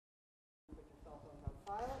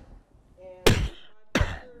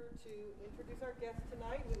to introduce our guest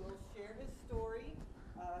tonight. We will share his story.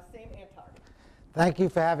 Same Antar. Thank you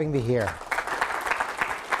for having me here.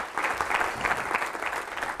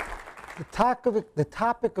 The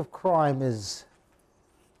topic of crime is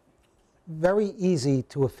very easy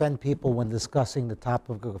to offend people when discussing the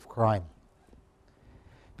topic of crime,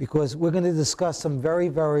 because we're going to discuss some very,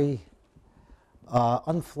 very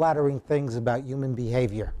unflattering things about human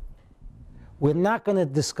behavior. We're not going to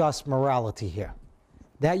discuss morality here.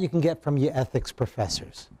 That you can get from your ethics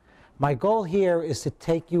professors. My goal here is to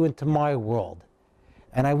take you into my world.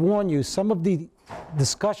 And I warn you, some of the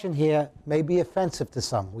discussion here may be offensive to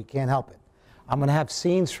some. We can't help it. I'm going to have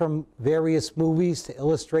scenes from various movies to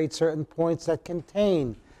illustrate certain points that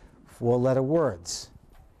contain four-letter words.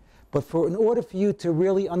 But in order for you to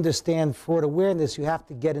really understand fraud awareness, you have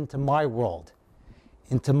to get into my world,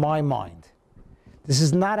 into my mind. This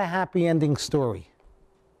is not a happy ending story.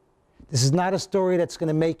 This is not a story that's going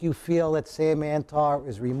to make you feel that Sam Antar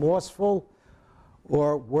is remorseful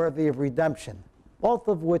or worthy of redemption, both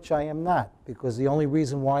of which I am not, because the only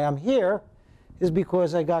reason why I'm here is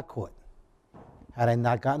because I got caught. Had I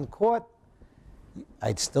not gotten caught,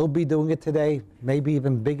 I'd still be doing it today, maybe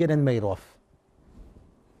even bigger than Madoff.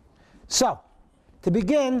 So, to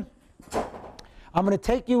begin, I'm going to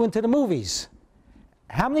take you into the movies.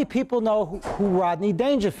 How many people know who Rodney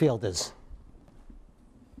Dangerfield is?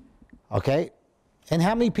 Okay, and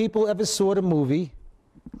how many people ever saw the movie,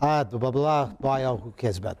 blah, blah, blah, bio, who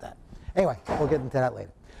cares about that? Anyway, we'll get into that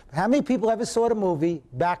later. How many people ever saw the movie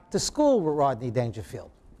Back to School with Rodney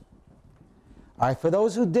Dangerfield? All right, for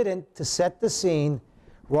those who didn't, to set the scene,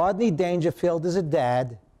 Rodney Dangerfield is a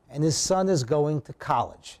dad, and his son is going to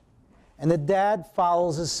college. And the dad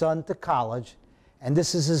follows his son to college, and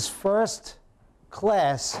this is his first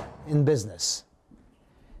class in business.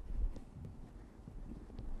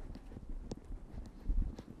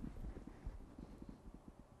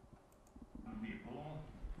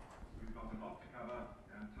 We've got a lot to cover,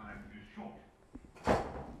 and time is short. There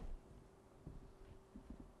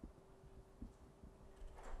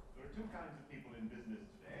are two kinds of people in business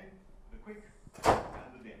today, the quick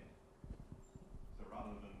and the dead. So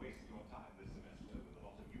rather than waste your time this semester with a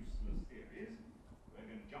lot of useless theories, we're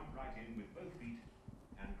going to jump right in with both feet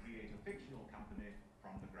and create a fictional company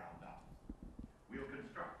from the ground up. We'll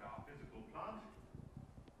construct our physical plant.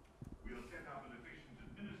 We'll set up an efficient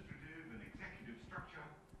administrative and executive structure.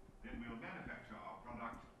 Then we'll manufacture our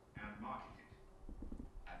product and market it.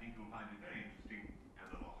 I think you'll find it very interesting and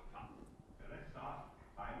a lot of fun. So let's start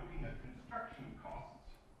by looking at construction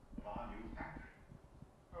costs of our new factory.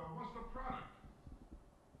 What's the product?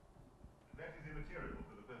 That is immaterial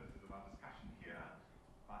for the purposes of our discussion here,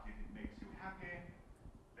 but if it makes you happy,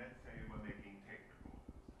 let's say we're making tape recorders.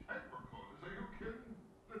 Tape recorders? Are you kidding?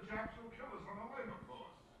 The Japs will kill us on a labor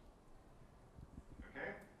force.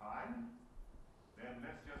 Okay, fine. Then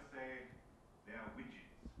let's just say they're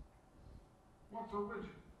widgets. What's a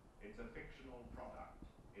widget? It's a fictional product.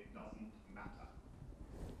 It doesn't matter.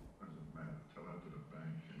 Doesn't matter. Tell that to the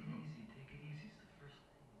bank, you know. Take it easy. It's the first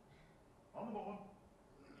thing. On the board,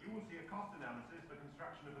 you will see a cost analysis for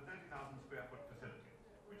construction of a 30,000 square foot facility,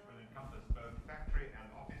 which will encompass both factory and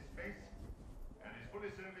office space, and is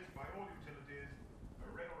fully serviced by all utilities, a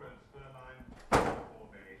railroad spur line, or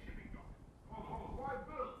a shipping dock. Hold on. Why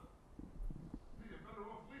build? You're better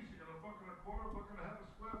off leasing at $1.25, $1.50 a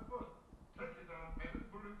square foot. Take your down payment,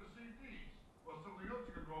 put it into CDs, or something else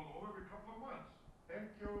you can roll over every couple of months.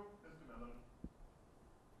 Thank you, Mr. Mellon.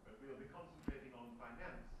 But we'll be concentrating on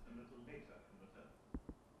finance a little later in the term.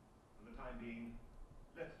 For the time being,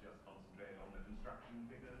 let's just concentrate on the construction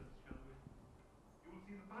figures, shall we? You will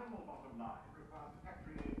see the final bottom line requires a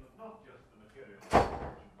factory in of not just the material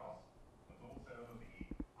construction costs, but also the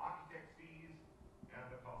architect's fees and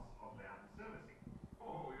the cost of land servicing.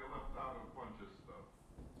 Oh, you left out a bunch of stuff.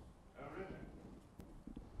 Oh, really?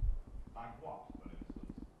 Like what, for instance?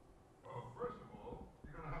 First of all,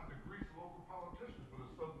 you're going to have to grease local politicians for the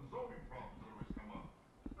sudden zoning problems that always come up.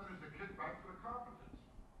 Then there's the kickback for the carpenters.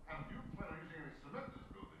 And if you plan on using any cement in this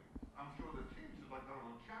building, I'm sure the teams would like to have a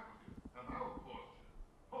little chat with you, and that'll cost you.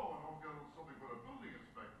 Oh, and don't forget a little something for the building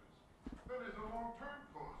inspectors. Then there's a long-term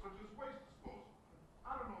cost, such as waste disposal.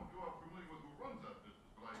 I don't know if you are familiar with who runs that business,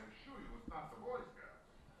 but I assure you it's not the Boy Scouts.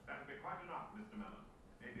 That'll be quite enough, Mr. Mellon.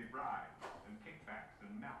 Maybe bribes and kickbacks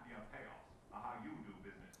and mafia payoffs are how you do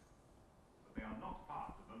business. But they are not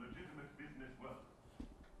part of the legitimate business world.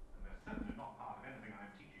 And they're certainly not part of anything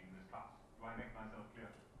I'm teaching in this class. Do I make myself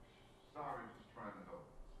clear? Sorry, just trying to help.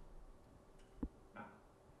 Now,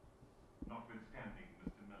 notwithstanding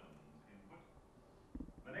Mr. Mellon's input,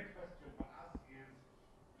 the next question for us is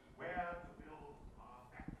where to build our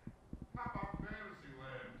factory.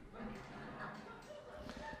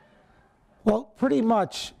 pretty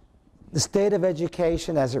much the state of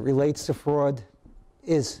education as it relates to fraud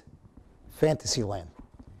is fantasy land.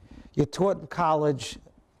 You're taught in college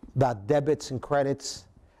about debits and credits,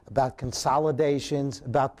 about consolidations,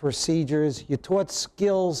 about procedures. You're taught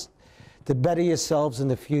skills to better yourselves in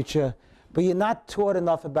the future, but you're not taught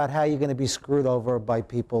enough about how you're going to be screwed over by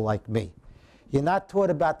people like me. You're not taught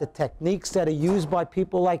about the techniques that are used by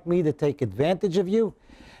people like me to take advantage of you.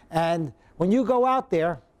 And when you go out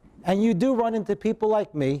there and you do run into people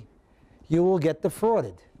like me, you will get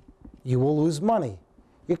defrauded. You will lose money.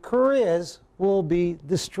 Your careers will be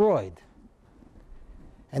destroyed.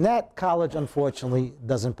 And that college, unfortunately,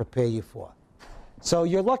 doesn't prepare you for. So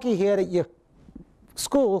you're lucky here that your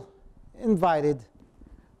school invited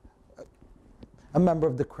a member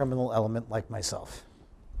of the criminal element like myself.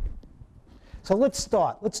 So let's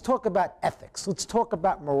start. Let's talk about ethics. Let's talk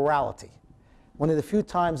about morality. One of the few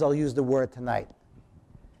times I'll use the word tonight.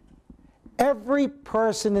 Every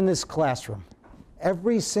person in this classroom,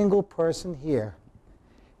 every single person here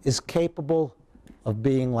is capable of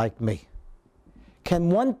being like me. Can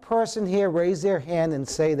one person here raise their hand and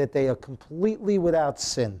say that they are completely without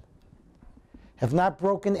sin, have not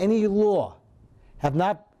broken any law, have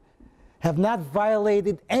not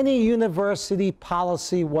violated any university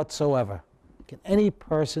policy whatsoever? Can any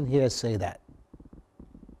person here say that?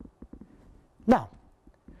 No.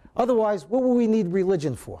 Otherwise, what would we need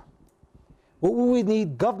religion for? What would we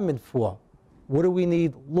need government for? What do we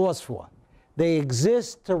need laws for? They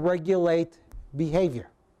exist to regulate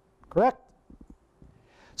behavior, correct?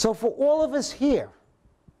 So for all of us here,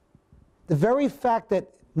 the very fact that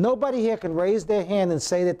nobody here can raise their hand and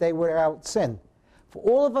say that they were without sin, for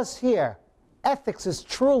all of us here, ethics is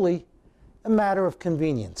truly a matter of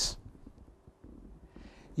convenience.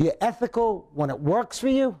 You're ethical when it works for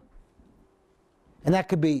you, and that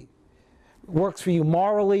could be works for you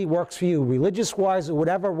morally, works for you religious-wise, or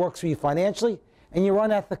whatever, works for you financially, and you're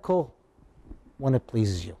unethical when it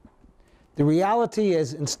pleases you. The reality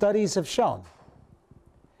is, and studies have shown,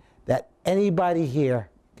 that anybody here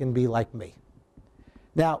can be like me.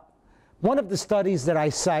 Now, one of the studies that I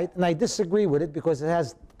cite, and I disagree with it because it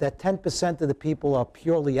has that 10% of the people are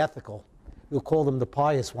purely ethical. We'll call them the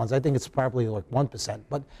pious ones. I think it's probably like 1%.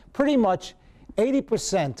 But pretty much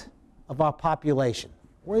 80% of our population,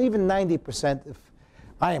 or even 90% if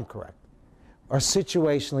I am correct, are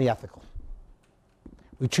situationally ethical.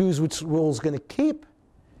 We choose which rules are going to keep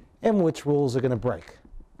and which rules are going to break.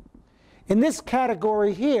 In this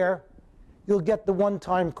category here, you'll get the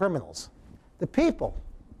one-time criminals. The people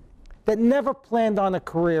that never planned on a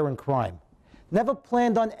career in crime, never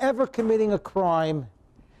planned on ever committing a crime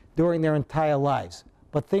during their entire lives.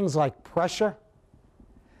 But things like pressure,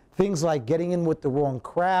 things like getting in with the wrong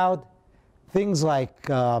crowd, things like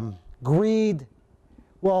greed,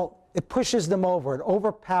 well, it pushes them over, it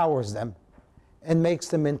overpowers them, and makes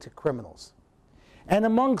them into criminals. And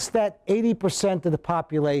amongst that 80% of the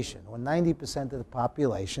population, or 90% of the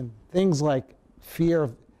population, things like fear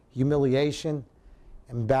of humiliation,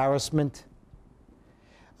 embarrassment,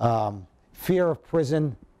 fear of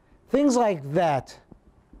prison, things like that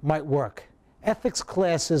might work. Ethics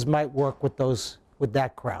classes might work with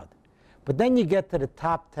that crowd. But then you get to the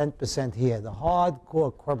top 10% here, the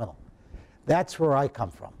hardcore criminal. That's where I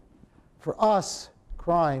come from. For us,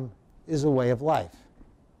 crime is a way of life.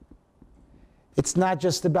 It's not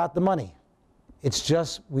just about the money. It's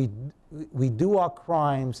just we do our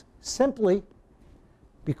crimes simply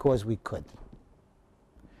because we could.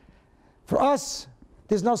 For us,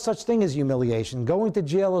 there's no such thing as humiliation. Going to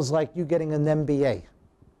jail is like you getting an MBA.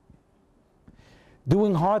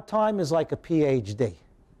 Doing hard time is like a PhD.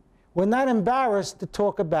 We're not embarrassed to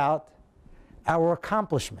talk about our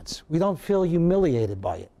accomplishments. We don't feel humiliated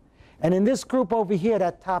by it. And in this group over here,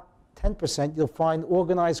 that top 10%, you'll find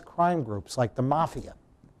organized crime groups like the mafia.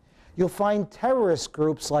 You'll find terrorist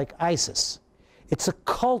groups like ISIS. It's a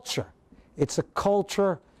culture. It's a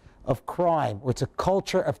culture of crime, or it's a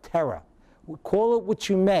culture of terror. Call it what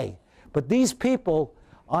you may. But these people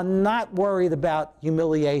are not worried about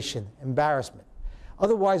humiliation, embarrassment.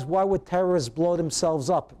 Otherwise, why would terrorists blow themselves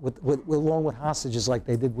up along with hostages like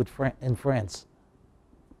they did in France?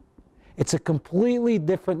 It's a completely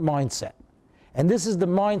different mindset. And this is the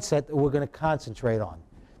mindset that we're going to concentrate on.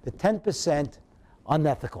 The 10%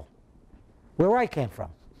 unethical. Where I came from.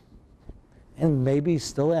 And maybe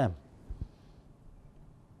still am.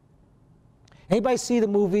 Anybody see the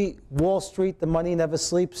movie Wall Street, The Money Never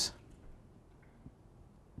Sleeps?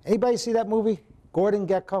 Anybody see that movie? Gordon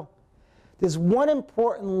Gekko? There's one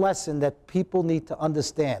important lesson that people need to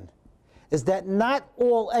understand, is that not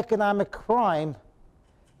all economic crime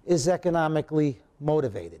is economically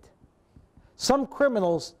motivated. Some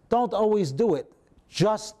criminals don't always do it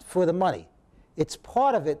just for the money. It's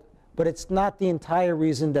part of it, but it's not the entire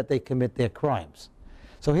reason that they commit their crimes.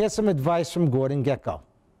 So here's some advice from Gordon Gekko.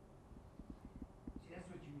 See, that's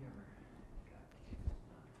what you never got. It's not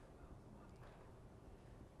about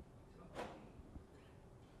money. It's about the game.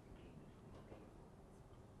 The game between people.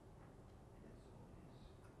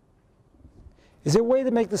 And that's all it is. Is there a way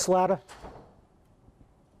to make this louder?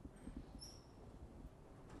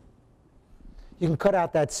 You can cut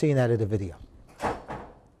out that scene out of the video. All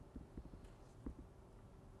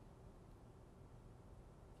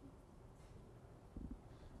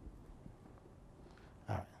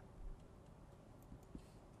right.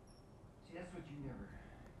 See, that's what you never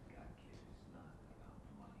got, kid. It's not about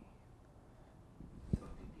the money. It's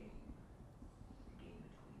about the game. The game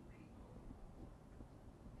between people.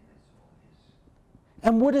 And that's all it is.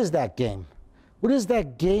 And what is that game? What is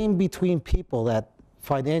that game between people that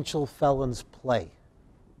financial felons play?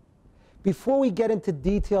 Before we get into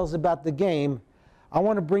details about the game, I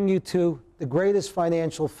want to bring you to the greatest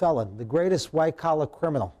financial felon, the greatest white-collar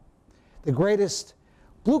criminal, the greatest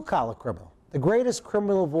blue-collar criminal, the greatest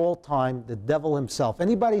criminal of all time, the devil himself.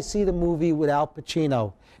 Anybody see the movie with Al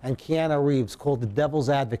Pacino and Keanu Reeves called The Devil's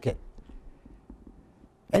Advocate?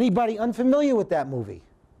 Anybody unfamiliar with that movie?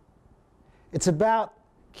 It's about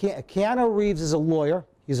Keanu Reeves is a lawyer.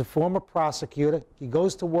 He's a former prosecutor. He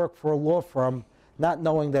goes to work for a law firm, not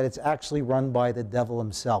knowing that it's actually run by the devil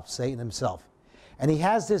himself, Satan himself. And he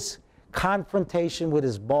has this confrontation with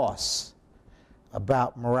his boss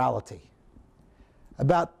about morality,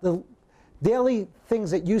 about the daily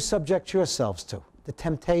things that you subject yourselves to, the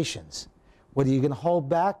temptations, whether you can hold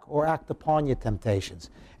back or act upon your temptations.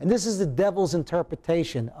 And this is the devil's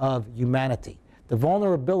interpretation of humanity, the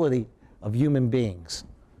vulnerability of human beings.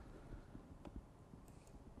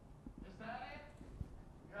 Is that it?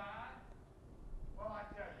 God? Well, I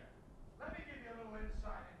tell you, let me give you a little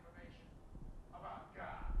inside information about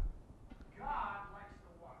God. God likes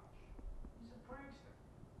to watch. He's a prankster.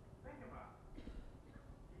 Think about it.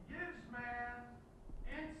 He gives man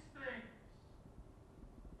instincts.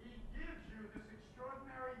 He gives you this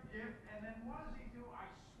extraordinary gift, and then what does he do? I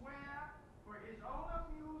swear, for his own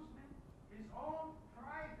amusement, his own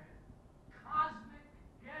private, cosmic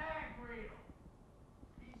gag reel.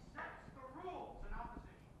 He sets the rules in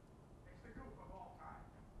opposition. It's the goof of all time.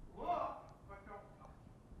 Look, but don't touch.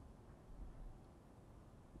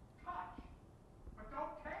 Touch, but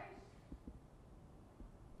don't taste.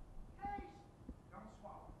 Taste, don't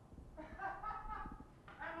swallow.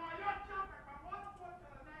 And while you're jumping from one foot to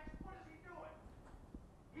the next, what is he doing?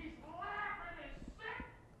 He's laughing his sick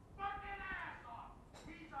fucking ass off.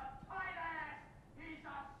 He's a tight ass. He's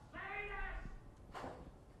a sadist.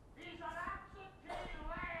 He's an absentee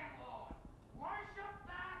landlord. Worship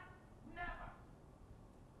that? Never.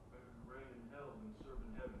 Better to reign in hell than serve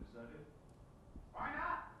in heaven, is that it? Why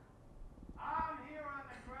not? I'm here on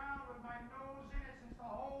the ground with my nose in it since the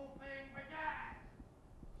whole thing began.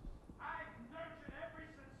 I've nurtured every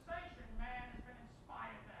sensation man has been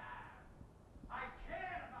inspired to have. I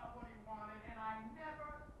cared about what he wanted, and I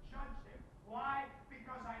never judged him. Why?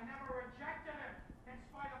 Because I never rejected him. In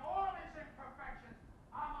spite of all his imperfections,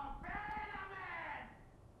 I'm a better man.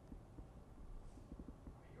 I'm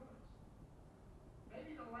a humanist.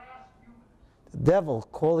 Maybe the last humanist. The devil,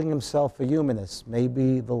 calling himself a humanist, may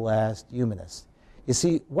be the last humanist. You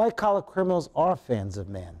see, white-collar criminals are fans of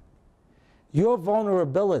man. Your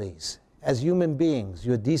vulnerabilities as human beings,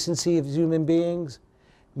 your decency as human beings,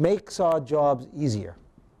 makes our jobs easier.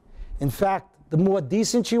 In fact, the more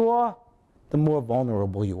decent you are, the more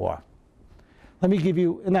vulnerable you are. Let me give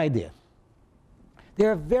you an idea.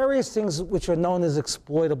 There are various things which are known as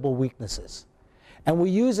exploitable weaknesses. And we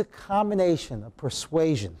use a combination of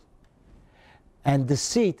persuasion and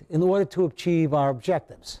deceit in order to achieve our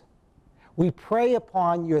objectives. We prey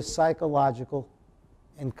upon your psychological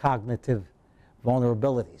and cognitive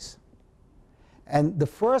vulnerabilities. And the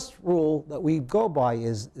first rule that we go by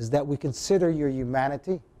is that we consider your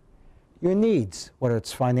humanity, your needs, whether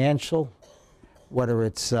it's financial, whether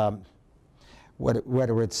it's, how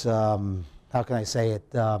can I say it,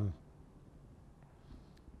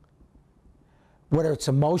 whether it's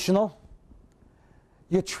emotional,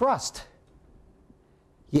 your trust,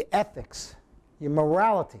 your ethics, your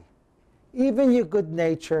morality, even your good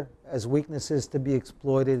nature as weaknesses to be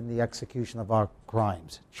exploited in the execution of our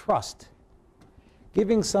crimes. Trust.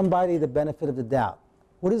 Giving somebody the benefit of the doubt.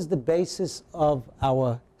 What is the basis of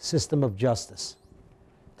our system of justice?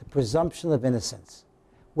 The presumption of innocence.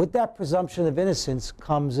 With that presumption of innocence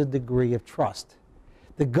comes a degree of trust.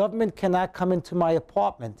 The government cannot come into my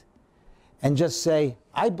apartment and just say,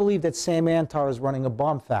 I believe that Sam Antar is running a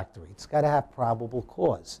bomb factory. It's got to have probable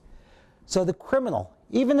cause. So the criminal,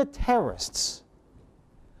 even the terrorists,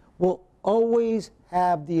 will always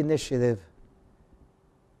have the initiative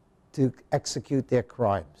to execute their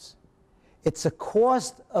crimes. It's a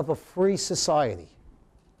cost of a free society.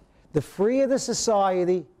 The freer the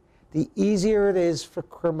society, the easier it is for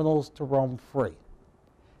criminals to roam free.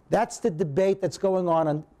 That's the debate that's going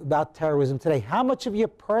on about terrorism today. How much of your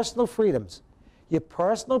personal freedoms, your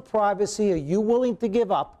personal privacy are you willing to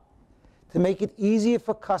give up to make it easier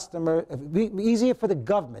for easier for the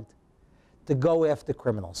government to go after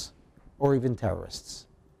criminals or even terrorists?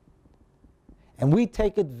 And we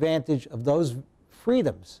take advantage of those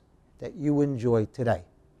freedoms that you enjoy today.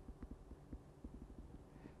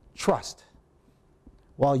 Trust.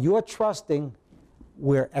 While you're trusting,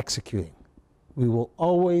 we're executing. We will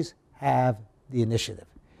always have the initiative.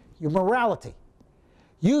 Your morality.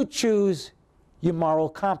 You choose your moral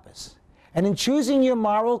compass. And in choosing your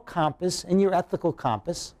moral compass and your ethical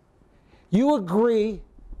compass, you agree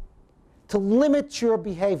to limit your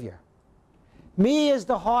behavior. Me as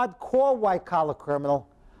the hardcore white-collar criminal,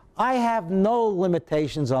 I have no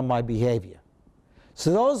limitations on my behavior.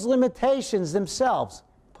 So those limitations themselves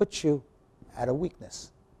put you at a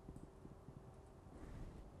weakness.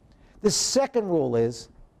 The second rule is,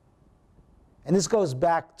 and this goes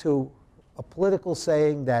back to a political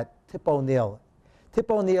saying that Tip O'Neill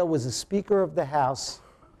was the Speaker of the House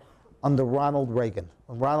under Ronald Reagan,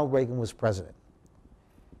 when Ronald Reagan was president.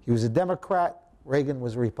 He was a Democrat, Reagan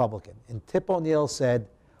was a Republican. And Tip O'Neill said,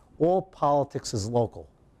 all politics is local.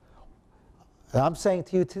 And I'm saying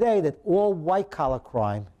to you today that all white-collar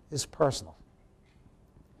crime is personal.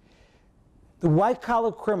 The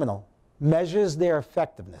white-collar criminal measures their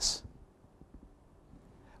effectiveness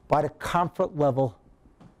by the comfort level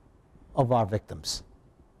of our victims.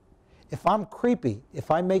 If I'm creepy,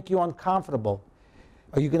 if I make you uncomfortable,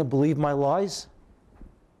 are you going to believe my lies?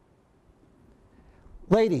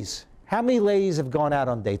 Ladies, how many ladies have gone out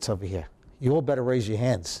on dates over here? You all better raise your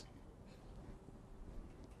hands.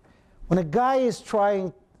 When a guy is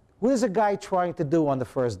trying, what is a guy trying to do on the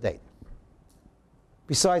first date?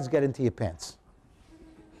 Besides get into your pants.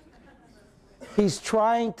 He's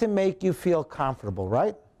trying to make you feel comfortable,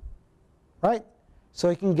 right? So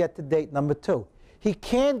he can get to date number 2. He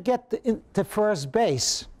can't get to first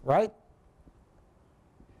base, right?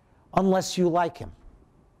 Unless you like him.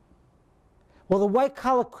 Well, the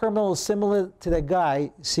white-collar criminal is similar to the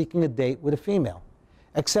guy seeking a date with a female,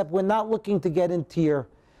 except we're not looking to get into your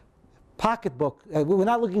pocketbook. We're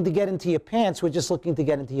not looking to get into your pants. We're just looking to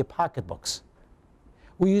get into your pocketbooks.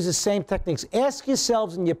 We use the same techniques. Ask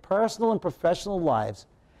yourselves in your personal and professional lives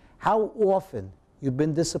how often you've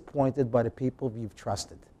been disappointed by the people you've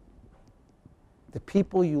trusted, the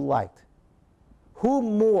people you liked. Who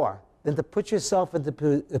more than to put yourself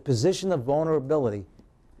into a position of vulnerability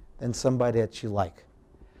than somebody that you like?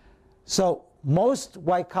 So most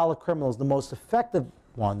white-collar criminals, the most effective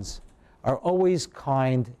ones, are always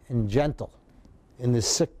kind and gentle in this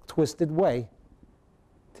sick, twisted way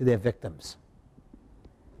to their victims.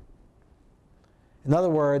 In other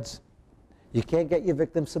words, you can't get your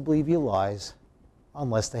victims to believe your lies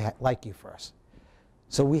unless they like you first.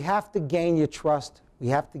 So we have to gain your trust, we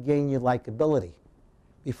have to gain your likability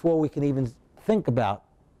before we can even think about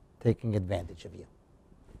taking advantage of you.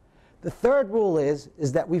 The third rule is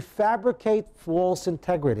that we fabricate false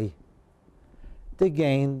integrity to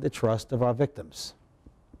gain the trust of our victims.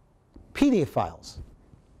 Pedophiles.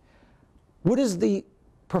 What is the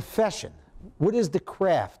profession? What is the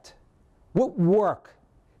craft? What work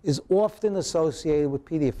is often associated with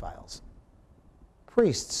pedophiles?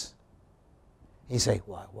 Priests. You say,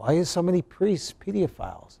 why is so many priests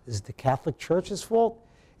pedophiles? Is it the Catholic Church's fault?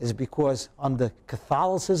 Is it because under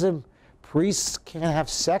Catholicism, priests can't have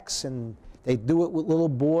sex and they do it with little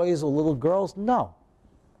boys or little girls? No.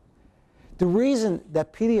 The reason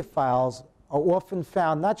that pedophiles are often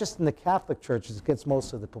found, not just in the Catholic churches, it gets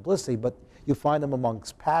most of the publicity, but you find them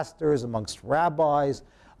amongst pastors, amongst rabbis,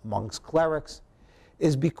 amongst clerics,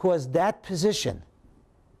 is because that position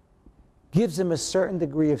gives them a certain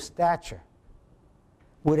degree of stature,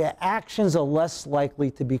 where their actions are less likely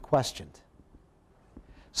to be questioned.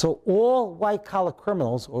 So all white-collar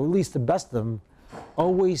criminals, or at least the best of them,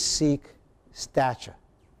 always seek stature,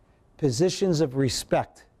 positions of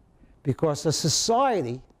respect, because a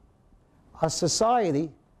society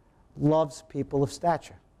loves people of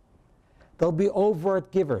stature. They'll be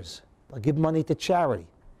overt givers. They'll give money to charity.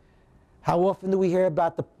 How often do we hear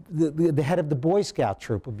about the head of the Boy Scout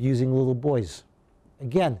troop abusing little boys?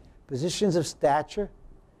 Again, positions of stature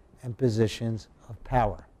and positions of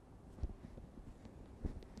power.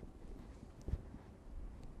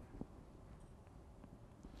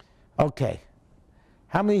 Okay.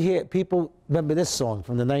 How many here, people remember this song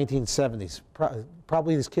from the 1970s?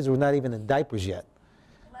 Probably these kids were not even in diapers yet.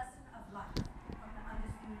 Lesson of life from the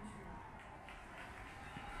undisputed truth.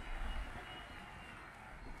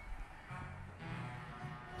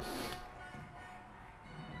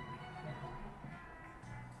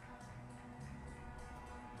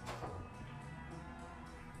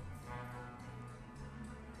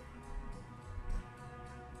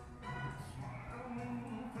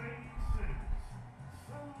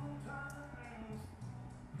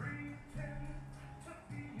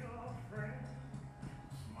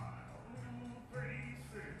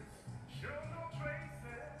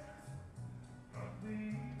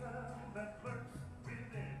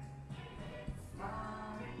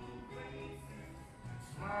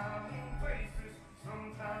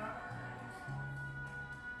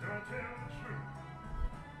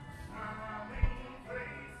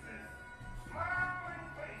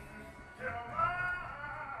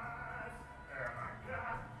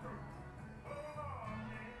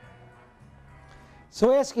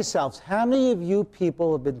 So ask yourselves, how many of you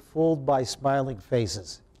people have been fooled by smiling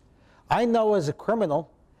faces? I know as a criminal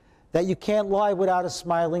that you can't lie without a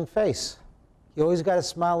smiling face. You always got to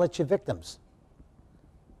smile at your victims.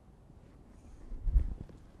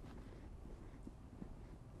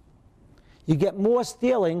 You get more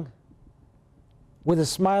stealing with a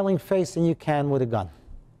smiling face than you can with a gun.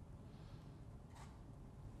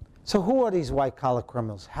 So who are these white-collar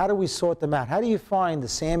criminals? How do we sort them out? How do you find the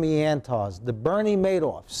Sammy Antars, the Bernie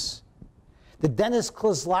Madoffs, the Dennis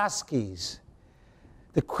Kozlowskis,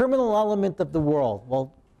 the criminal element of the world?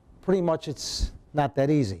 Well, pretty much it's not that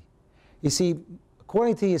easy. You see,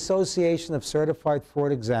 according to the Association of Certified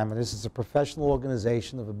Fraud Examiners, it's a professional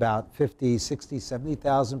organization of about 50, 60,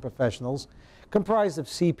 70,000 professionals, comprised of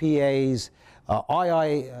CPAs,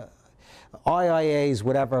 IIAs,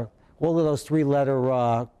 whatever, all of those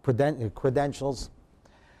three-letter credentials.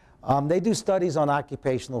 They do studies on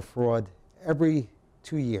occupational fraud every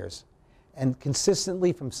 2 years. And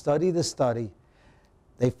consistently from study to study,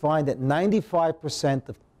 they find that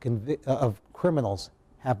 95% of criminals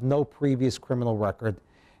have no previous criminal record,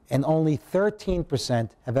 and only 13%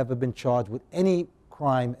 have ever been charged with any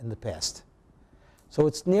crime in the past. So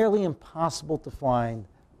it's nearly impossible to find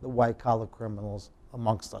the white-collar criminals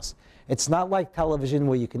amongst us. It's not like television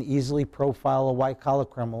where you can easily profile a white-collar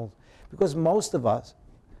criminal, because most of us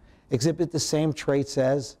exhibit the same traits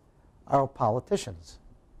as our politicians.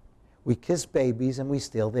 We kiss babies and we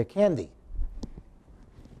steal their candy.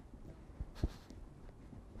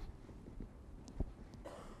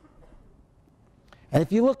 And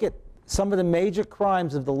if you look at some of the major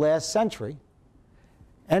crimes of the last century,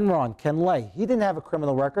 Enron, Ken Lay, he didn't have a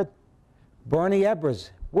criminal record. Bernie Ebbers,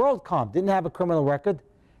 WorldCom, didn't have a criminal record.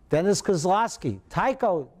 Dennis Kozlowski,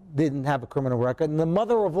 Tyco, didn't have a criminal record. And the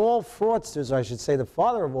mother of all fraudsters, I should say the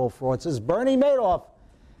father of all fraudsters, Bernie Madoff,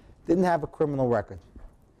 didn't have a criminal record.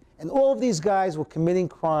 And all of these guys were committing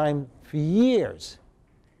crime for years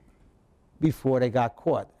before they got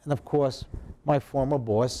caught. And of course, my former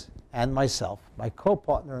boss and myself, my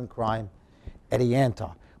co-partner in crime, Eddie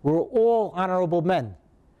Antar. We were all honorable men.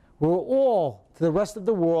 We were all, to the rest of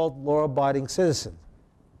the world, law-abiding citizens.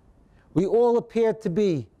 We all appeared to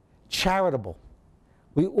be charitable.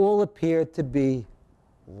 We all appeared to be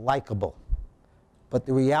likable. But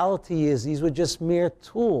the reality is these were just mere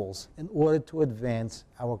tools in order to advance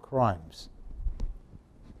our crimes.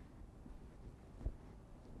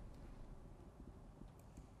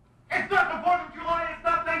 It's not the 4th of July, it's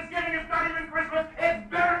not Thanksgiving, it's not even Christmas, it's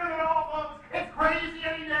better than it all, folks. It's crazy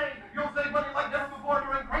any day. You'll save money like never before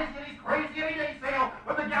during Crazy Any Day sale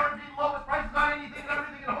with the guaranteed lowest prices on anything and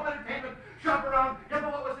everything in home entertainment. Shop around, get the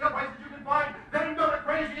lowest sale prices you can find, then go to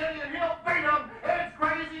Crazy Eddie and he'll beat them. It's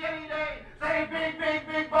Crazy Any Day. Save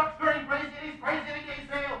big bucks during Crazy Eddie's Crazy Any Day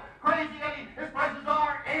sale. Crazy Eddie, his prices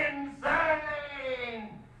are insane.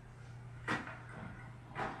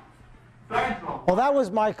 Thanks, all. Well, that was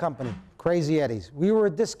my company, Crazy Eddie's. We were a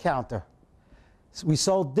discounter. We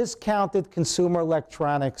sold discounted consumer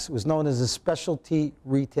electronics. It was known as a specialty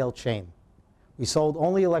retail chain. We sold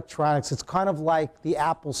only electronics. It's kind of like the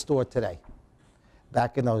Apple store today,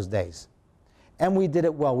 back in those days. And we did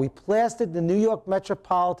it well. We plastered the New York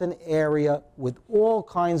metropolitan area with all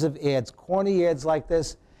kinds of ads, corny ads like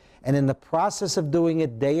this. And in the process of doing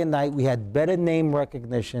it day and night, we had better name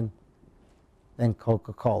recognition than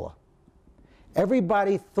Coca-Cola.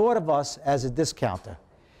 Everybody thought of us as a discounter.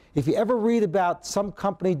 If you ever read about some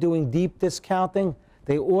company doing deep discounting,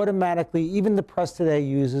 they automatically, even the press today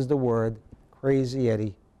uses the word Crazy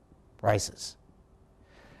Eddie prices.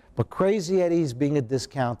 But Crazy Eddie's being a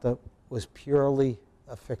discounter was purely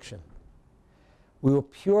a fiction. We were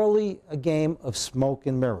purely a game of smoke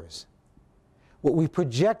and mirrors. What we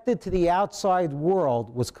projected to the outside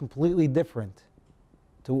world was completely different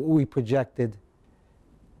to what we projected,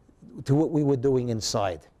 to what we were doing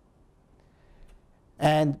inside.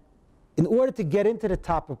 And in order to get into the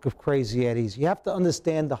topic of Crazy Eddies, you have to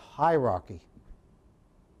understand the hierarchy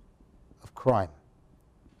of crime.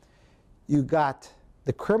 You got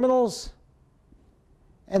the criminals,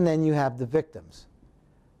 and then you have the victims.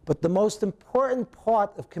 But the most important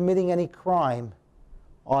part of committing any crime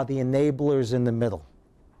are the enablers in the middle.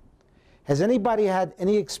 Has anybody had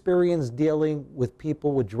any experience dealing with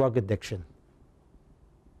people with drug addiction?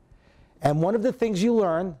 And one of the things you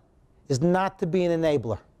learn is not to be an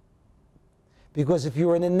enabler. Because if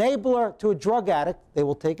you're an enabler to a drug addict, they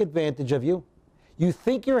will take advantage of you. You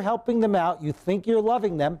think you're helping them out, you think you're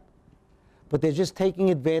loving them, but they're just taking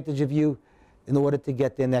advantage of you in order to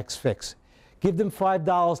get their next fix. Give them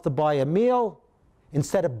 $5 to buy a meal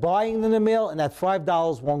instead of buying them a meal, and that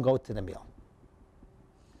 $5 won't go to the meal.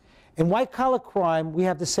 In white-collar crime, we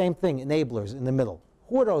have the same thing, enablers in the middle.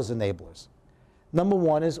 Who are those enablers? Number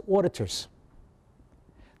one is auditors.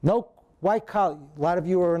 No white-collar, a lot of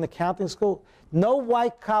you are in accounting school, no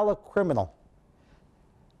white-collar criminal.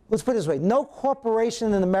 Let's put it this way, no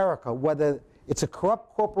corporation in America, whether it's a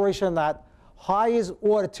corrupt corporation or not, hires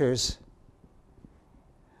auditors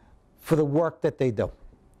for the work that they do,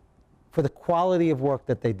 for the quality of work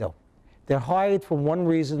that they do. They're hired for one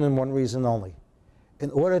reason and one reason only,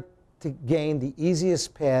 in order to gain the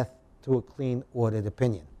easiest path to a clean audit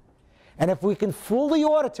opinion. And if we can fool the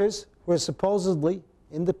auditors, who are supposedly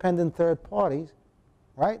independent third parties,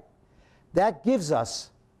 right, that gives us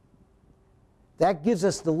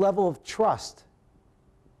the level of trust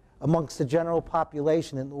amongst the general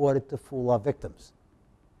population in order to fool our victims.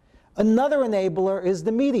 Another enabler is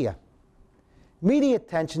the media. Media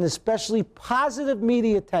attention, especially positive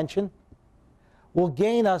media attention, will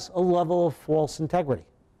gain us a level of false integrity.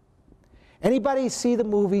 Anybody see the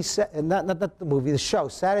movie, not the movie, the show,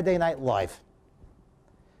 Saturday Night Live?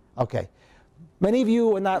 Okay. Many of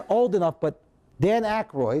you are not old enough, but Dan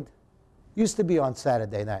Aykroyd used to be on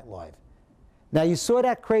Saturday Night Live. Now, you saw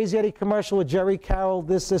that Crazy Eddie commercial with Jerry Carroll,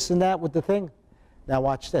 this, and that with the thing? Now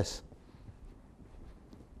watch this.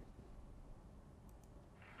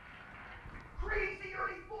 Crazy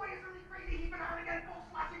Ernie, boy, is really crazy. He's been out again, full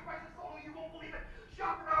slashing prices, only you won't believe it.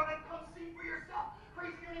 Shop around and come see for yourself.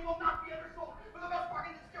 Crazy Ernie will not be undersold. For the best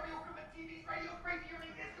bargains in stereo equipment, TVs, radios, Crazy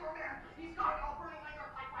Ernie is your man. He's got it all, burning light,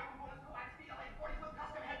 dark light, components, coax, PLA 40s with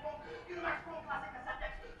custom headphones, Unimax Chrome Classic cassette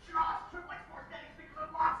decks, Shiraz, triplex, four standing speakers,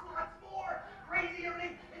 and lots more. Crazy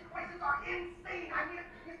Ernie, his prices are insane. I mean it,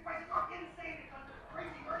 his prices are insane because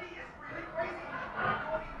Crazy Ernie is really crazy. I'm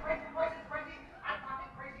talking crazy prices, crazy. I'm talking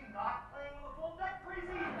crazy, not playing with a full deck crazy.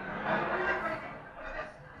 Really crazy. Look at this.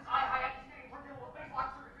 This high Eddie skating turntable with face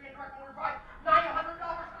lock circuitry and direct motor drive. $900,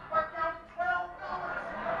 marked down to $12.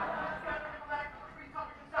 Standard pneumatic delivery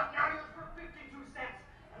television set now yours for 52 cents.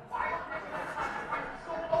 And why are Crazy Ernie's prices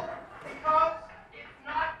so low? Because it's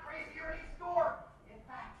not Crazy Ernie's store. In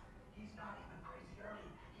fact, he's not even Crazy Ernie.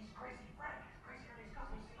 He's Crazy Frank. Crazy Ernie's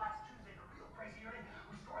cousin. You see, last Tuesday, the real Crazy Ernie,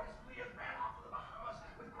 who scored his Leah, ran off to the Bahamas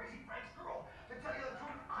with Crazy Frank's girl. To tell you the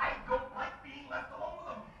truth, I don't like being left alone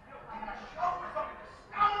with him. You know, like a show or something to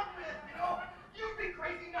stun with, you know? You'd be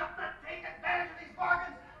crazy enough to take advantage of these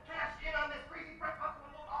bargains. Cash in on this Crazy Frank box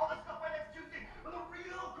and load all this stuff by next Tuesday. When the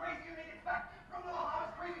real Crazy Ernie gets back from the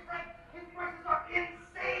Bahamas, Crazy Frank, his prices are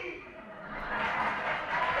insane.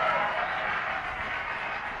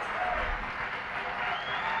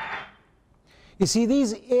 You see,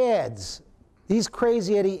 these ads, these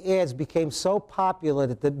Crazy Eddie ads became so popular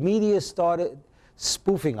that the media started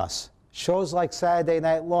spoofing us. Shows like Saturday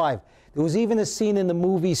Night Live. There was even a scene in the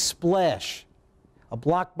movie Splash, a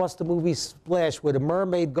blockbuster movie Splash, where the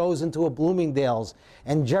mermaid goes into a Bloomingdale's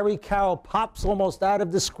and Jerry Carroll pops almost out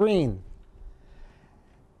of the screen.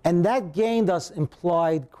 And that gained us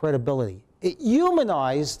implied credibility. It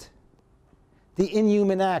humanized the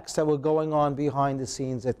inhuman acts that were going on behind the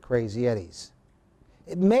scenes at Crazy Eddie's.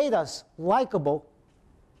 It made us likable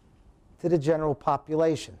to the general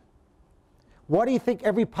population. Why do you think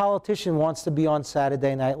every politician wants to be on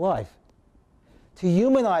Saturday Night Live? To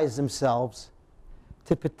humanize themselves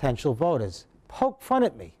to potential voters. Poke fun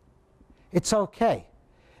at me. It's okay.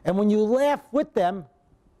 And when you laugh with them,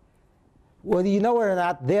 whether you know it or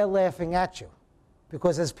not, they're laughing at you.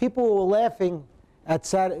 Because as people were laughing at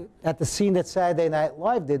the scene that Saturday Night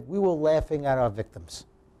Live did, we were laughing at our victims.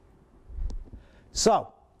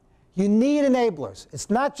 So, you need enablers. It's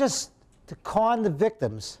not just to con the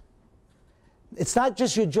victims. It's not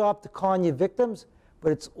just your job to con your victims,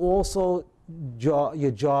 but it's also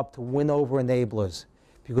your job to win over enablers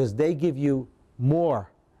because they give you more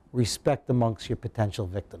respect amongst your potential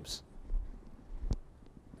victims.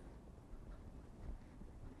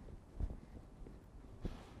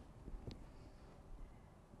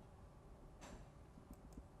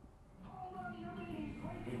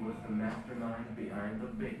 He was the mastermind behind the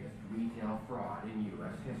biggest retail fraud in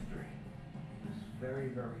U.S. history. He was very,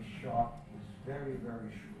 very sharp. He was very, very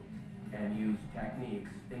shrewd. And used techniques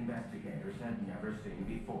investigators had never seen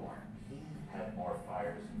before. He had more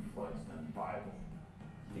fires and floods than the Bible.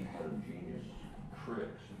 He had ingenious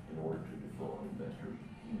tricks in order to defraud investors.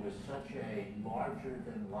 He was such a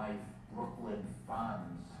larger-than-life Brooklyn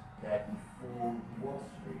Fonz that he fooled Wall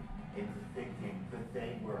Street into thinking that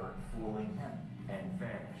they were fooling him. And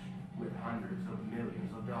vanished with hundreds of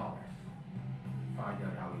millions of dollars. Find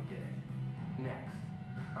out how he did it. Next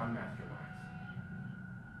on Masterminds.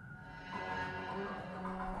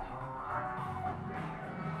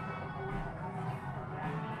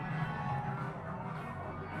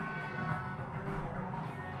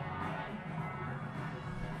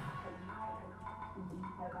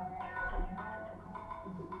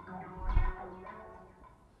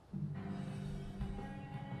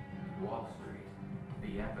 Wall Street,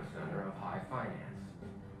 the epicenter of high finance,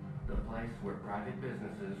 the place where private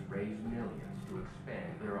businesses raise millions to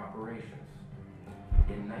expand their operations.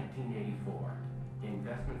 In 1984,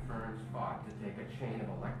 investment firms fought to take a chain of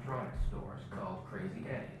electronics stores called Crazy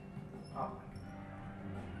Eddie public.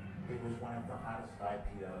 It was one of the hottest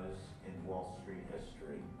IPOs in Wall Street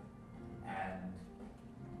history, and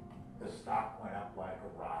the stock went up like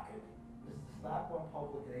a rocket. The stock went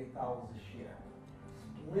public at $8 a share.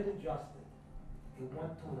 Split adjusted, it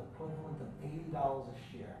went to an equivalent of $80 a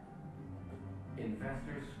share.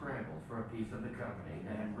 Investors scrambled for a piece of the company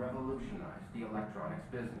that had revolutionized the electronics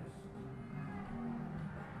business.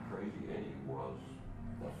 Crazy Eddie was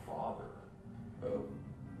the father of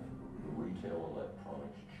the retail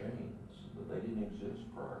electronics chains. They didn't exist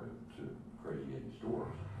prior to Crazy Eddie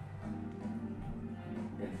stores.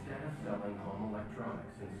 Instead of selling home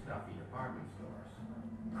electronics in stuffy department stores,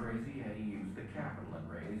 Crazy Eddie used the capital it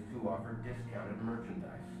raised to offer discounted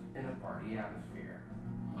merchandise in a party atmosphere.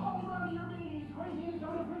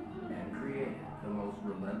 And created the most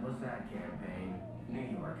relentless ad campaign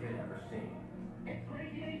New York had ever seen. It's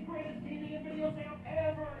Crazy Eddie's greatest TV and video sale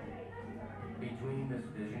ever! Between this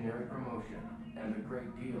visionary promotion and the great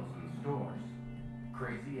deals in stores,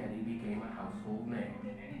 Crazy Eddie became a household name.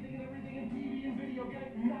 Anything and everything in TV and video, get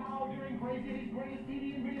it now during Crazy Eddie's greatest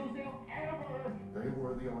TV and video sale ever! They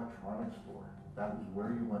were the electronics store. That was where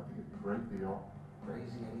you went to get a great deal.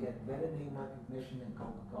 Crazy Eddie had better name recognition than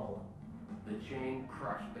Coca-Cola. The chain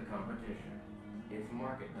crushed the competition. Its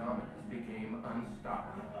market dominance became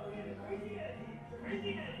unstoppable. Crazy Eddie!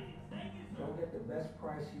 Crazy Eddie! Thank you so Go get the best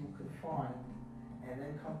price you could find, and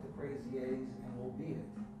then come to Crazy Eddie's and we'll beat it.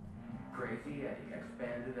 Crazy Eddie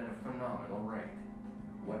expanded at a phenomenal rate.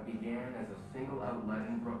 What began as a single outlet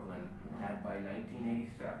in Brooklyn had by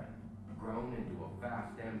 1987 grown into a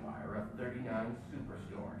vast empire of 39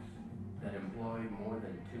 superstores that employed more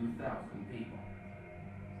than 2,000 people.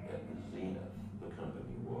 At the zenith, the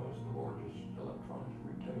company was the largest electronics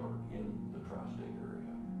retailer in the tri-state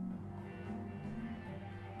area.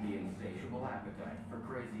 The insatiable appetite for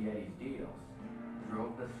Crazy Eddie's deals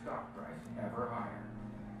drove the stock price ever higher.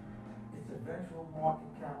 Its eventual market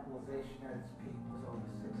capitalization at its peak was over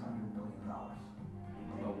 $600 million.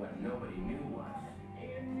 But what nobody knew was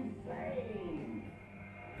insane!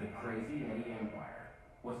 the Crazy Eddie empire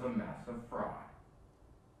was a massive fraud.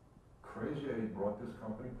 Crazy Eddie brought this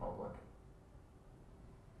company public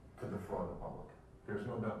to defraud the public. There's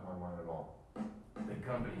no doubt in my mind at all. The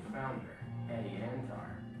company's founder, Eddie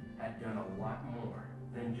Antar, had done a lot more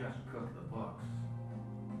than just cook the books.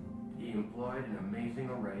 He employed an amazing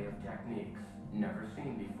array of techniques never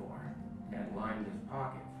seen before and lined his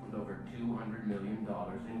pockets with over $200 million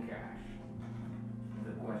in cash.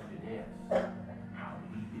 The question is, how did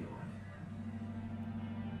he do it?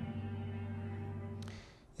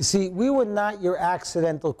 You see, we were not your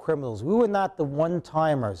accidental criminals. We were not the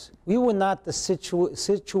one-timers. We were not the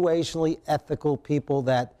situationally ethical people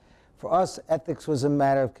that, for us, ethics was a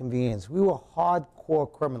matter of convenience. We were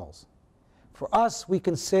hardcore criminals. For us, we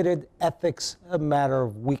considered ethics a matter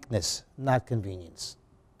of weakness, not convenience.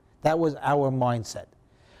 That was our mindset.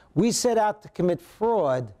 We set out to commit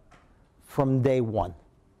fraud from day one.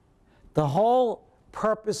 The whole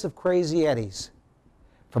purpose of Crazy Eddie's,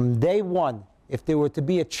 from day one, if there were to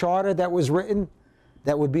be a charter that was written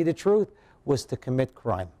that would be the truth, was to commit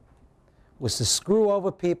crime, was to screw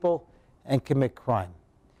over people and commit crime.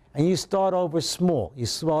 and you start over small. You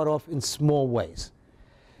start off in small ways.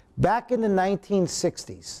 Back in the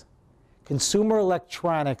 1960s, consumer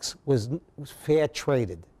electronics was fair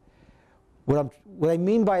traded. What I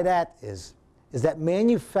mean by that is that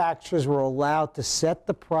manufacturers were allowed to set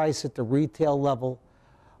the price at the retail level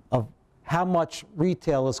of how much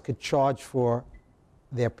retailers could charge for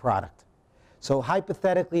their product. So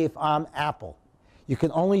hypothetically, if I'm Apple, you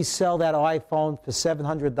can only sell that iPhone for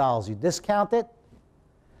 $700. You discount it,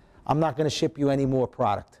 I'm not going to ship you any more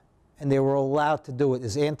product. And they were allowed to do it,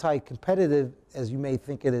 as anti-competitive as you may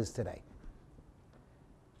think it is today.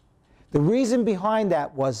 The reason behind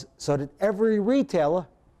that was so that every retailer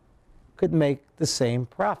could make the same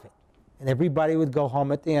profit. And everybody would go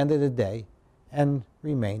home at the end of the day and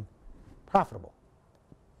remain profitable.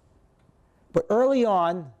 But early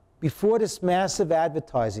on, before this massive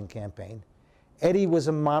advertising campaign, Eddie was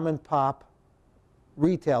a mom and pop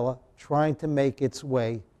retailer trying to make its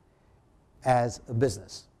way as a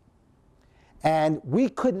business. And we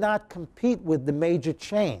could not compete with the major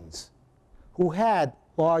chains who had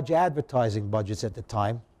large advertising budgets at the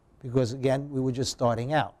time because, again, we were just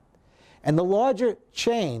starting out. And the larger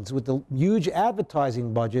chains with the huge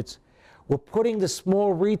advertising budgets were putting the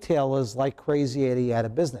small retailers like Crazy Eddie out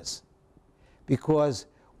of business because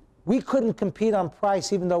we couldn't compete on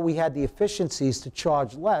price even though we had the efficiencies to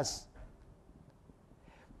charge less.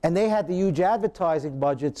 And they had the huge advertising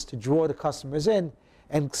budgets to draw the customers in,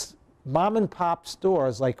 and mom and pop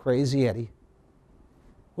stores like Crazy Eddie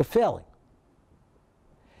were failing.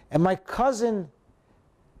 And my cousin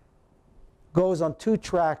goes on 2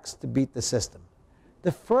 tracks to beat the system.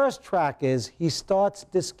 The first track is he starts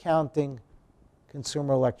discounting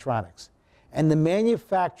consumer electronics. And the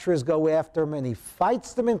manufacturers go after him, and he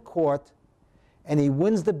fights them in court, and he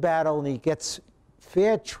wins the battle, and he gets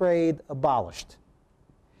fair trade abolished.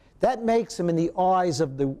 That makes him, in the eyes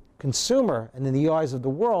of the consumer and in the eyes of the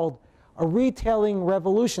world, a retailing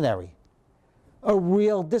revolutionary, a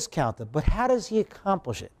real discounter. But how does he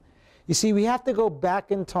accomplish it? You see, we have to go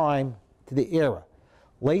back in time to the era.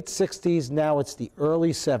 Late 60s, now it's the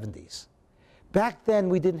early 70s. Back then,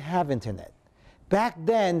 we didn't have internet. Back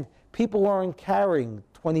then, people weren't carrying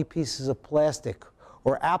 20 pieces of plastic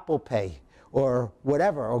or Apple Pay or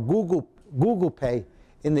whatever, or Google Pay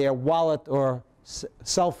in their wallet or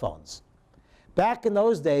cell phones. Back in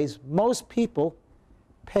those days, most people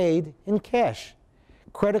paid in cash.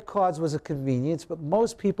 Credit cards was a convenience, but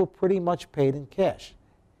most people pretty much paid in cash.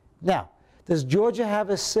 Now, does Georgia have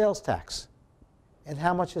a sales tax? And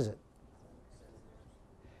how much is it?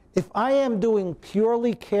 If I am doing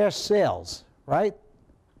purely cash sales, right,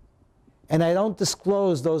 and I don't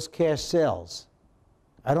disclose those cash sales,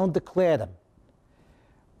 I don't declare them,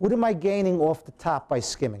 what am I gaining off the top by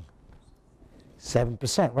skimming?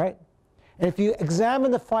 7%, right? And if you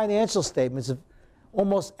examine the financial statements of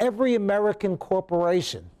almost every American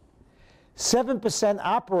corporation, 7%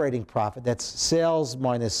 operating profit, that's sales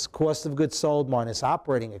minus cost of goods sold minus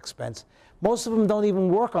operating expense, most of them don't even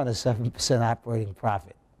work on a 7% operating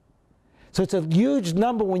profit. So it's a huge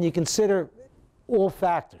number when you consider all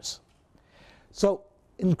factors. So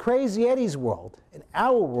in Crazy Eddie's world, in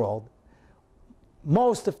our world,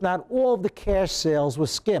 most, if not all, of the cash sales were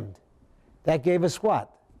skimmed. That gave us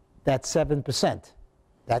what? That 7%,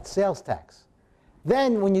 that sales tax.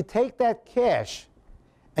 Then when you take that cash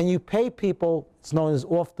and you pay people, it's known as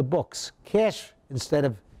off the books, cash instead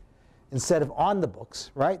of on the books,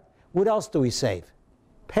 right? What else do we save?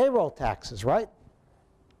 Payroll taxes, right?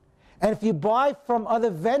 And if you buy from other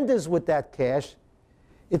vendors with that cash,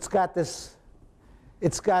 it's got this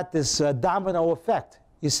domino effect.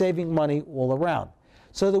 You're saving money all around.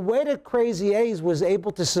 So the way that Crazy A's was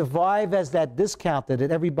able to survive as that discounter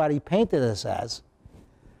that everybody painted us as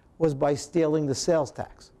was by stealing the sales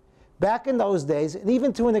tax. Back in those days, and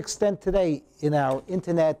even to an extent today in our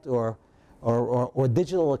internet or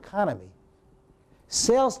digital economy,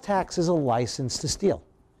 sales tax is a license to steal,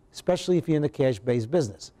 especially if you're in the cash-based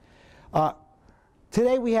business.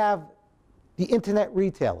 Today we have the internet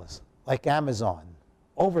retailers like Amazon,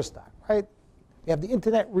 Overstock, right? We have the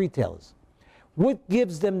internet retailers. What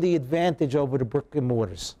gives them the advantage over the brick and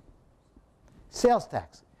mortars? Sales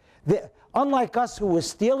tax. Unlike us who were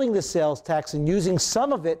stealing the sales tax and using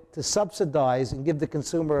some of it to subsidize and give the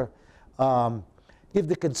consumer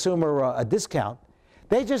a discount,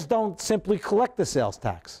 they just don't simply collect the sales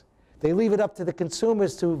tax. They leave it up to the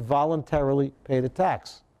consumers to voluntarily pay the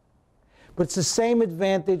tax. But it's the same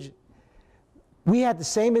advantage. We had the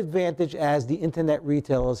same advantage as the internet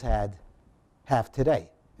retailers have today,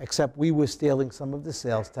 except we were stealing some of the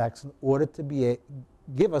sales tax in order to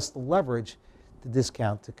give us the leverage to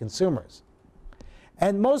discount to consumers.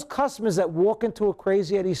 And most customers that walk into a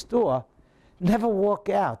Crazy Eddie store never walk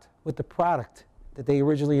out with the product that they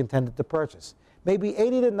originally intended to purchase. Maybe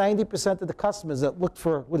 80 to 90% of the customers that looked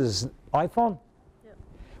for, what is this, an iPhone? Yep.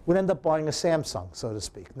 Would end up buying a Samsung, so to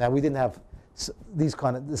speak. Now, we didn't have this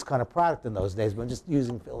kind of product in those days, but I'm just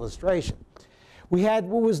using for illustration. We had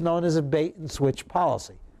what was known as a bait and switch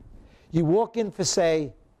policy. You walk in for,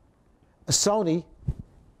 say, a Sony,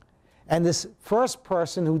 and this first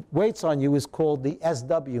person who waits on you is called the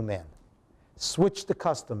SW man. Switch the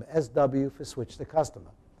customer, SW for switch the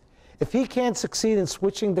customer. If he can't succeed in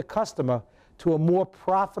switching the customer to a more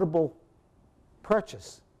profitable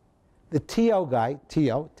purchase, the TO guy,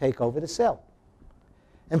 TO, take over the sale.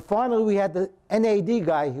 And finally, we had the NAD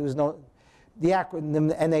guy, who was known, the acronym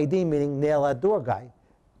NAD meaning nail that door guy,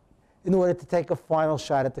 in order to take a final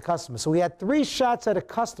shot at the customer. So we had 3 shots at a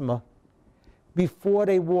customer before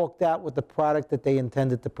they walked out with the product that they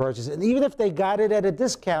intended to purchase. And even if they got it at a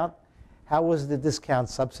discount, how was the discount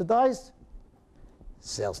subsidized?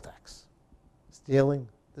 Sales tax. Stealing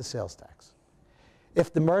the sales tax.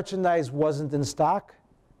 If the merchandise wasn't in stock,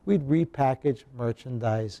 we'd repackage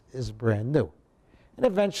merchandise as brand new. And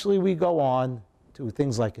eventually we go on to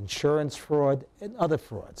things like insurance fraud and other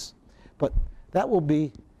frauds. But that will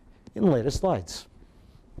be in later slides.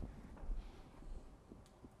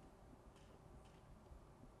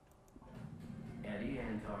 Eddie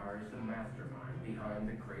Antar is the mastermind behind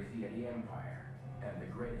the Crazy Eddie empire and the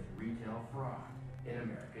greatest retail fraud in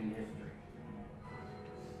American history.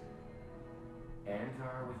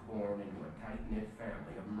 Antar was born into a tight-knit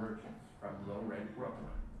family of merchants from low-rent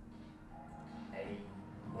Brooklyn. Eddie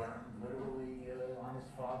learned literally on his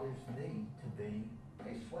father's knee to be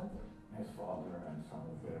a swindler. His father and some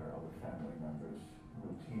of their other family members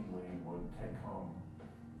routinely would take home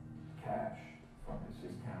cash from his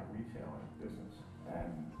discount retailing business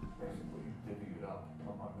and basically divvy it up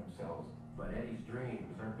among themselves. But Eddie's dreams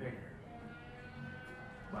are bigger.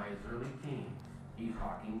 By his early teens, he's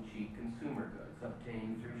hawking cheap consumer goods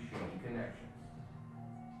obtained through shady connections.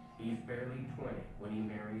 He's barely 20 when he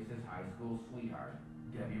marries his high school sweetheart,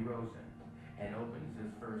 Debbie Rosen, and opens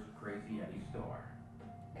his first Crazy Eddie store.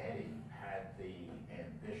 Eddie had the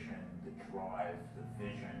ambition, the drive, the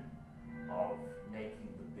vision of making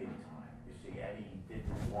the big time. You see, Eddie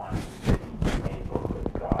didn't want to be a neighborhood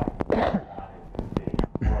guy. He wanted to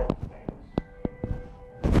be world famous.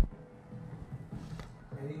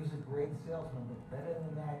 Eddie was a great salesman, but better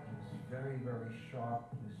than that, he was very, very sharp.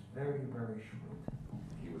 He was very, very shrewd.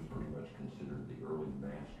 He was pretty much considered the early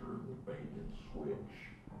master of the bait and switch.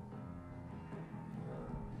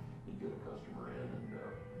 He'd get a customer in and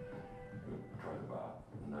try to buy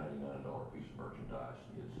a $99 piece of merchandise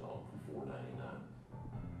and he'd sell them for $4.99.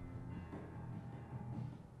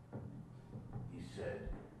 He said,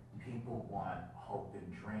 people want hope and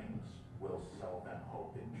dreams. We'll sell them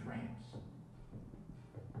hope and dreams.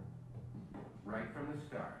 Right from the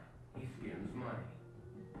start, he skims money.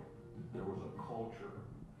 There was a culture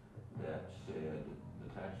that said the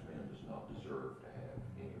taxman does not deserve to have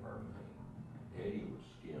any of our money. Eddie would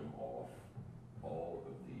skim off all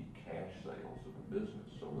of the cash sales of the business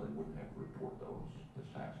so they wouldn't have to report those as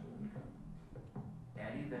taxable income.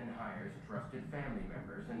 Eddie then hires trusted family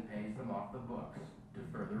members and pays them off the books to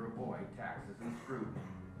further avoid taxes and scrutiny.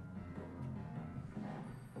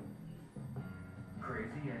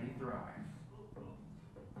 Crazy Eddie thrives.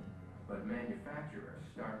 But manufacturers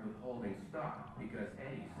start withholding stock because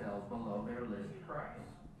Eddie sells below their list price.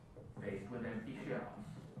 Faced with empty shelves,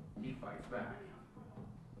 he fights back.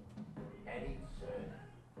 Eddie said,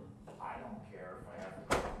 I don't care if I have to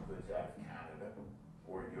buy goods out of Canada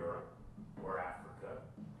or Europe or Africa.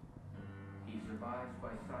 He survives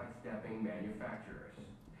by sidestepping manufacturers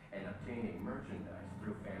and obtaining merchandise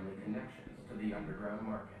through family connections to the underground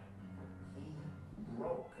market. He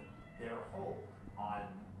broke their hold on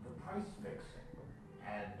the price fixing,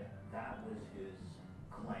 and that was his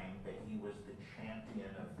claim that he was the champion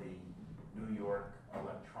of the New York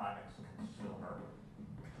electronics consumer.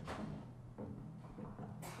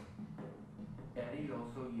 Eddie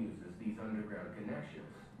also uses these underground connections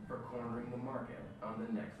for cornering the market on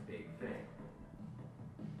the next big thing.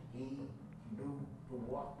 He knew the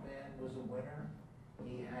Walkman was a winner.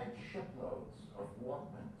 He had shiploads of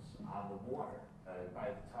Walkmans on the water. By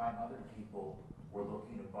the time other people were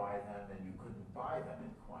looking to buy them, and you couldn't buy them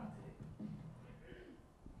in quantity.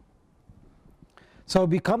 So he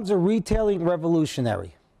becomes a retailing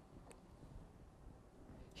revolutionary.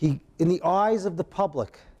 He, in the eyes of the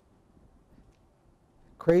public,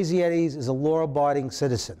 Crazy Eddie's is a law-abiding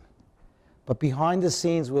citizen. But behind the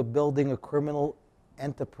scenes, we're building a criminal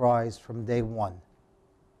enterprise from day one.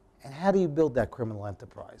 And how do you build that criminal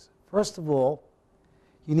enterprise? First of all,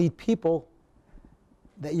 you need people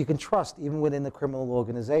that you can trust even within the criminal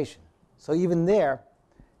organization. So even there,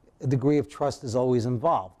 a degree of trust is always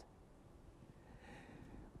involved.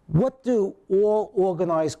 What do all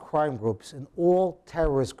organized crime groups and all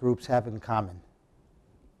terrorist groups have in common?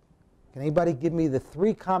 Can anybody give me the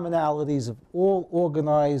 3 commonalities of all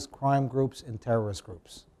organized crime groups and terrorist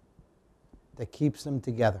groups that keeps them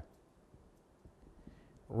together?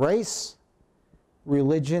 Race,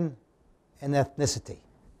 religion, and ethnicity.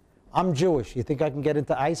 I'm Jewish. You think I can get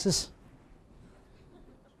into ISIS?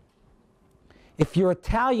 If you're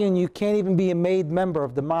Italian, you can't even be a made member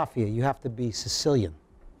of the mafia. You have to be Sicilian.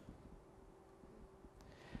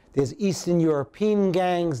 There's Eastern European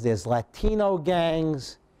gangs, there's Latino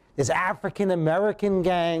gangs, there's African American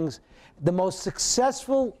gangs. The most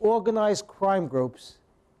successful organized crime groups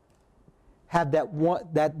have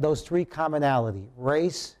those 3 commonality: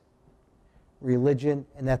 race, religion,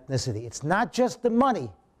 and ethnicity. It's not just the money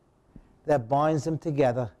that binds them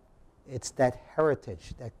together, it's that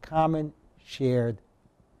heritage, that common shared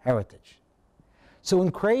heritage. So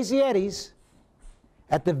in Crazy Eddie's,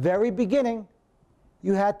 at the very beginning,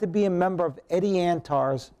 you had to be a member of Eddie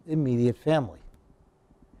Antar's immediate family.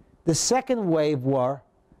 The second wave were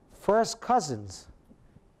first cousins,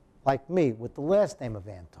 like me, with the last name of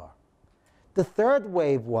Antar. The third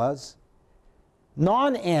wave was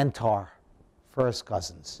non-Antar first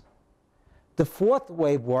cousins. The fourth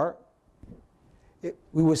wave were,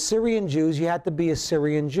 we were Syrian Jews, you had to be a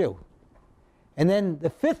Syrian Jew. And then the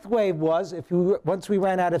fifth wave was, once we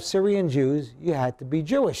ran out of Syrian Jews, you had to be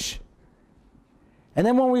Jewish. And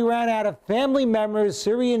then when we ran out of family members,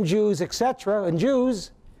 Syrian Jews, etc., and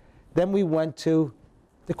Jews, then we went to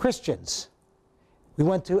the Christians. We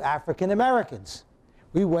went to African Americans.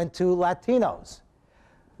 We went to Latinos.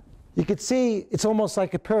 You could see it's almost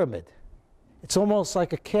like a pyramid. It's almost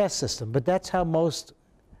like a caste system, but that's how most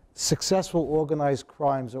successful organized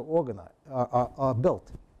crimes are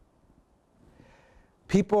built.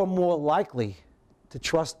 People are more likely to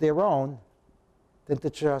trust their own than to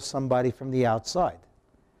trust somebody from the outside.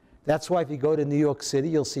 That's why if you go to New York City,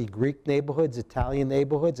 you'll see Greek neighborhoods, Italian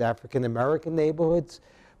neighborhoods, African American neighborhoods,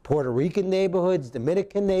 Puerto Rican neighborhoods,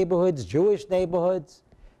 Dominican neighborhoods, Jewish neighborhoods.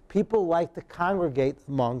 People like to congregate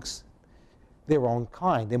amongst their own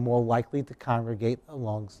kind. They're more likely to congregate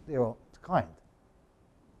amongst their own kind.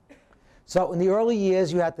 So in the early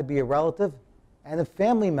years, you had to be a relative and a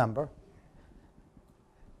family member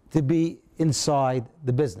to be inside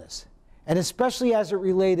the business. And especially as it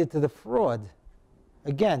related to the fraud,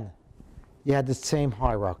 again, you had the same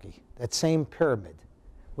hierarchy, that same pyramid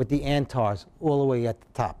with the Antars all the way at the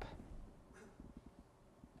top.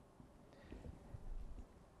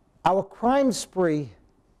 Our crime spree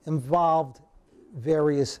involved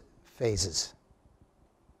various phases.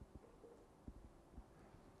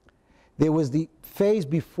 There was the phase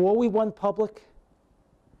before we went public,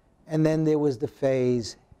 and then there was the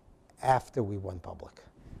phase after we went public.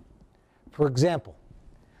 For example,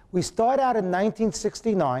 we start out in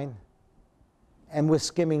 1969 and we're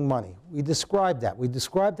skimming money. We described that. We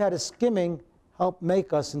described how the skimming helped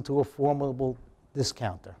make us into a formidable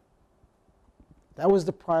discounter. That was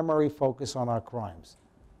the primary focus on our crimes.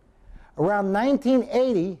 Around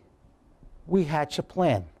 1980, we hatch a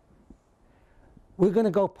plan. We're going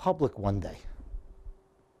to go public one day.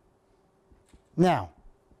 Now,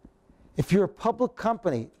 if you're a public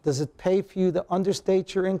company, does it pay for you to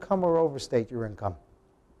understate your income or overstate your income?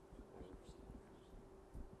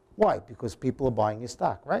 Why? Because people are buying your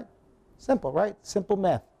stock, right? Simple, right? Simple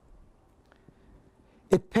math.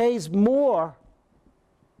 It pays more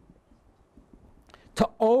to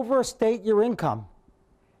overstate your income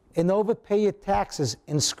and overpay your taxes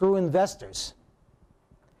and screw investors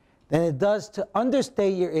than it does to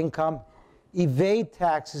understate your income, evade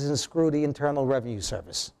taxes, and screw the Internal Revenue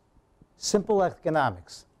Service. Simple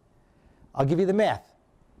economics. I'll give you the math.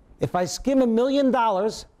 If I skim $1 million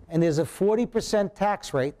and there's a 40%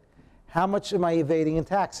 tax rate, how much am I evading in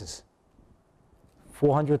taxes?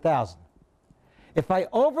 $400,000. If I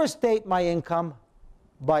overstate my income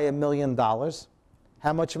by $1 million,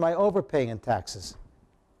 how much am I overpaying in taxes?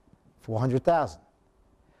 $400,000.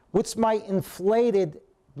 What's my inflated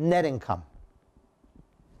net income?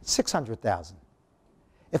 $600,000.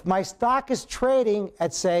 If my stock is trading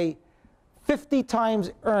at, say, 50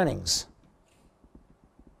 times earnings,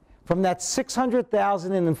 from that $600,000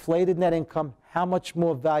 in inflated net income, how much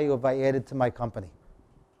more value have I added to my company?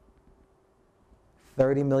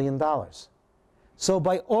 $30 million. So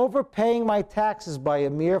by overpaying my taxes by a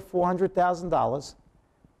mere $400,000,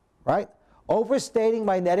 right, overstating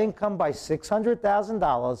my net income by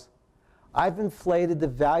 $600,000, I've inflated the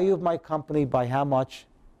value of my company by how much?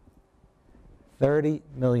 $30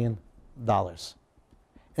 million.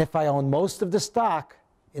 If I own most of the stock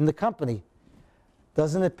in the company,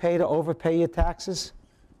 doesn't it pay to overpay your taxes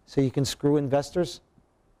so you can screw investors?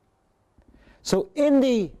 So in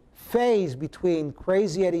the phase between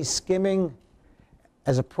Crazy Eddie's skimming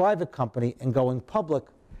as a private company and going public,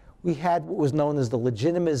 we had what was known as the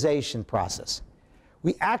legitimization process.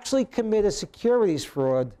 We actually committed securities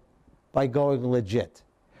fraud by going legit.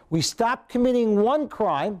 We stopped committing one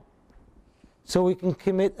crime so we can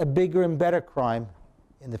commit a bigger and better crime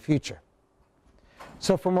in the future.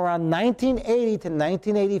 So from around 1980 to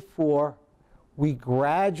 1984, we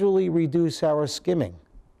gradually reduce our skimming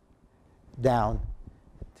down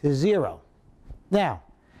to zero. Now,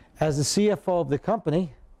 as the CFO of the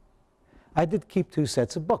company, I did keep 2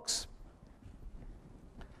 sets of books.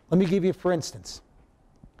 Let me give you, for instance.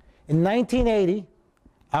 In 1980,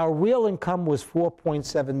 our real income was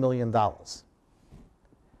 $4.7 million.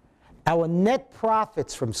 Our net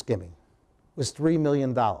profits from skimming was $3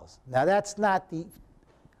 million. Now, that's not the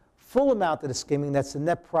full amount of the skimming, that's the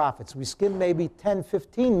net profits. We skimmed maybe 10,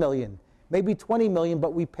 15 million, maybe 20 million,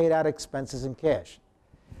 but we paid out expenses in cash.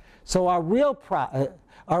 So our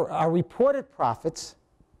our reported profits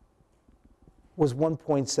was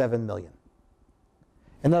 1.7 million.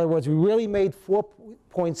 In other words, we really made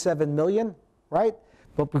 4.7 million, right?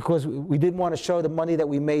 But because we didn't want to show the money that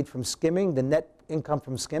we made from skimming, the net income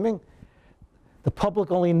from skimming, the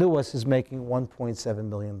public only knew us as making $1.7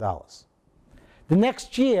 million. The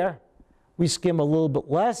next year, we skim a little bit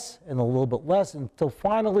less and a little bit less until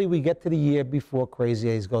finally we get to the year before Crazy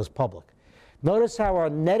A's goes public. Notice how our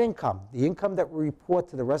net income, the income that we report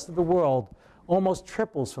to the rest of the world, almost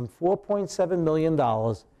triples from $4.7 million,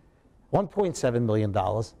 $1.7 million to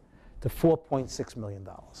 $4.6 million.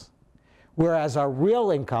 Whereas our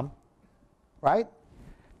real income, right,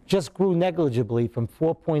 just grew negligibly from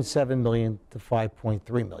 4.7 million to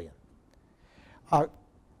 5.3 million. Our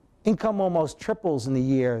income almost triples in the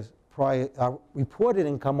years prior, our reported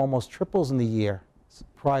income almost triples in the year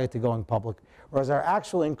prior to going public, whereas our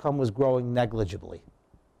actual income was growing negligibly.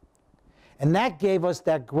 And that gave us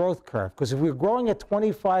that growth curve, because if we were growing at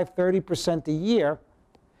 25, 30% a year,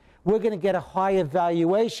 we're going to get a higher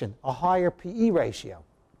valuation, a higher PE ratio.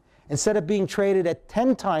 Instead of being traded at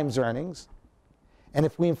 10 times earnings, and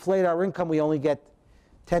if we inflate our income, we only get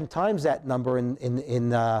 10 times that number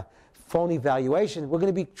in phony valuation, we're going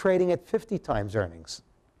to be trading at 50 times earnings.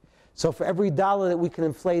 So for every dollar that we can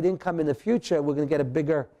inflate income in the future, we're going to get a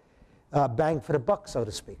bigger bang for the buck, so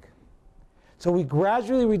to speak. So we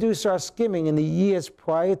gradually reduce our skimming in the years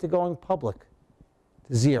prior to going public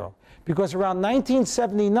to zero. Because around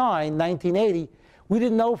 1979, 1980, we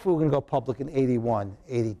didn't know if we were going to go public in 81,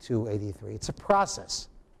 82, 83. It's a process.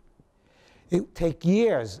 It would take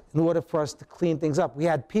years in order for us to clean things up. We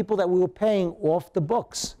had people that we were paying off the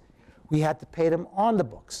books. We had to pay them on the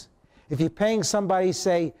books. If you're paying somebody,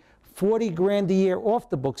 say, 40 grand a year off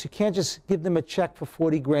the books, you can't just give them a check for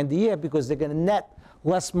 40 grand a year because they're going to net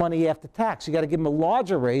less money after tax. You got to give them a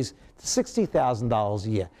larger raise to $60,000 a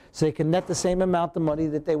year so they can net the same amount of money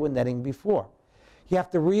that they were netting before. You have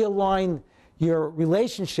to realign your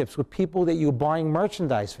relationships with people that you're buying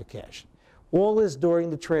merchandise for cash. All this during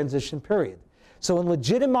the transition period. So in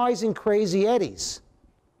legitimizing Crazy Eddies,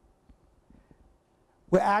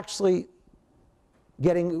 we're legitimizing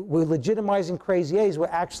Crazy Eddies, we're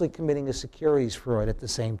actually committing a securities fraud at the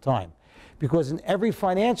same time. Because in every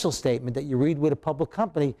financial statement that you read with a public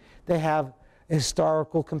company, they have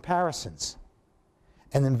historical comparisons.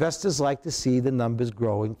 And investors like to see the numbers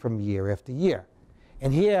growing from year after year.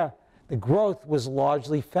 And here, the growth was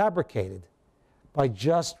largely fabricated by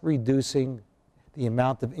just reducing the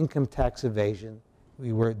amount of income tax evasion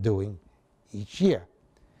we were doing each year.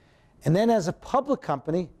 And then as a public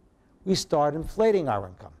company, we start inflating our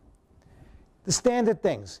income. The standard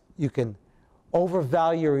things: you can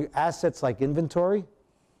overvalue your assets like inventory.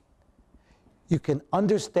 You can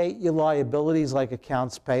understate your liabilities like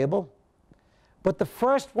accounts payable. But the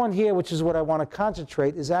first one here, which is what I want to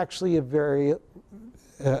concentrate, is actually a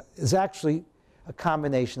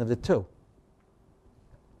combination of the two.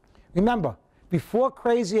 Remember, before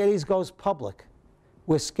Crazy Eddies goes public,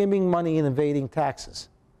 we're skimming money and evading taxes.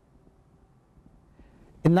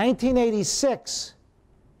 In 1986,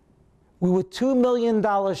 we were $2 million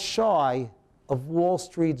shy of Wall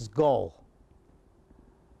Street's goal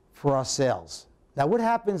for our sales. Now, what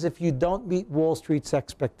happens if you don't meet Wall Street's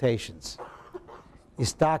expectations? Your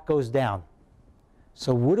stock goes down.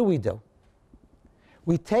 So what do?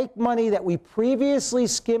 We take money that we previously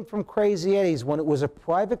skimmed from Crazy Eddie's when it was a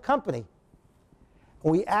private company,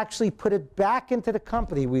 and we actually put it back into the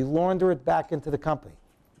company. We launder it back into the company.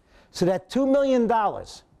 So that $2 million,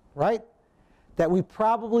 right, that we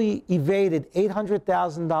probably evaded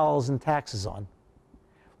 $800,000 in taxes on,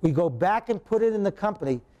 we go back and put it in the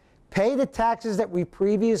company, pay the taxes that we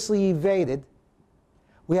previously evaded.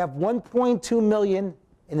 We have $1.2 million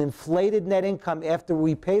in inflated net income after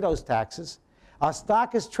we pay those taxes. Our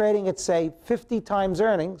stock is trading at, say, 50 times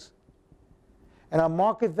earnings, and our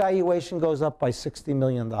market valuation goes up by $60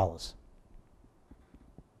 million.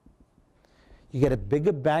 You get a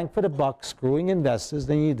bigger bang for the buck screwing investors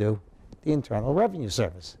than you do the Internal Revenue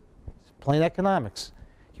Service. It's plain economics.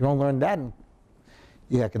 You won't learn that in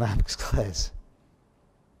the economics class.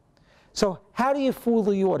 So how do you fool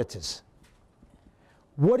the auditors?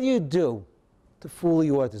 What do you do to fool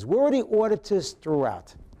the auditors? Where are the auditors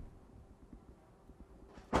throughout?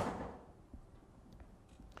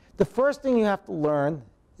 The first thing you have to learn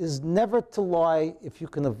is never to lie if you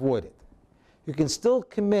can avoid it. You can still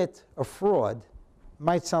commit a fraud, it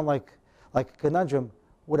might sound like a conundrum,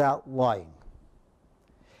 without lying.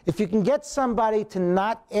 If you can get somebody to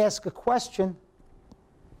not ask a question,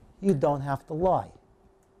 you don't have to lie.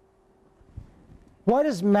 Why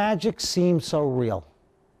does magic seem so real?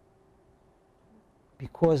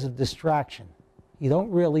 Because of distraction. You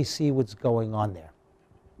don't really see what's going on there.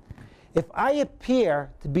 If I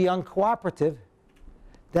appear to be uncooperative,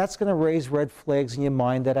 that's going to raise red flags in your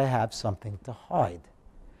mind that I have something to hide.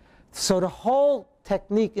 So the whole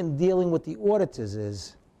technique in dealing with the auditors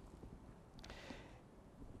is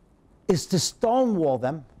to stonewall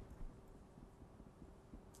them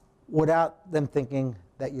without them thinking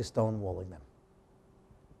that you're stonewalling them.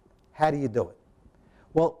 How do you do it?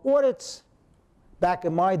 Well, audits back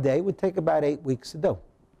in my day would take about 8 weeks to do.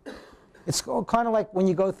 It's kind of like when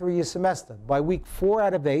you go through your semester. By week 4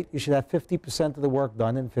 out of 8, you should have 50% of the work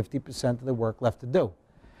done and 50% of the work left to do.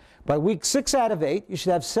 By week 6 out of 8, you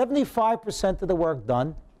should have 75% of the work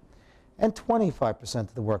done and 25%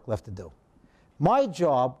 of the work left to do. My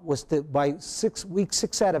job was to, by week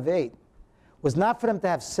 6 out of 8, was not for them to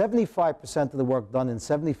have 75% of the work done in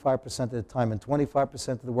 75% of the time and 25%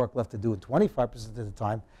 of the work left to do in 25% of the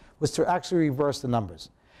time, was to actually reverse the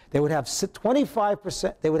numbers. They would have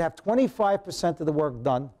 25%, they would have 25% of the work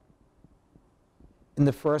done in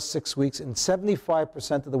the first 6 weeks and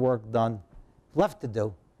 75% of the work done left to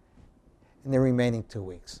do in the remaining 2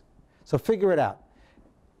 weeks. So figure it out.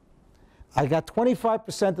 I got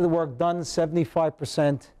 25% of the work done,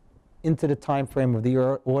 75% into the time frame of the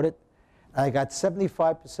audit. And I got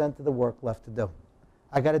 75% of the work left to do.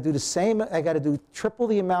 I got to do the same, I got to do triple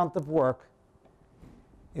the amount of work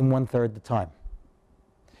in 1/3 the time.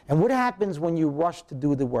 And what happens when you rush to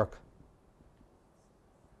do the work?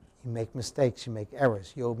 You make mistakes, you make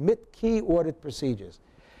errors, you omit key audit procedures.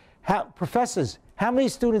 Professors, how many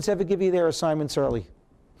students ever give you their assignments early?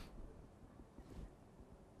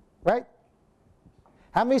 Right?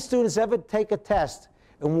 How many students ever take a test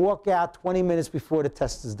and walk out 20 minutes before the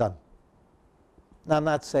test is done? Now, I'm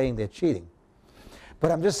not saying they're cheating,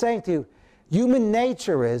 but I'm just saying to you, human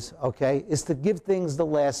nature is to give things the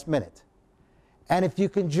last minute. And if you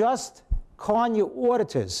can just con your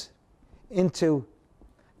auditors into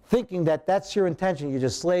thinking that that's your intention, you're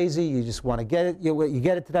just lazy, you just want to get it, you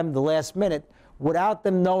get it to them the last minute, without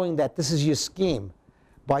them knowing that this is your scheme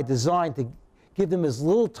by design to give them as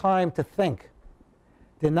little time to think,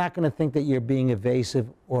 they're not going to think that you're being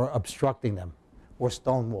evasive or obstructing them or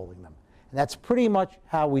stonewalling them. And that's pretty much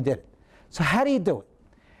how we did it. So how do you do it?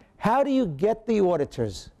 How do you get the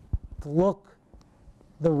auditors to look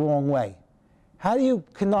the wrong way? How do you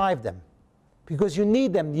connive them? Because you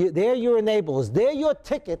need them. They're your enablers. They're your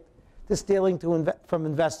ticket to stealing from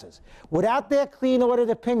investors. Without their clean audit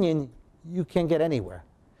opinion, you can't get anywhere.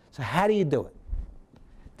 So how do you do it?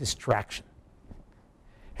 Distraction.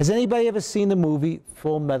 Has anybody ever seen the movie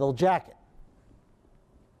Full Metal Jacket?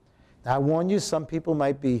 Now, I warn you, some people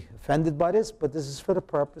might be offended by this, but this is for the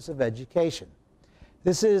purpose of education.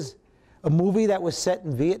 This is a movie that was set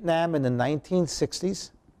in Vietnam in the 1960s.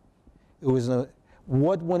 It was an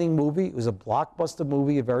award-winning movie. It was a blockbuster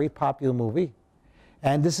movie, a very popular movie.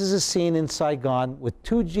 And this is a scene in Saigon with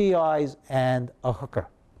 2 GIs and a hooker.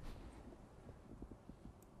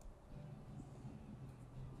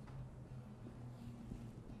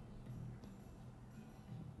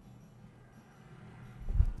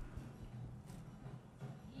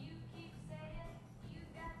 You keep saying you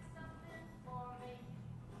got something for me.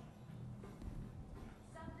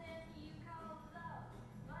 Something you call love,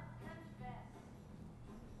 but confess.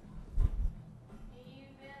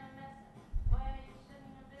 You've been a messin' when it should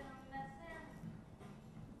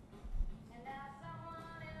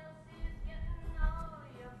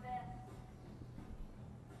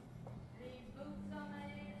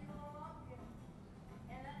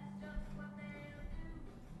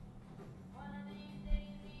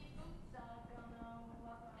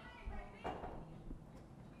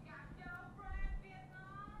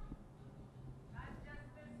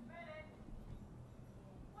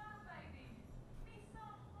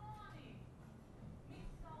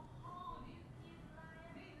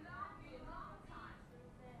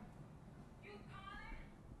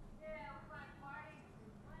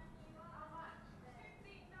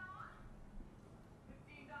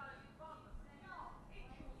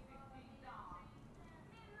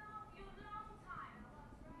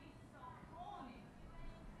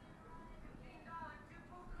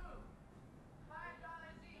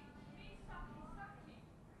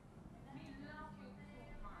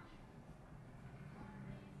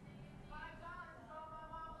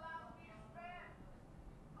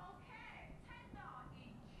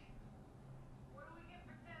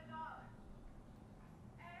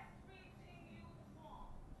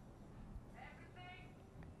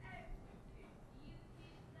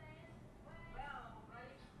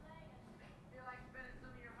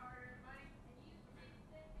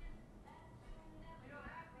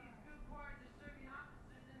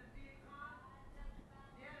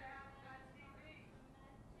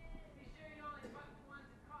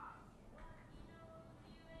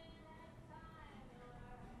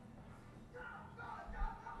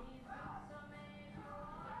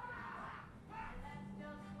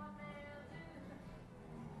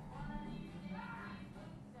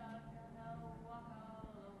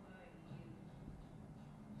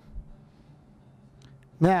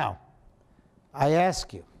Now, I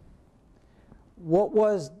ask you, what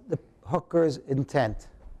was the hooker's intent?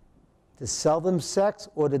 To sell them sex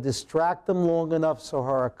or to distract them long enough so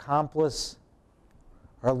her accomplice,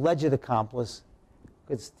 her alleged accomplice,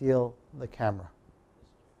 could steal the camera?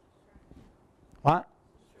 What?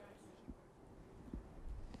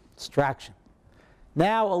 Distraction.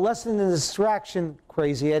 Now, a lesson in distraction,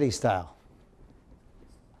 Crazy Eddie style.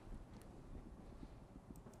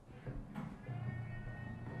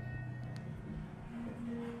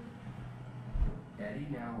 Eddie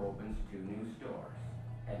now opens 2 new stores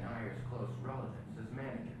and hires close relatives as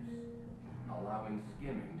managers, allowing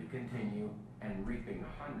skimming to continue and reaping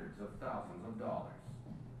hundreds of thousands of dollars.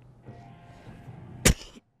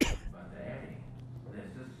 But to Eddie,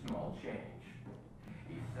 this is small change.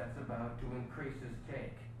 He sets about to increase his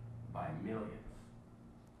take by millions.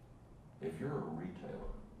 If you're a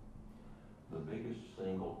retailer, the biggest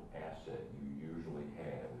single asset you usually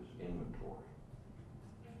have is inventory.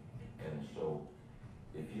 And so,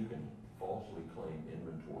 if you can falsely claim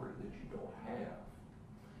inventory that you don't have,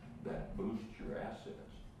 that boosts your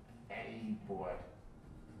assets. Eddie bought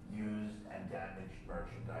used and damaged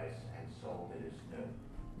merchandise and sold it as new.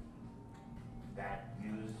 That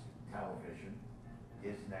used television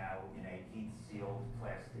is now in a heat-sealed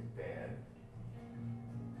plastic bag.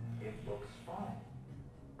 It looks fine.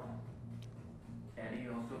 Eddie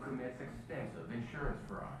also commits extensive insurance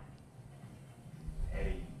fraud.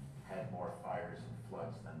 Eddie had more fires and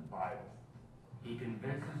floods than the Bible. He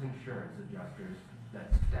convinces insurance adjusters that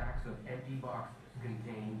stacks of empty boxes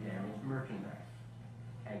contain damaged merchandise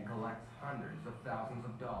and collects hundreds of thousands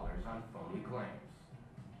of dollars on phony claims.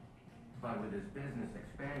 But with his business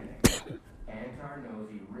expanding, Antar knows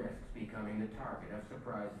he risks becoming the target of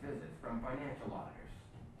surprise visits from financial auditors.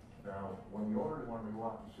 Now, when you already want to go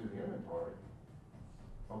out and see the inventory,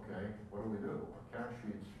 okay, what do? Our count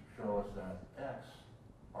sheets show us that X,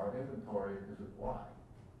 our inventory is at Y.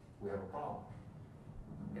 We have a problem.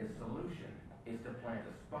 His solution is to plant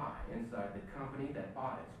a spy inside the company that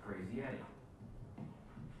audits Crazy Eddie.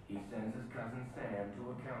 He sends his cousin Sam to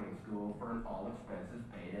accounting school for an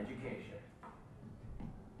all-expenses-paid education.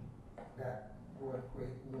 That brought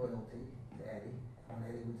great loyalty to Eddie. When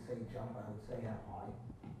Eddie would say jump, I would say how high.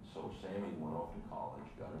 So Sammy went off to college,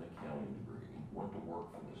 got an accounting degree, went to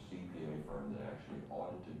work for the CPA firm that actually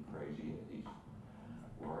audited Crazy Eddie's,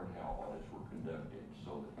 learned how audits were conducted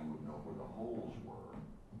so that he would know where the holes were.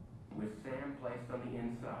 With Sam placed on the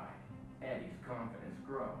inside, Eddie's confidence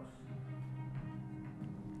grows.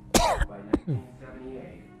 By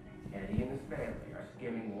 1978, Eddie and his family are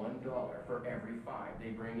skimming $1 for every 5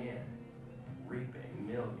 they bring in, reaping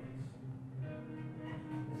millions.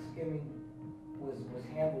 The skimming was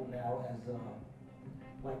handled now as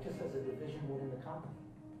like just as a division within the company.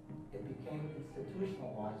 It became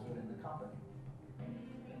institutionalized within the company.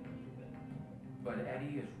 But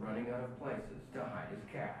Eddie is running out of places to hide his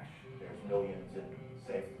cash. There's millions in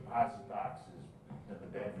safe deposit boxes, in the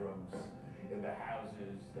bedrooms, in the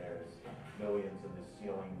houses. There's millions in the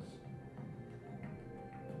ceilings.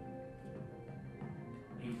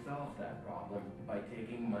 He solves that problem by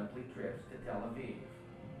taking monthly trips to Tel Aviv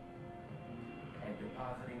and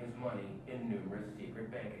depositing his money in numerous secret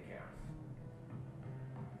bank accounts.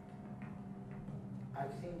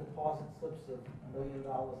 I've seen deposit slips of $1 million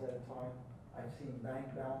at a time. I've seen bank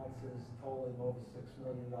balances totaling over $6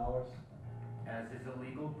 million. As his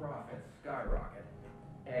illegal profits skyrocket,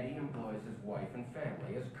 Eddie employs his wife and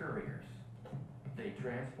family as couriers. They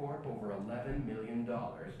transport over $11 million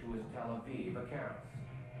to his Tel Aviv accounts.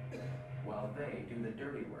 While they do the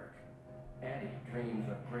dirty work, Eddie dreams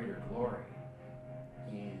of greater glory.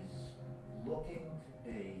 He's looking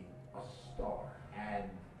to be a star, and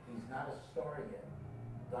he's not a star yet.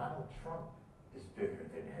 Donald Trump is bigger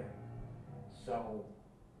than him. So,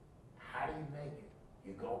 how do you make it?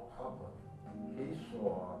 You go public. He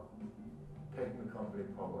saw taking the company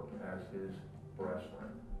public as his breast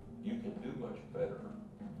ring. You can do much better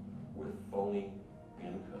with phony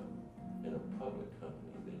income in a public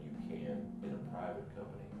company than you can in a private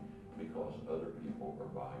company because other people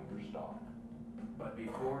are buying your stock. But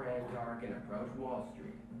before Antar can approach Wall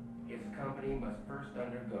Street, his company must first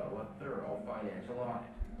undergo a thorough financial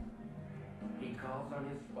audit. He calls on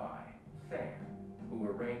his spy, Sam, who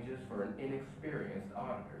arranges for an inexperienced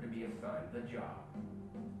auditor to be assigned the job.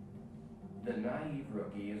 The naive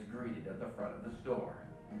rookie is greeted at the front of the store.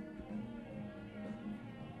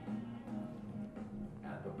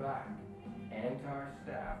 At the back, Antar's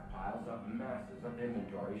staff piles up masses of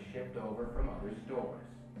inventory shipped over from other stores.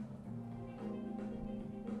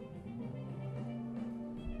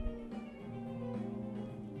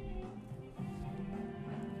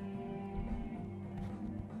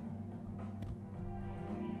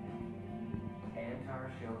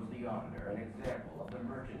 shows the auditor an example of the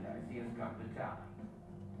merchandise he has come to tally.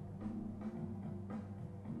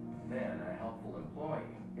 Then a helpful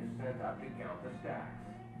employee is sent up to count the stacks.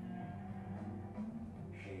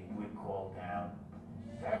 She would call down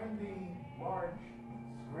 70 large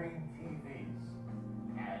screen TVs.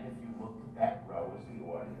 And if you looked at that row as the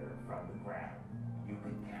auditor from the ground, you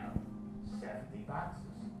could count 70 boxes.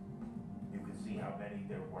 You could see how many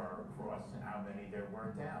there were across and how many there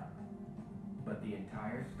were down. But the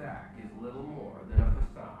entire stack is little more than a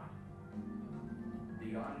facade.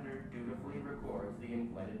 The auditor dutifully records the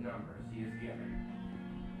inflated numbers he is given.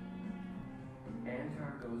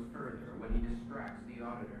 Antar goes further when he distracts the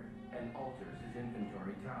auditor and alters his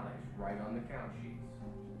inventory tallies right on the count sheets.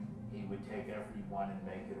 He would take every one and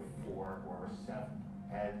make it a 4 or a 7,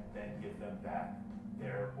 and then give them back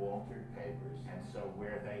their altered papers. And so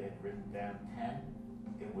where they had written down 10,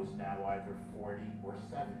 it was now either 40 or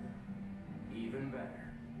 70. Even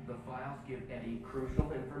better, the files give Eddie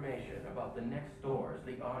crucial information about the next stores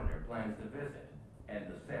the auditor plans to visit and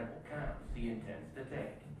the sample counts he intends to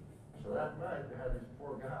take. So that night, they had these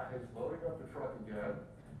poor guys loading up the truck again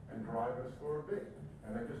and driving to store B.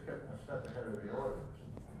 And they just kept a step ahead of the auditors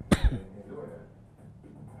in doing it.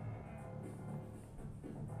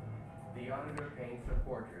 The auditor paints a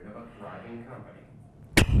portrait of a thriving company.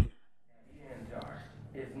 Eddie Antar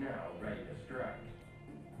is now ready to strike.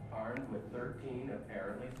 Armed with 13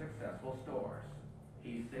 apparently successful stores,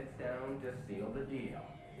 he sits down to seal the deal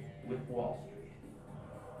with Wall Street.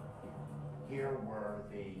 Here were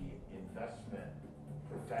the investment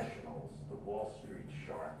professionals, the Wall Street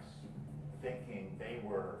sharks, thinking they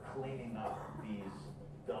were cleaning up these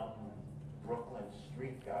dumb Brooklyn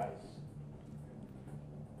street guys.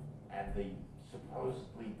 And the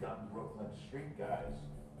supposedly dumb Brooklyn street guys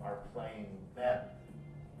are playing them.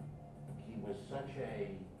 He was such a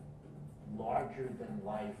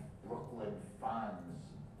larger-than-life Brooklyn Fonz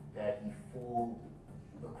that he fooled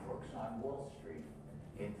the crooks on Wall Street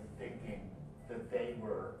into thinking that they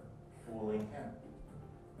were fooling him.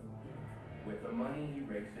 With the money he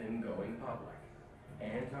rakes in going public,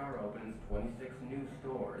 Antar opens 26 new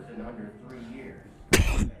stores in under 3 years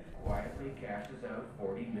and quietly cashes out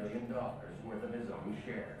 $40 million worth of his own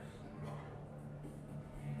shares.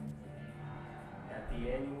 At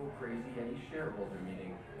the annual Crazy Eddie shareholder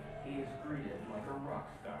meeting, he is greeted like a rock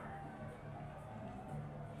star.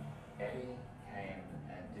 Eddie came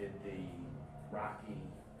and did the Rocky,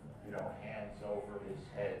 hands over his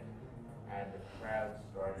head, and the crowd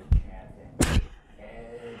started chanting,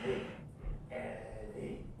 Eddie,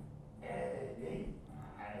 Eddie, Eddie.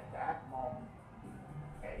 And at that moment,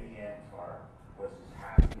 Eddie Antar was as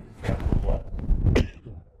happy as ever was.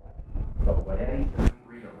 But what Eddie doesn't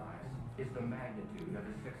realize is the magnitude of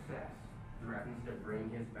his success threatens to bring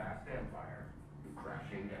his vast empire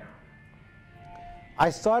crashing down. I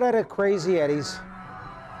started at Crazy Eddie's.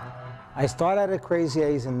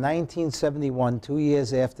 in 1971, 2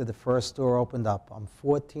 years after the first store opened up. I'm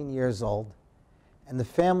 14 years old, and the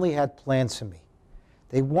family had plans for me.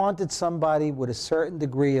 They wanted somebody with a certain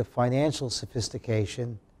degree of financial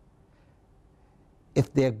sophistication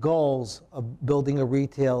if their goals of building a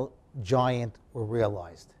retail giant were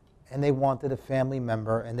realized. And they wanted a family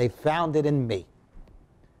member, and they found it in me.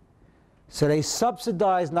 So they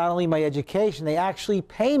subsidized not only my education, they actually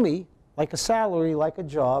pay me like a salary, like a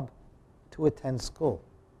job, to attend school.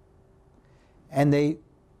 And they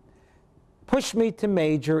pushed me to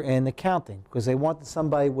major in accounting because they wanted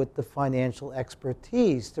somebody with the financial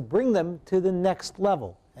expertise to bring them to the next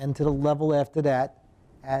level, and to the level after that,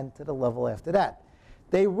 and to the level after that.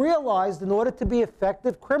 They realized in order to be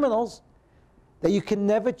effective criminals that you can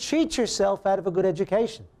never cheat yourself out of a good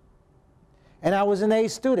education. And I was an A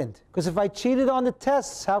student, because if I cheated on the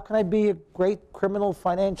tests, how can I be a great criminal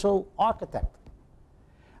financial architect?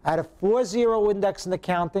 I had a 4.0 index in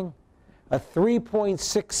accounting, a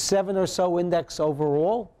 3.67 or so index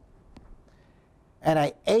overall, and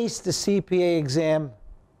I aced the CPA exam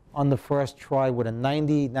on the first try with a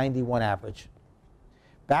 90, 91 average.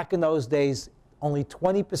 Back in those days, only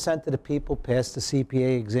 20% of the people passed the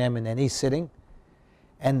CPA exam in any sitting,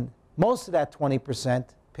 and most of that 20%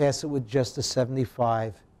 pass it with just a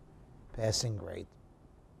 75 passing grade.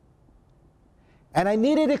 And I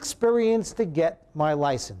needed experience to get my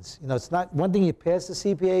license. It's not one thing you pass the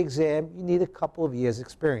CPA exam, you need a couple of years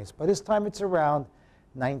experience. By this time it's around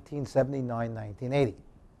 1979, 1980.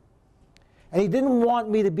 And he didn't want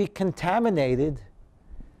me to be contaminated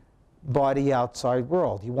by the outside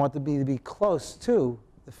world. He wanted me to be close to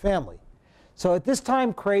the family. So at this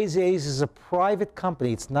time, Crazy A's is a private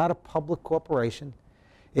company. It's not a public corporation.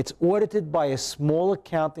 It's audited by a small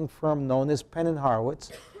accounting firm known as Penn &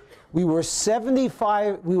 Horowitz. We were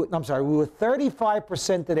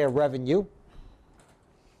 35% of their revenue.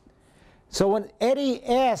 So when Eddie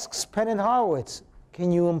asks Penn and Horowitz,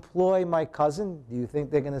 can you employ my cousin? Do you think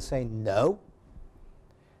they're going to say no?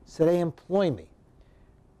 So they employ me.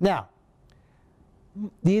 Now,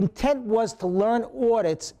 the intent was to learn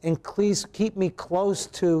audits and keep me close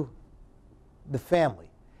to the family.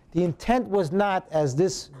 The intent was not, as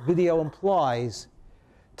this video implies,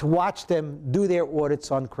 to watch them do their audits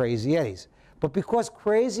on Crazy Eddie's. But because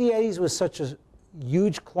Crazy Eddie's was such a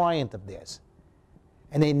huge client of theirs,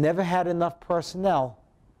 and they never had enough personnel,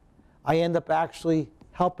 I end up actually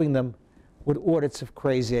helping them with audits of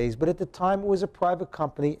Crazy Eddie's. But at the time, it was a private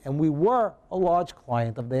company, and we were a large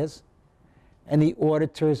client of theirs, and the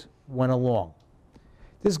auditors went along.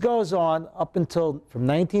 This goes on up until from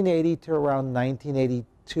 1980 to around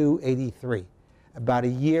 1982, 83, about a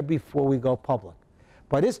year before we go public.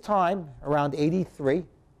 By this time, around 83,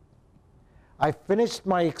 I finished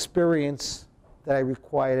my experience that I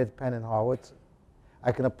required at Penn and Horowitz.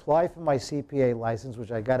 I can apply for my CPA license,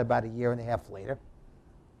 which I got about a year and a half later,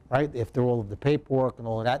 right, after all of the paperwork and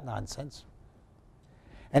all of that nonsense.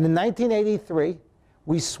 And in 1983,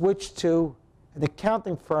 we switched to an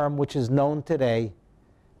accounting firm which is known today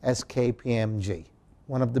as KPMG,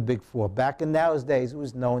 one of the big four. Back in those days, it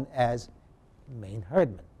was known as Main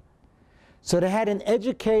Herdman. So they had an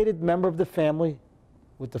educated member of the family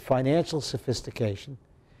with the financial sophistication,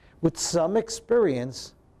 with some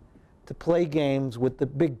experience to play games with the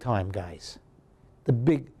big-time guys.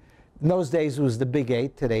 In those days, it was the Big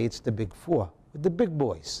Eight. Today, it's the Big Four, with the big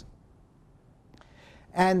boys.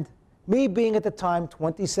 And me being at the time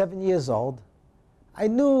 27 years old, I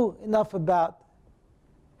knew enough about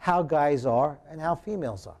how guys are and how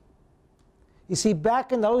females are. You see,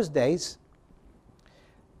 back in those days,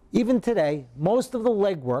 even today, most of the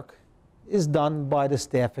legwork is done by the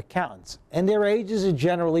staff accountants, and their ages are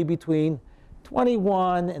generally between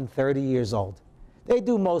 21 and 30 years old. They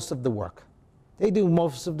do most of the work. They do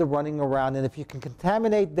most of the running around, and if you can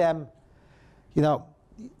contaminate them, you know,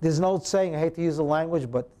 there's an old saying, I hate to use the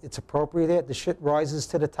language, but it's appropriate here, the shit rises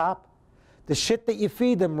to the top. The shit that you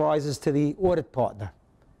feed them rises to the audit partner.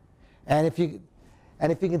 And if you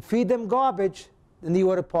can feed them garbage, then the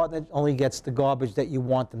audit partner only gets the garbage that you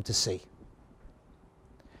want them to see.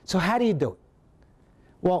 So how do you do it?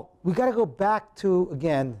 Well, we got to go back to,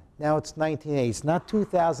 again, now it's 1980, it's not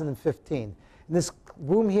 2015. In this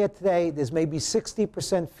room here today, there's maybe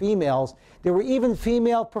 60% females. There were even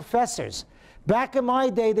female professors. Back in my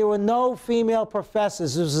day, there were no female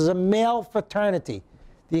professors. This was a male fraternity,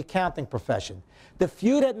 the accounting profession. The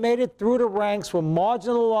few that made it through the ranks were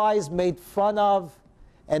marginalized, made fun of,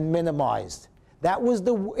 and minimized. That was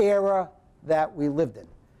the era that we lived in.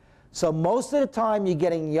 So most of the time, you're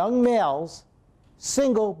getting young males,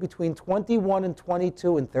 single, between 21 and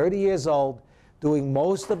 22 and 30 years old, doing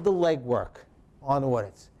most of the legwork on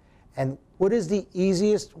audits. And what is the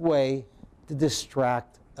easiest way to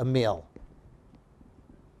distract a male?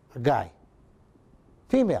 A guy.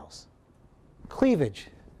 Females. Cleavage,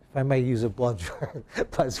 if I may use a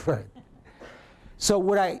buzzword. So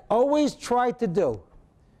what I always tried to do,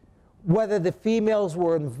 whether the females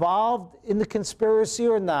were involved in the conspiracy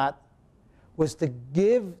or not, was to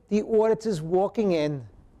give the auditors walking in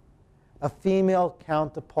a female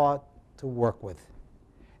counterpart to work with.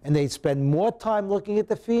 And they'd spend more time looking at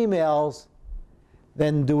the females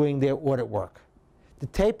than doing their audit work. The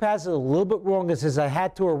tape has it a little bit wrong. It says I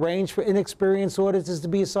had to arrange for inexperienced auditors to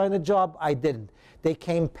be assigned a job. I didn't. They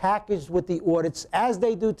came packaged with the audits as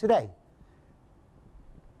they do today.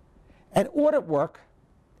 And audit work,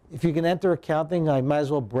 if you can enter accounting, I might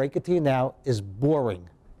as well break it to you now, is boring.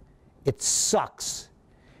 It sucks.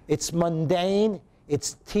 It's mundane.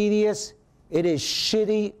 It's tedious. It is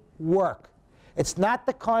shitty work. It's not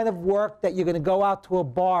the kind of work that you're going to go out to a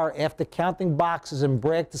bar after counting boxes and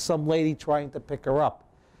brag to some lady trying to pick her up.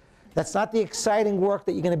 That's not the exciting work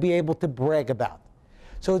that you're going to be able to brag about.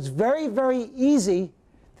 So it's very, very easy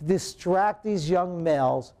to distract these young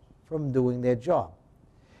males from doing their job.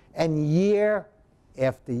 And year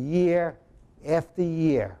after year after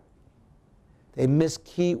year, they miss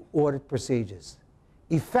key audit procedures.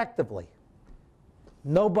 Effectively,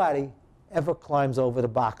 nobody ever climbs over the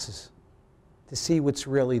boxes to see what's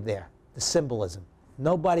really there, the symbolism.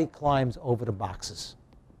 Nobody climbs over the boxes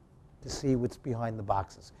to see what's behind the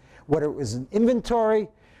boxes. Whether it was an inventory,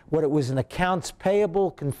 whether it was an accounts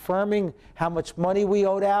payable confirming how much money we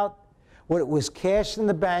owed out, whether it was cash in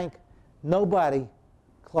the bank, nobody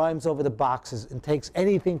climbs over the boxes and takes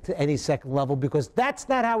anything to any second level, because that's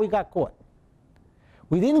not how we got caught.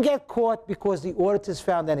 We didn't get caught because the auditors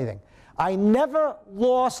found anything. I never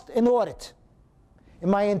lost an audit. In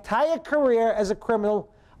my entire career as a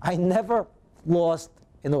criminal, I never lost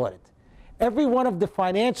an audit. Every one of the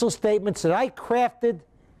financial statements that I crafted,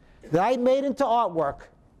 that I made into artwork,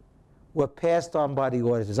 were passed on by the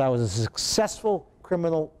auditors. I was a successful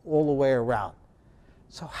criminal all the way around.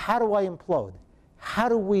 So how do I implode? How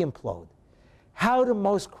do we implode? How do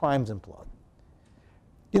most crimes implode?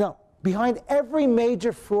 You know, behind every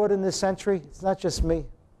major fraud in this century, it's not just me,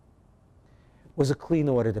 was a clean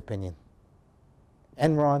audit opinion.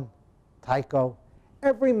 Enron, Tyco,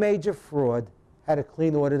 every major fraud had a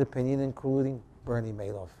clean audit opinion, including Bernie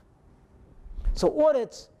Madoff. So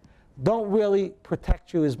audits don't really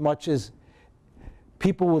protect you as much as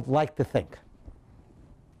people would like to think.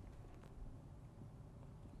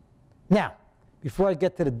 Now, before I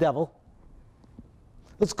get to the devil,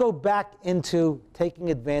 let's go back into taking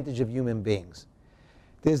advantage of human beings.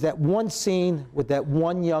 There's that one scene with that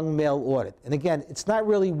one young male audit. And again, it's not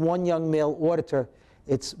really one young male auditor.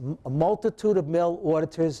 It's a multitude of male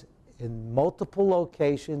auditors in multiple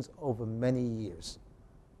locations over many years.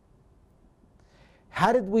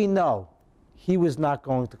 How did we know he was not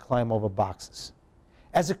going to climb over boxes?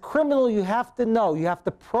 As a criminal, you have to know. You have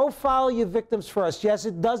to profile your victims first. Yes,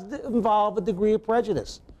 it does involve a degree of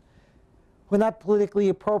prejudice. We're not politically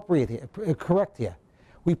appropriate here, correct here.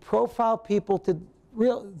 We profile people to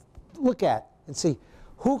look at and see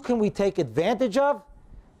who can we take advantage of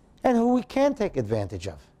and who we can take advantage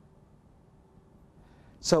of.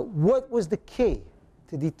 So what was the key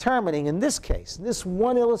to determining, in this case, in this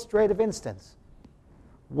one illustrative instance,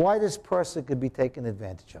 why this person could be taken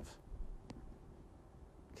advantage of?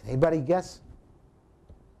 Can anybody guess?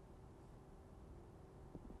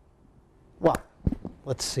 Well,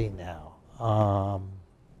 let's see now.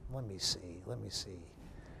 Let me see.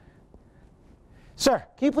 Sir,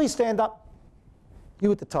 can you please stand up? You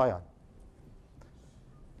with the tie on.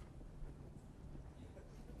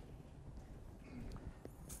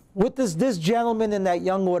 What does this gentleman and that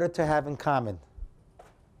young auditor have in common?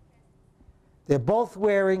 They're both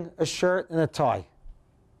wearing a shirt and a tie.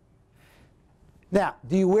 Now,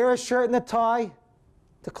 do you wear a shirt and a tie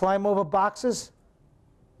to climb over boxes?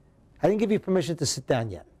 I didn't give you permission to sit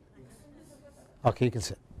down yet. Okay, you can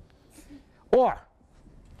sit. Or,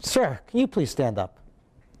 sir, can you please stand up?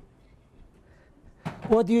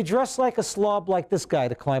 Or do you dress like a slob like this guy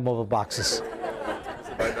to climb over boxes?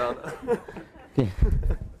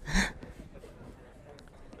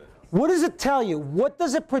 What does it tell you? What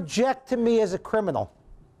does it project to me as a criminal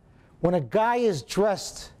when a guy is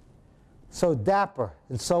dressed so dapper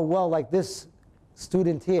and so well like this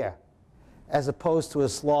student here, as opposed to a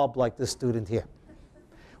slob like this student here?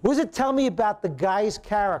 What does it tell me about the guy's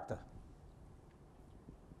character?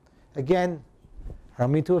 Again, I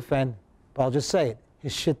don't mean to offend, but I'll just say it.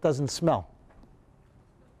 His shit doesn't smell.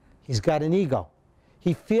 He's got an ego.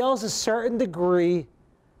 He feels a certain degree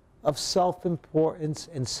of self-importance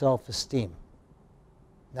and self-esteem.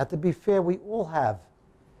 Now, to be fair, we all have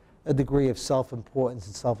a degree of self-importance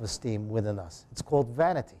and self-esteem within us. It's called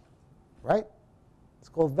vanity, right? It's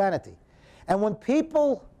called vanity. And when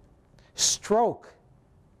people stroke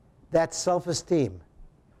that self-esteem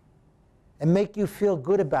and make you feel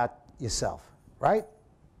good about yourself, right?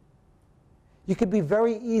 You could be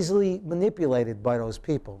very easily manipulated by those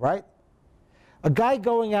people, right? A guy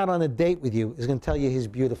going out on a date with you is going to tell you he's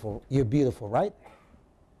beautiful. You're beautiful, right?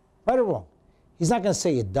 Right or wrong? He's not going to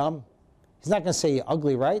say you're dumb. He's not going to say you're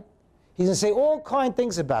ugly, right? He's going to say all kind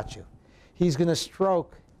things about you. He's going to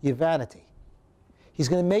stroke your vanity. He's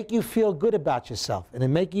going to make you feel good about yourself. And to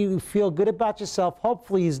make you feel good about yourself,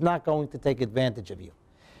 hopefully he's not going to take advantage of you.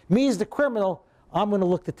 Me as the criminal, I'm going to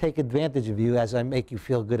look to take advantage of you as I make you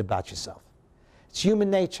feel good about yourself. It's human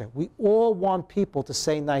nature. We all want people to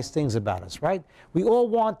say nice things about us, right? We all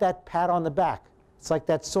want that pat on the back. It's like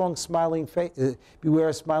that song, Beware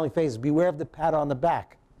of Smiling Faces. Beware of the pat on the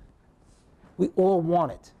back. We all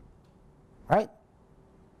want it, right?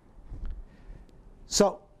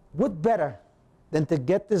 So what better than to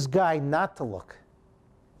get this guy not to look,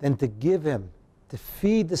 than to give him, to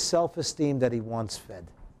feed the self-esteem that he once fed,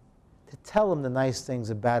 to tell him the nice things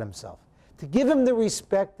about himself, to give him the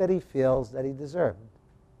respect that he feels that he deserved.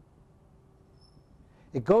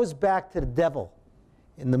 It goes back to the devil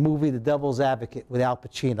in the movie The Devil's Advocate with Al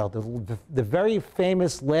Pacino, the very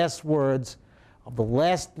famous last words of the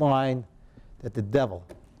last line that the devil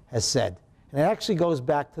has said. And it actually goes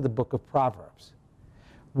back to the book of Proverbs.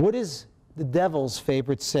 What is the devil's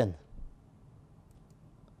favorite sin?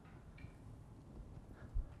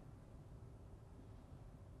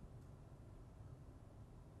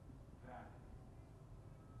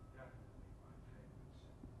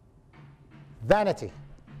 Vanity.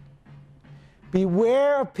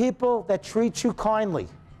 Beware of people that treat you kindly.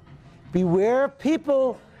 Beware of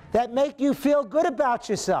people that make you feel good about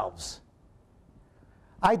yourselves.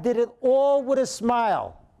 I did it all with a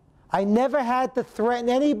smile. I never had to threaten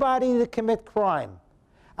anybody to commit crime.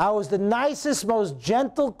 I was the nicest, most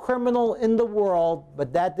gentle criminal in the world,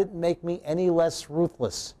 but that didn't make me any less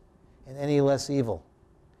ruthless and any less evil.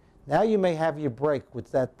 Now you may have your break with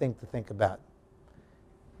that thing to think about.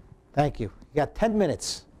 Thank you. You got 10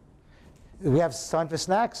 minutes. Do we have time for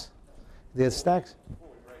snacks? There's snacks?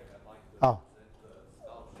 Oh.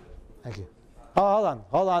 Thank you. Oh,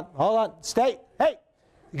 hold on. Stay. Hey,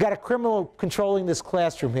 you got a criminal controlling this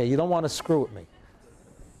classroom here. You don't want to screw with me.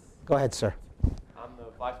 Go ahead, sir. I'm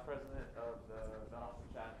the vice president of the Mount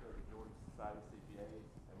chapter of the Georgia Society of CPAs,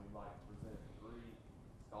 and we'd like to present 3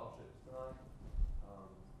 scholarships tonight.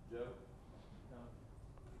 Joe? Come.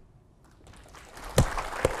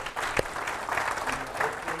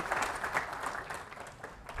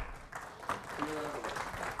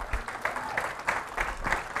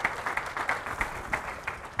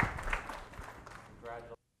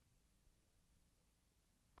 Congratulations.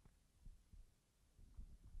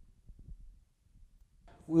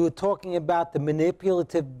 We were talking about the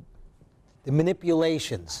manipulative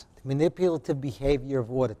behavior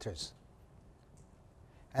of auditors.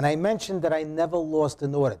 And I mentioned that I never lost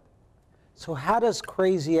an audit. So how does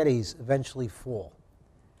Crazy Eddie's eventually fall?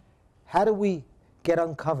 How do we get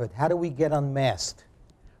uncovered? How do we get unmasked?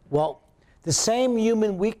 Well, the same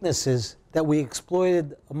human weaknesses that we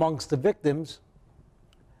exploited amongst the victims,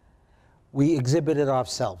 we exhibited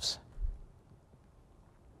ourselves.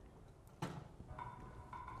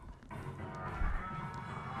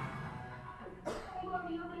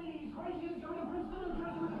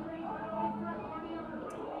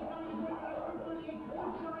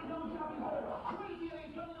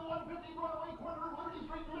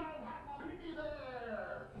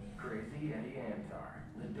 Crazy Eddie Antar,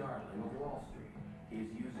 the darling of Wall Street, is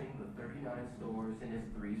using the 39 stores in his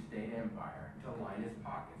 3-state empire to line his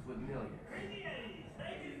pockets with millions. Crazy Eddie,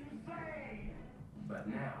 that is insane! But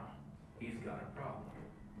now, he's got a problem.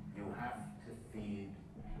 You have to feed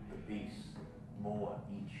the beast more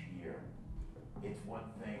each year. It's one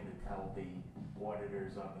thing to tell the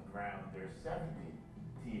auditors on the ground there's 70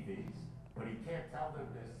 TVs, but he can't tell them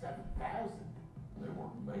there's 7,000. They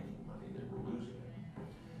weren't making money, they were losing it.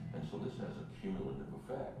 And so this has a cumulative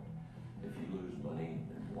effect. If you lose money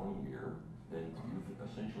in one year, then you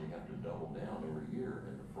essentially have to double down every year,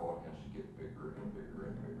 and the fraud has to get bigger and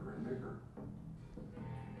bigger and bigger and bigger.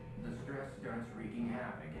 The stress starts wreaking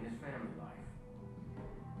havoc in his family life.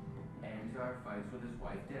 Antar fights with his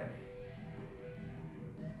wife Debbie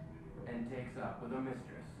and takes up with a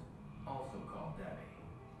mistress, also called Debbie.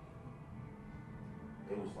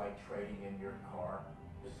 It was like trading in your car.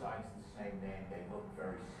 Besides the same name, they look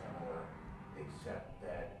very similar, except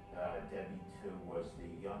that Debbie 2 was the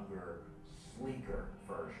younger, sleeker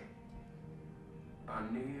version.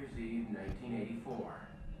 On New Year's Eve 1984,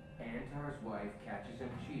 Antar's wife catches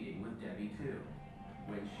him cheating with Debbie 2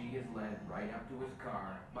 when she is led right up to his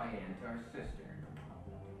car by Antar's sister.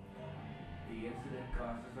 The incident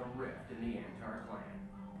causes a rift in the Antar clan.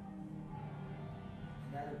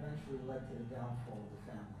 And that eventually led to the downfall of the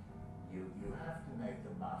family. You have to make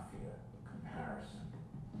the mafia comparison.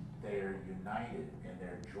 They are united in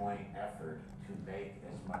their joint effort to make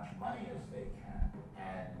as much money as they can.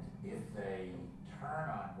 And if they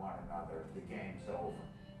turn on one another, the game's over.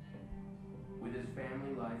 With his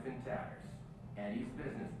family life in tatters, Eddie's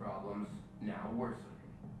business problems now worsen.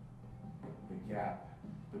 The gap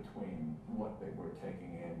between what they were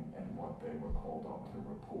taking in and what they were called on to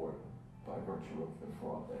report by virtue of the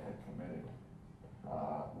fraud they had committed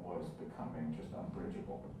was becoming just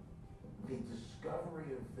unbridgeable. The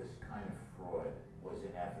discovery of this kind of fraud was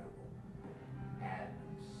inevitable, and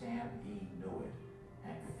Sam E. knew it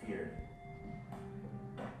and feared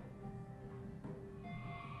it.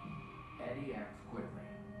 Eddie acts quickly,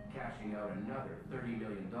 cashing out another $30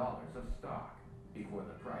 million of stock before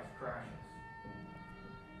the price crashes.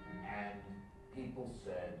 And people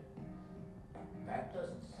said, that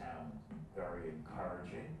doesn't sound very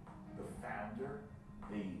encouraging. The founder,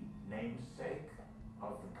 the namesake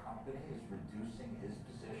of the company, is reducing his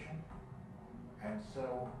position. And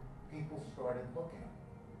so people started looking,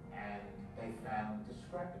 and they found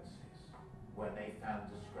discrepancies. When they found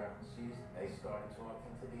discrepancies, they started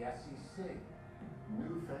talking to the SEC.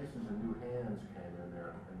 New faces and new hands came in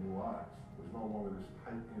there and new eyes. It was no longer this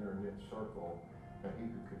tight inner-knit circle that he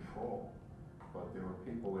could control, but there were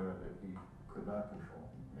people there that he could not control,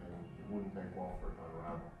 and it wouldn't take long for it to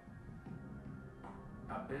unravel.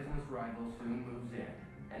 A business rival soon moves in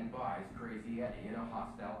and buys Crazy Eddie in a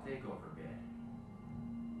hostile takeover bid.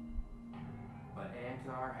 But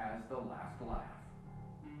Antar has the last laugh.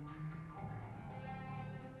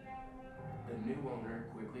 The new owner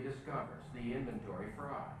quickly discovers the inventory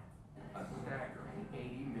fraud. A staggering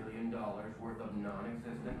 $80 million worth of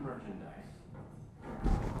non-existent merchandise.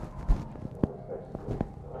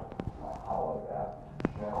 Hollowed out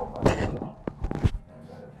shell by the top, and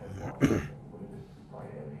that it had all been looted by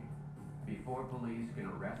Eddie. Before police can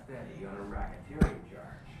arrest Eddie on a racketeering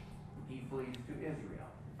charge, he flees to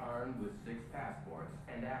Israel, armed with 6 passports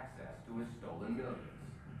and access to his stolen millions.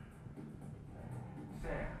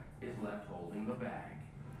 Sam is left holding the bag.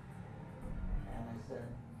 And I said,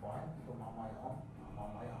 fine, if I'm on my own, I'm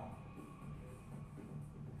on my own.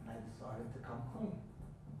 And I decided to come clean.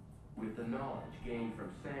 With the knowledge gained from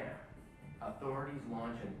Sam, authorities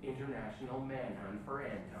launch an international manhunt for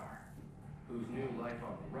Antar, whose new life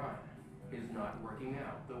on the run is not working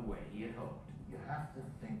out the way he had hoped. You have to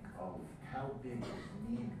think of how big his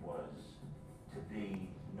need was to be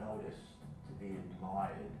noticed, to be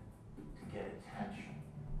admired, to get attention,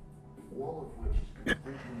 all of which is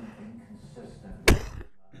completely inconsistent with being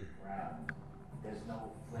underground. There's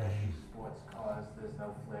no flashy sports cars, there's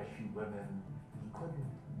no flashy women. He couldn't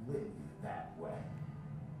live that way.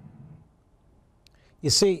 You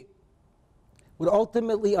see, what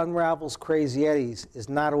ultimately unravels Crazy Eddie's is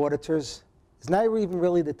not auditors. It's not even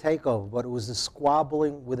really the takeover, but it was the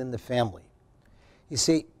squabbling within the family. You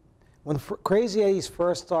see, when Crazy Eddie's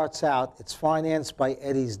first starts out, it's financed by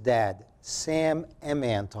Eddie's dad, Sam M.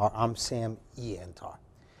 Antar. I'm Sam E. Antar.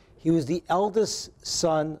 He was the eldest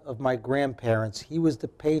son of my grandparents. He was the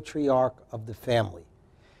patriarch of the family.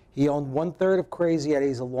 He owned 1/3 of Crazy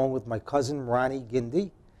Eddie's along with my cousin Ronnie Gindy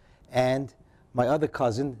and my other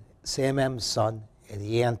cousin, Sam M's son,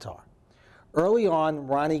 Eddie Antar. Early on,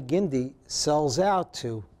 Ronnie Gindy sells out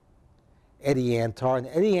to Eddie Antar, and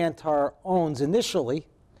Eddie Antar owns initially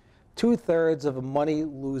 2/3 of a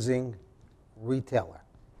money-losing retailer.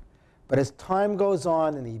 But as time goes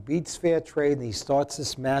on and he beats fair trade and he starts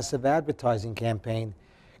this massive advertising campaign,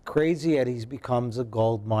 Crazy Eddie's becomes a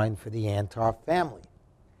gold mine for the Antar family.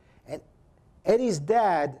 And Eddie's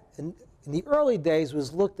dad, in the early days,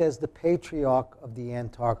 was looked as the patriarch of the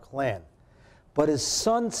Antar clan. But his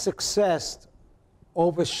son's success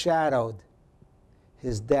overshadowed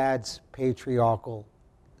his dad's patriarchal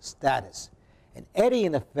status. And Eddie,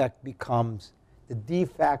 in effect, becomes the de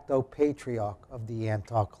facto patriarch of the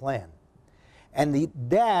Antar clan. And the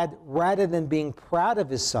dad, rather than being proud of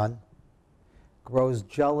his son, grows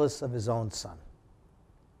jealous of his own son.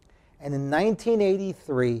 And in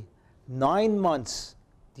 1983, 9 months,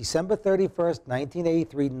 December 31st,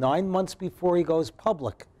 1983, 9 months before he goes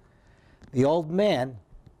public, the old man,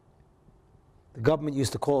 the government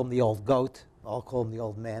used to call him the old goat, I'll call him the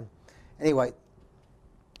old man. Anyway,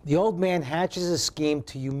 the old man hatches a scheme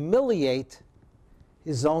to humiliate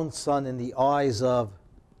his own son in the eyes of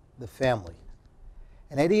the family.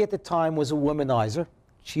 And Eddie at the time was a womanizer,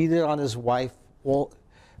 cheated on his wife all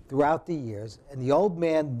throughout the years, and the old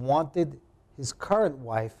man wanted his current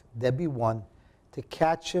wife, Debbie 1, to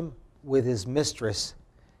catch him with his mistress,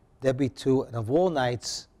 Debbie 2, and of all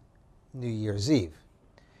nights, New Year's Eve.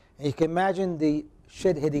 And you can imagine the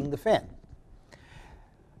shit hitting the fan.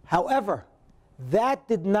 However, that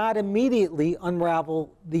did not immediately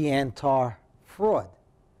unravel the Antar fraud,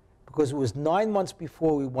 because it was 9 months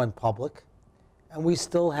before we went public, and we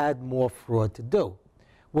still had more fraud to do.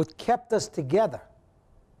 What kept us together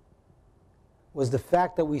was the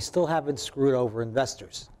fact that we still haven't screwed over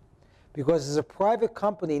investors. Because as a private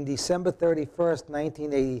company in December 31st,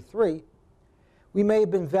 1983, we may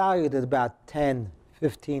have been valued at about $10,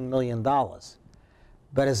 $15 million.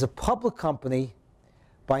 But as a public company,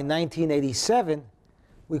 by 1987,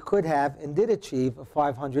 we could have and did achieve a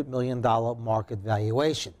 $500 million market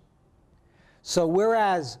valuation. So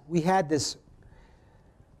whereas we had this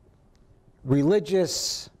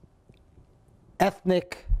religious,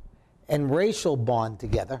 ethnic, and racial bond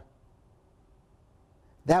together,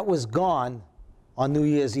 that was gone on New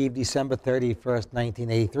Year's Eve, December 31st,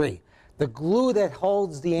 1983. The glue that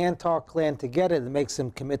holds the Antar clan together that makes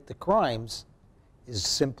them commit the crimes is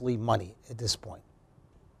simply money at this point.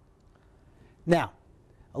 Now,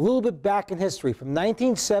 a little bit back in history, from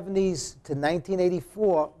 1970s to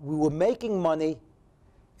 1984, we were making money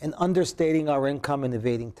and understating our income and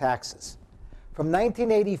evading taxes. From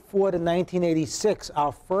 1984 to 1986,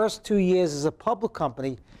 our first 2 years as a public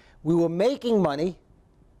company, we were making money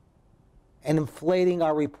and inflating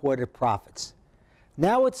our reported profits.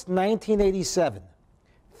 Now it's 1987,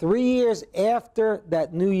 3 years after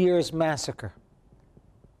that New Year's massacre.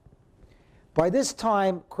 By this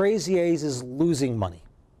time, Crazy A's is losing money.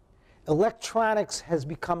 Electronics has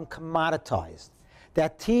become commoditized.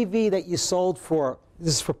 That TV that you sold for,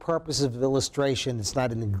 this is for purposes of illustration, it's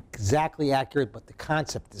not exactly accurate, but the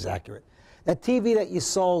concept is accurate. That TV that you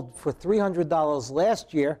sold for $300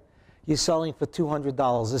 last year, you're selling for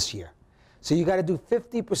 $200 this year. So you got to do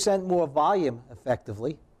 50% more volume,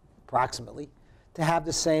 effectively, approximately, to have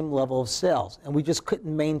the same level of sales. And we just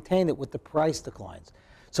couldn't maintain it with the price declines.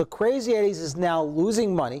 So Crazy Eddie's is now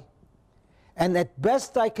losing money, and at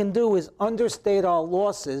best I can do is understate our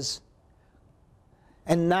losses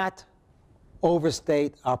and not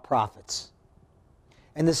overstate our profits.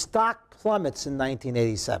 And the stock plummets in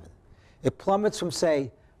 1987. It plummets from,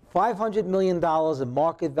 say, $500 million in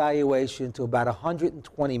market valuation to about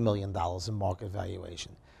 $120 million in market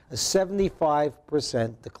valuation, a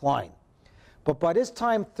 75% decline. But by this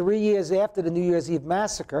time, 3 years after the New Year's Eve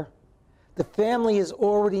massacre, the family has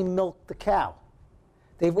already milked the cow.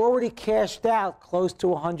 They've already cashed out close to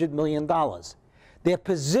 $100 million. Their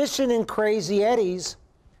position in Crazy Eddie's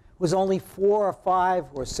was only 4 or 5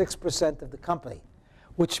 or 6% of the company,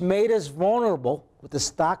 which made us vulnerable with the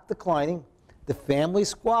stock declining, the family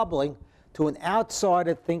squabbling, to an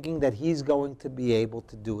outsider thinking that he's going to be able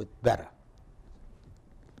to do it better.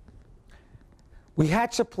 We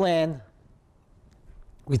hatched a plan.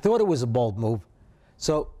 We thought it was a bold move.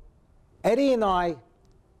 So Eddie and I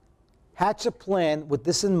hatched a plan with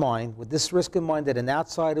this in mind, with this risk in mind that an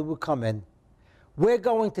outsider would come in. We're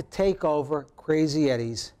going to take over Crazy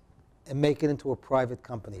Eddie's and make it into a private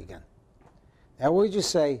company again. Now, would you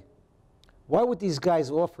say, why would these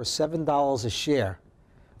guys offer $7 a share,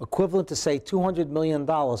 equivalent to, say, $200 million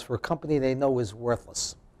for a company they know is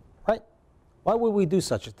worthless? Right? Why would we do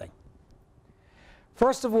such a thing?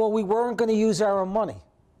 First of all, we weren't going to use our own money.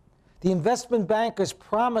 The investment bankers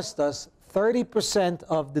promised us 30%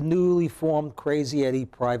 of the newly formed Crazy Eddie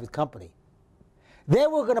private company. They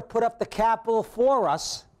were going to put up the capital for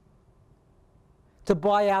us to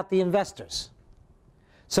buy out the investors.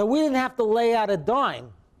 So we didn't have to lay out a dime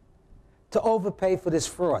to overpay for this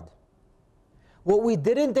fraud. What we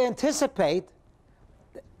didn't anticipate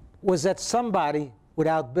was that somebody would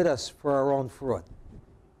outbid us for our own fraud.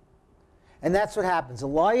 And that's what happens.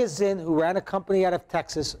 Elias Zinn, who ran a company out of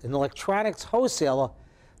Texas, an electronics wholesaler,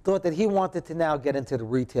 thought that he wanted to now get into the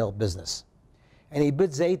retail business. And he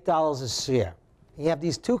bids $8 a share. You have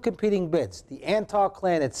these two competing bids, the Antar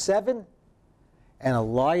clan at 7 and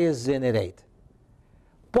Elias Zinn at 8.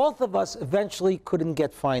 Both of us eventually couldn't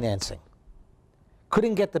get financing,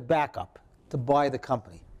 couldn't get the backup to buy the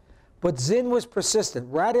company. But Zinn was persistent.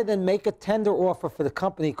 Rather than make a tender offer for the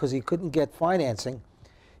company because he couldn't get financing,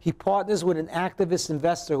 he partners with an activist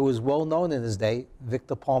investor who was well known in his day,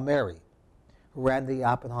 Victor Palmieri, who ran the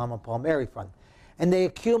Oppenheimer Palmieri Fund. And they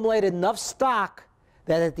accumulated enough stock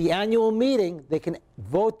that at the annual meeting, they can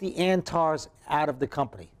vote the Antars out of the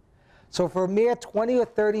company. So for a mere $20 or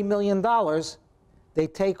 $30 million, they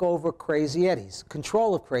take over Crazy Eddie's,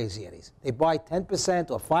 control of Crazy Eddie's. They buy 10%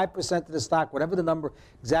 or 5% of the stock, whatever the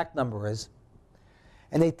exact number is,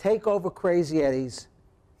 and they take over Crazy Eddie's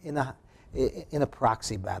in a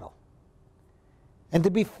proxy battle. And to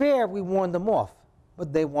be fair, we warned them off,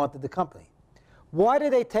 but they wanted the company. Why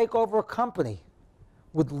did they take over a company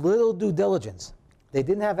with little due diligence? They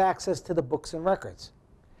didn't have access to the books and records.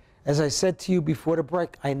 As I said to you before the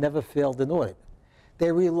break, I never failed an audit.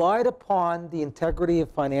 They relied upon the integrity of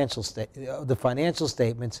the financial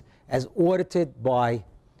statements as audited by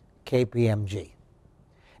KPMG.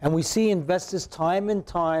 And we see investors time and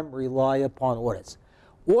time rely upon audits.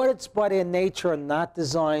 Audits by their nature are not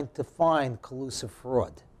designed to find collusive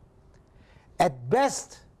fraud. At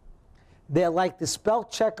best, they're like the spell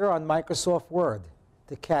checker on Microsoft Word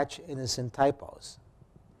to catch innocent typos.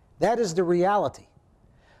 That is the reality.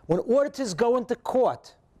 When auditors go into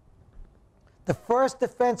court, the first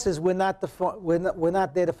defense is we're not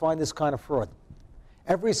there to find this kind of fraud.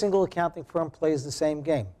 Every single accounting firm plays the same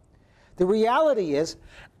game. The reality is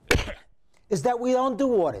that we don't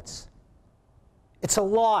do audits. It's a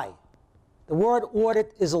lie. The word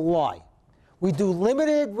audit is a lie. We do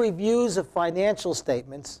limited reviews of financial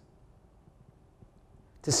statements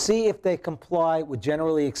to see if they comply with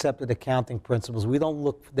generally accepted accounting principles. They don't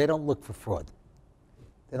look for fraud.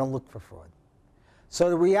 They don't look for fraud. So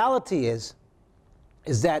the reality is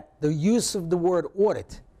that the use of the word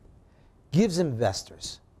audit gives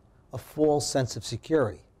investors a false sense of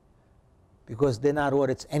security because they're not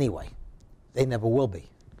audits anyway. They never will be.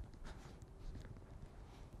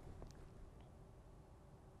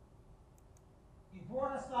 You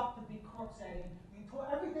brought us up to be crooks, Eddie. You taught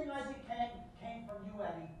everything I became came from you,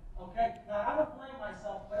 Eddie. Okay? Now, I don't blame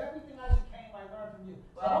myself, but everything I became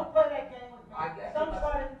Don't play that game with me. I guess Don't you must-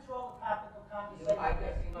 try to control the topical conversation. I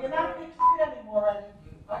guess you must You're not be- big shit anymore, Eddie.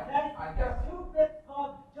 I Okay? guess- You're a two-bit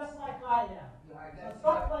pug just like I am. I So guess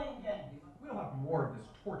stop you- playing games. We'll have more of this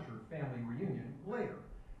tortured family reunion later.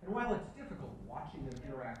 And while it's difficult watching them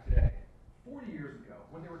interact today, 40 years ago,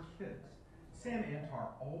 when they were kids, Sam Antar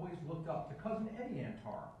always looked up to cousin Eddie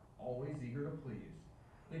Antar, always eager to please.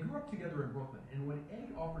 They grew up together in Brooklyn, and when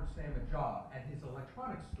Eddie offered Sam a job at his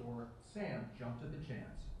electronics store, Sam jumped at the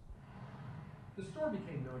chance. The store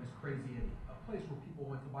became known as Crazy Eddie, a place where people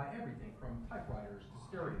went to buy everything from typewriters to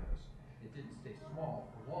stereos. It didn't stay small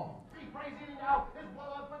for long. Be crazy now. His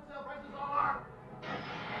blowout foot sale prices are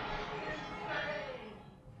insane.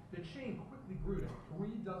 The chain quickly grew to 3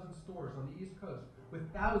 dozen stores on the East Coast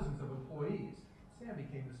with thousands of employees. Sam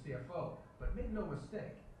became the CFO, but make no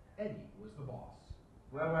mistake, Eddie was the boss.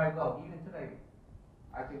 Wherever I go, even today,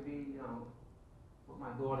 I could be, with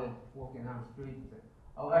my daughter walking down the street and say,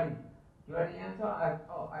 "Oh, Eddie, you Eddie Antar?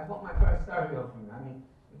 I bought my first stereo from you." I mean,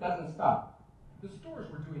 it doesn't stop. The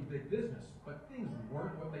stores were doing big business, but things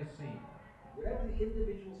weren't what they seemed. Whatever the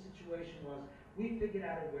individual situation was, we figured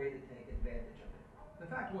out a way to take advantage of it. The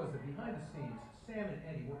fact was that behind the scenes, Sam and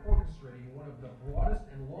Eddie were orchestrating one of the broadest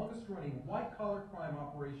and longest-running white-collar crime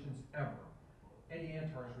operations ever. Eddie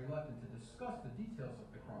Antar is reluctant to discuss the details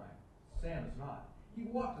of the crime. Sam is not. He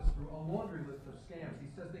walked us through a laundry list of scams he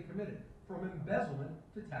says they committed, from embezzlement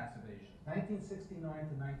to tax evasion. 1969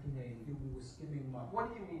 to 1980, we were skimming money. What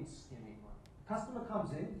do you mean skimming money? Customer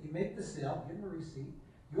comes in, you make the sale, give him a receipt,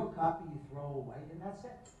 your copy you throw away, and that's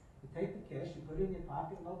it. You take the cash, you put it in your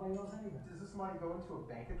pocket, nobody knows anything. Does this money go into a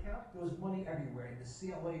bank account? There was money everywhere, in the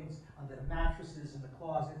ceilings, under the mattresses, in the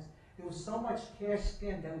closets. There was so much cash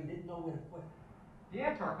skimmed that we didn't know where to put it. The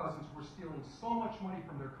Antar cousins were stealing so much money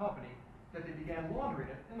from their company that they began laundering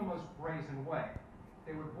it in the most brazen way.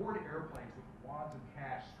 They would board airplanes with wads of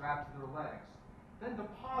cash strapped to their legs, then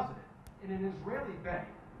deposit it in an Israeli bank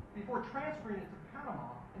before transferring it to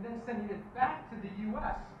Panama and then sending it back to the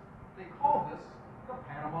U.S. They called this the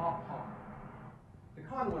Panama Pump. The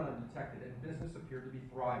con went undetected and business appeared to be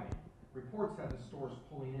thriving. Reports had the stores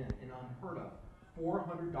pulling in an unheard of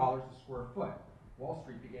 $400 a square foot. Wall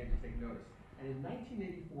Street began to take notice, and in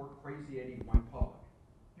 1984, Crazy Eddie went public.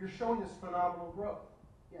 You're showing this phenomenal growth.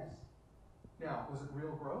 Yes. Now, was it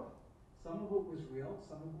real growth? Some of it was real,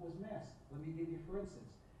 some of it was masked. Let me give you, for instance,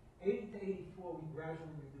 80 to 84, we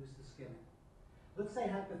gradually reduced the skimming. Let's say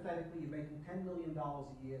hypothetically you're making $10 million a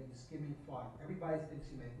year, you're skimming 5. Everybody thinks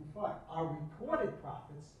you're making 5. Our reported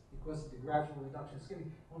profits, because of the gradual reduction of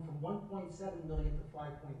skimming, went from 1.7 million to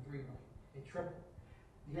 5.3 million. It tripled.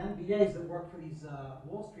 The MBAs that work for these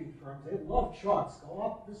Wall Street firms, they love charts. Go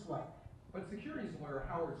up this way. But securities lawyer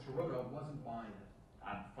Howard Sirota wasn't buying it.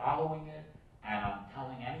 I'm following it, and I'm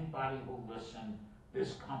telling anybody who'll listen,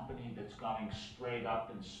 this company that's going straight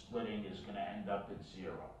up and splitting is going to end up at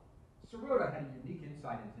zero. Sirota had a unique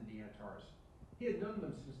insight into the Antars. He had known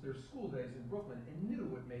them since their school days in Brooklyn and knew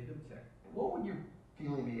what made them tick. What would your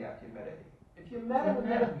feeling be after you met Eddie? If you met him,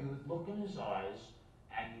 You would look in his eyes,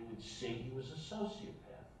 and you would see he was a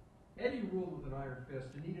sociopath. Eddie ruled with an iron fist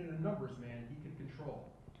and needed a numbers man he could control.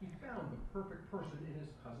 He found the perfect person in his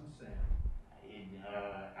cousin Sam. In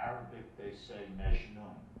Arabic, they say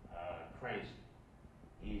Majnun, crazy.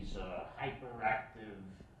 He's hyperactive,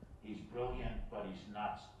 he's brilliant, but he's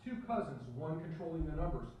nuts. 2 cousins, one controlling the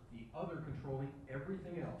numbers, the other controlling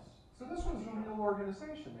everything else. So this was a real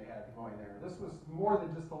organization they had going there. This was more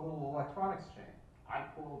than just a little electronics chain. I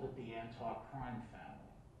called it the Antar crime family.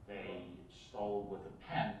 They stole with a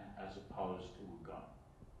pen as opposed to a gun.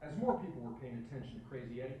 As more people were paying attention to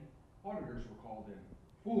Crazy Eddie, auditors were called in.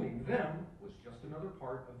 Fooling them was just another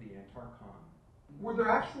part of the Antar con. Were there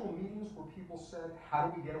actual meetings where people said, "How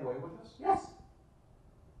do we get away with this?" Yes.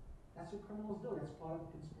 That's what criminals do. That's part of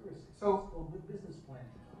the conspiracy. So- it's called good business planning.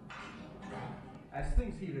 As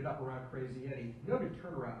things heated up around Crazy Eddie, noted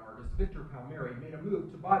turnaround artist Victor Palmieri made a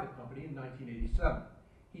move to buy the company in 1987.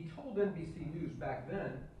 He told NBC News back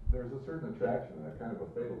then, There's a certain attraction, a kind of a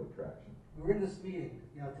fatal attraction. We were in this meeting,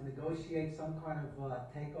 to negotiate some kind of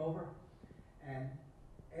takeover, and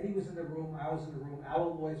Eddie was in the room, I was in the room, our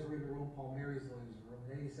lawyers were in the room, Palmieri's lawyers were in the room,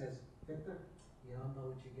 and Eddie says, "Victor, you don't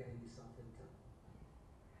know what you're getting yourself into."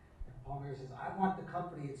 And Palmieri says, "I want the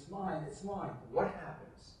company, it's mine, it's mine." What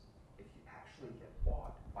happens if you actually get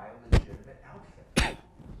bought by a legitimate outfit?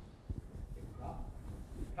 Big problem.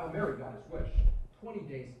 Palmieri got his wish. 20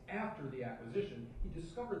 days after the acquisition, he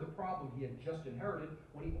discovered the problem he had just inherited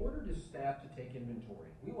when he ordered his staff to take inventory.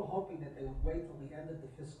 We were hoping that they would wait till the end of the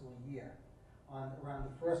fiscal year, on around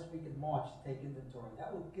the first week in March, to take inventory.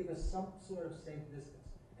 That would give us some sort of safe distance.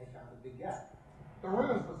 They found a big gap. The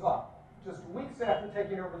ruse was up. Just weeks after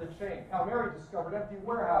taking over the chain, Palmieri discovered empty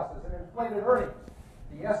warehouses and inflated earnings.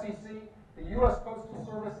 The SEC, the U.S. Postal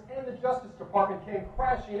Service, and the Justice Department came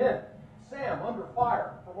crashing in. Sam, under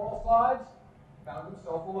fire from all sides, found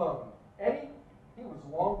himself alone. Eddie, he was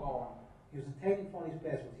long gone. He was obtaining phony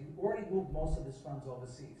passports. He already moved most of his funds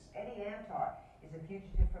overseas. Eddie Antar is a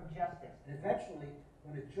fugitive from justice. And eventually,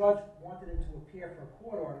 when a judge wanted him to appear for a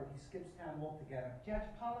court order, he skips town altogether. Judge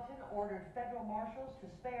Politan ordered federal marshals to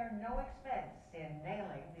spare no expense in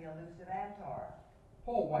nailing the elusive Antar.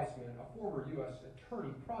 Paul Weissman, a former U.S.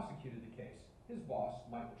 attorney, prosecuted the case. His boss,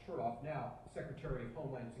 Michael Chertoff, now Secretary of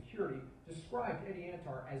Homeland Security, described Eddie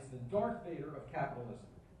Antar as the Darth Vader of capitalism.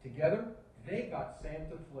 Together, they got Sam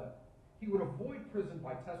to flip. He would avoid prison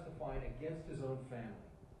by testifying against his own family.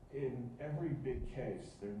 In every big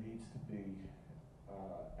case, there needs to be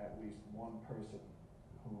at least one person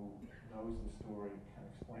who knows the story, can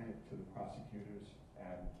explain it to the prosecutors,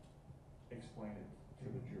 and explain it to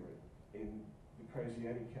the jury. In the Crazy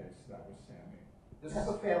Eddie case, that was Sammy. This is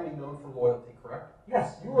a family known for loyalty, correct?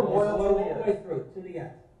 Yes. You were loyal all to the way through, to the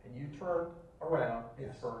end. And you turned around and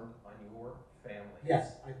Yes. turned on your family.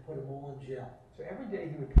 Yes, I put them all in jail. So every day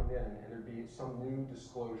he would come in and there'd be some new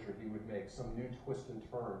disclosure he would make, some new twist and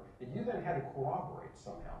turn that you then had to corroborate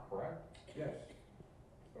somehow, correct? Yes,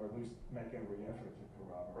 or at least make every effort to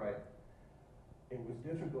corroborate. Right. It was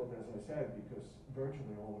difficult, as I said, because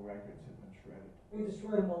virtually all the records had been shredded. We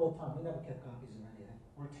destroyed them all the time. We never kept copies of anything.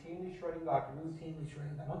 Routinely shredding documents. Routinely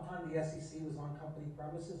shredding them. One time the SEC was on company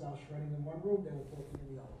premises. I was shredding in one room. They were talking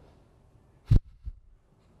in the other.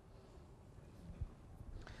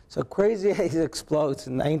 So Crazy Eight explodes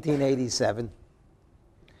in 1987.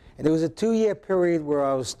 And there was a 2-year period where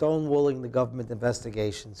I was stonewalling the government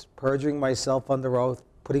investigations, perjuring myself under oath,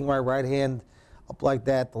 putting my right hand up like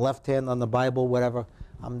that, the left hand on the Bible, whatever.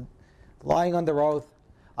 I'm lying under oath.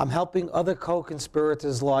 I'm helping other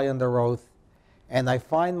co-conspirators lie under oath. And I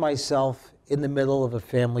find myself in the middle of a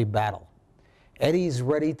family battle. Eddie's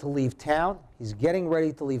ready to leave town. He's getting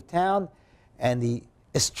ready to leave town. And the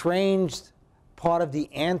estranged part of the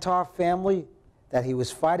Antar family that he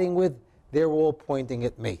was fighting with, they're all pointing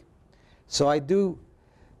at me. So I do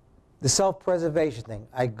the self-preservation thing.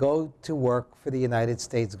 I go to work for the United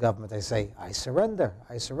States government. I say, I surrender,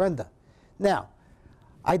 I surrender. Now,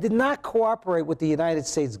 I did not cooperate with the United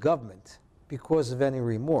States government because of any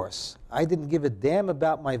remorse. I didn't give a damn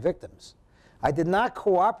about my victims. I did not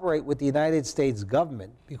cooperate with the United States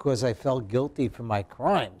government because I felt guilty for my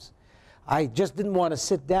crimes. I just didn't want to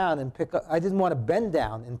sit down and I didn't want to bend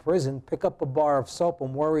down in prison, pick up a bar of soap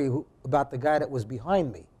and worry about the guy that was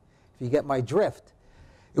behind me, if you get my drift.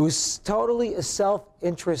 It was totally a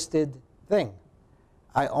self-interested thing.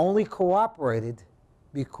 I only cooperated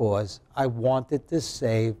because I wanted to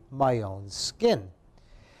save my own skin.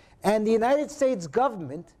 And the United States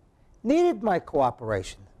government needed my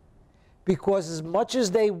cooperation because as much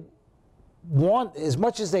as they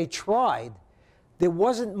tried, there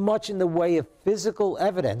wasn't much in the way of physical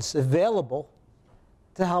evidence available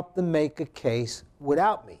to help them make a case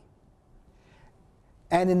without me.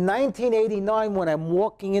 And in 1989, when I'm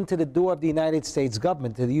walking into the door of the United States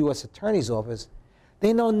government, to the U.S. Attorney's Office,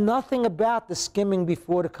 they know nothing about the skimming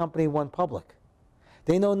before the company went public.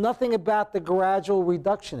 They know nothing about the gradual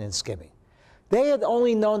reduction in skimming. They had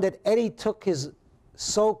only known that Eddie took his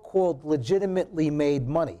so-called legitimately made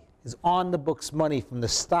money, his on-the-books money from the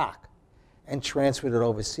stock, and transferred it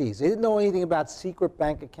overseas. They didn't know anything about secret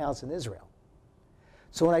bank accounts in Israel.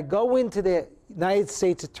 So when I go into the United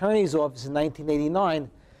States Attorney's Office in 1989,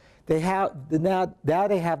 now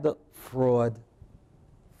they have the fraud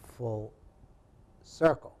full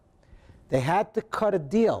circle. They had to cut a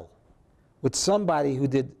deal with somebody who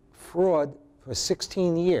did fraud for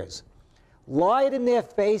 16 years, lied in their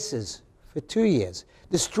faces for 2 years,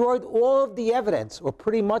 destroyed all of the evidence, or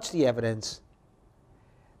pretty much the evidence,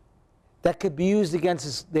 that could be used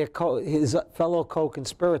against his fellow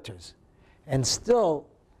co-conspirators. And still,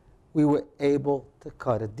 we were able to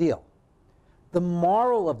cut a deal. The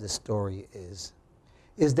moral of the story is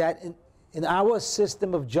that in our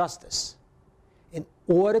system of justice, in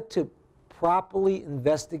order to properly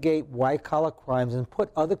investigate white-collar crimes and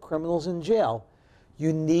put other criminals in jail,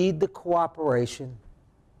 you need the cooperation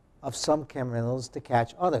of some criminals to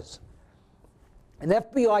catch others. An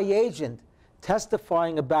FBI agent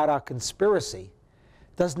testifying about our conspiracy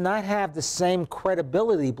does not have the same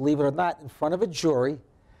credibility, believe it or not, in front of a jury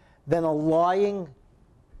than a lying,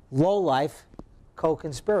 lowlife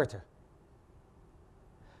co-conspirator.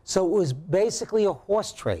 So it was basically a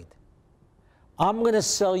horse trade. I'm going to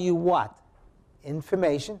sell you what?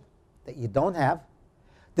 Information that you don't have.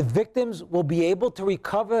 the victims will be able to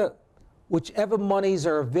recover whichever monies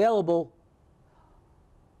are available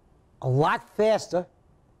a lot faster.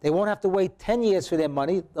 They won't have to wait 10 years for their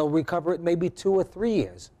money. They'll recover it maybe 2 or 3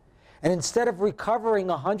 years. And instead of recovering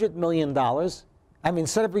 $100 million,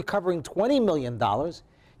 instead of recovering $20 million,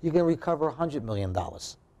 you can recover $100 million.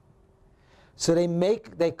 So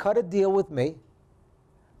they cut a deal with me.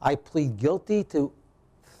 I plead guilty to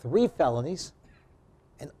 3 felonies,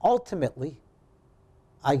 and ultimately,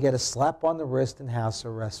 I get a slap on the wrist and house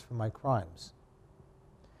arrest for my crimes.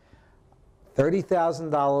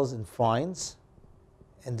 $30,000 in fines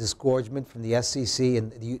and disgorgement from the SEC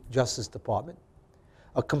and the Justice Department.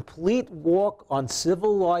 A complete walk on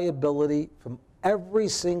civil liability from every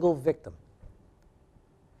single victim.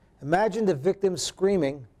 Imagine the victims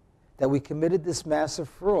screaming that we committed this massive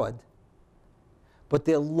fraud, but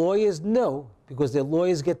their lawyers knew, because their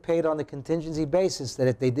lawyers get paid on a contingency basis, that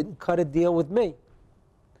if they didn't cut a deal with me,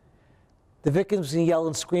 the victims can yell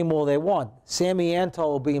and scream all they want. Sammy Antar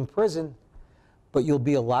will be in prison, but you'll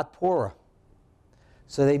be a lot poorer.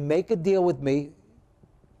 So they make a deal with me,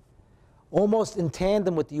 almost in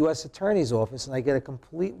tandem with the U.S. Attorney's Office, and I get a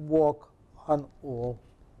complete walk on all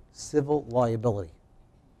civil liability.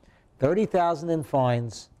 $30,000 in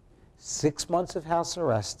fines, 6 months of house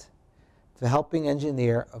arrest for helping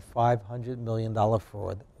engineer a $500 million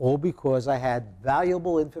fraud, all because I had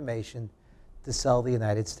valuable information to sell the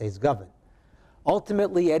United States government.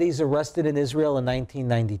 Ultimately, Eddie's arrested in Israel in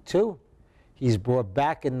 1992. He's brought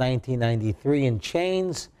back in 1993 in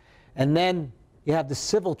chains. And then you have the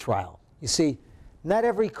civil trial. You see, not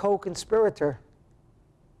every co-conspirator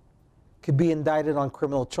could be indicted on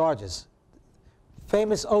criminal charges.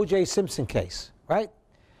 Famous O.J. Simpson case, right?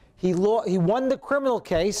 He won the criminal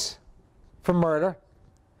case for murder,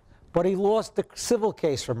 but he lost the civil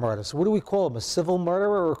case for murder. So what do we call him, a civil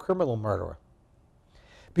murderer or a criminal murderer?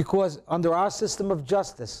 Because under our system of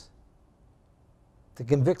justice, to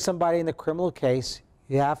convict somebody in a criminal case,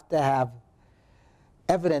 you have to have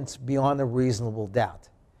evidence beyond a reasonable doubt.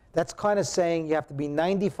 That's kind of saying you have to be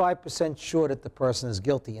 95% sure that the person is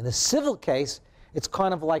guilty. In a civil case, it's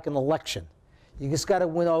kind of like an election. You just got to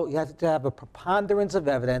win, you have to have a preponderance of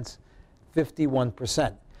evidence,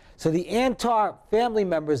 51%. So the Antar family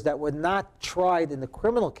members that were not tried in the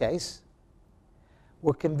criminal case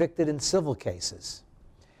were convicted in civil cases.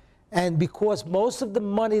 And because most of the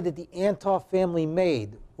money that the Antar family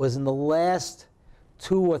made was in the last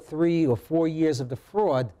 2 or 3 or 4 years of the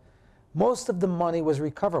fraud, most of the money was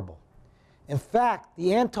recoverable. In fact,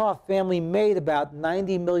 the Antar family made about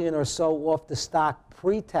 $90 million or so off the stock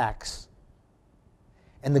pre-tax.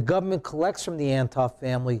 And the government collects from the Antar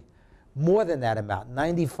family more than that amount,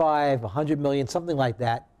 95, 100 million, something like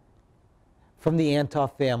that, from the Antar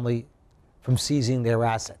family from seizing their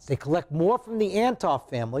assets. They collect more from the Antar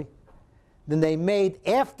family than they made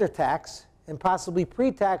after tax and possibly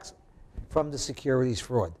pre-tax from the securities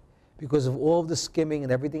fraud, because of all of the skimming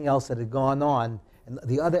and everything else that had gone on and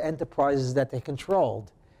the other enterprises that they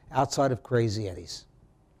controlled outside of Crazy Eddie's.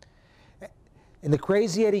 In the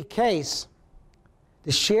Crazy Eddie case,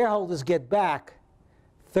 the shareholders get back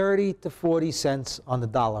 30 to 40 cents on the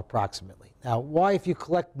dollar approximately. Now, why, if you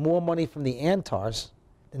collect more money from the Antars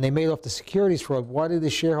than they made off the securities fraud, why do the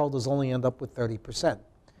shareholders only end up with 30%?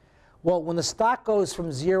 Well, when the stock goes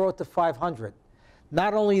from 0 to 500,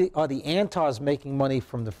 not only are the Antars making money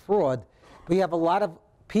from the fraud, but you have a lot of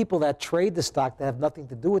people that trade the stock that have nothing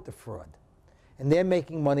to do with the fraud. And they're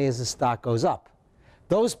making money as the stock goes up.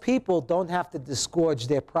 Those people don't have to disgorge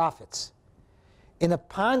their profits. In a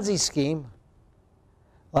Ponzi scheme,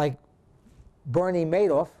 like Bernie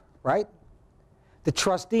Madoff, right? The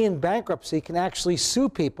trustee in bankruptcy can actually sue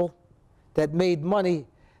people that made money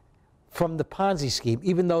from the Ponzi scheme,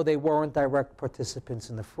 even though they weren't direct participants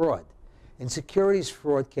in the fraud. In securities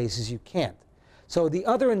fraud cases, you can't. So the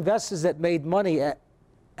other investors that made money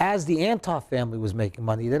as the Antar family was making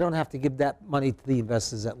money, they don't have to give that money to the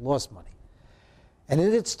investors that lost money. And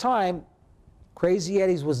at its time, Crazy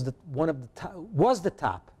Eddie's was the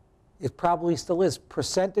top. It probably still is.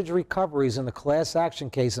 Percentage recoveries in a class action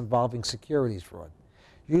case involving securities fraud.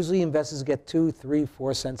 Usually investors get 2, 3,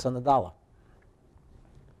 4 cents on the dollar.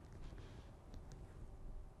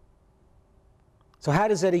 So how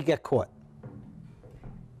does Eddie get caught?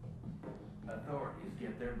 Authorities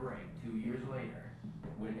get their break 2 years later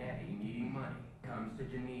when Eddie, needing money, comes to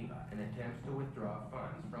Geneva and attempts to withdraw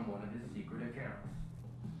funds from one of his secret accounts.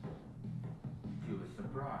 To his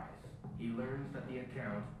surprise, he learns that the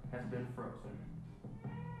account has been frozen.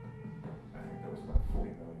 I think there was about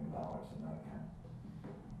 $40 million in that account.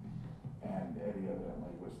 And Eddie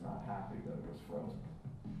evidently was not happy that it was frozen.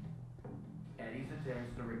 Eddie's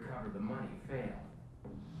attempts to recover the money fail.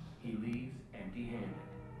 He leaves empty-handed.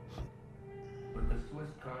 But the Swiss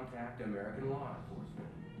contact American law enforcement,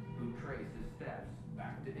 who trace his steps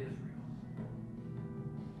back to Israel.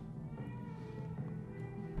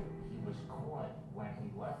 He was caught when he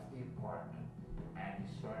left the apartment and he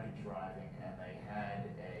started driving, and they had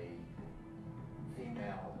a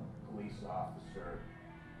female police officer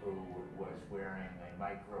who was wearing a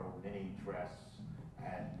micro mini dress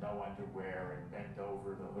and no underwear and bent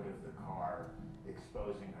over the hood of the car,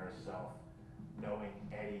 exposing herself. Knowing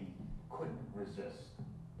Eddie couldn't resist,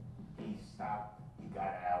 he stopped, he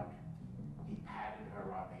got out, he patted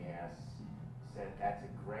her on the ass, said, "That's a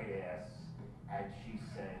great ass," and she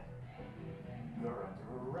said, "You're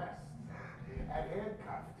under arrest," and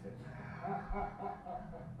handcuffed him.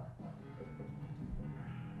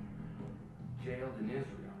 Jailed in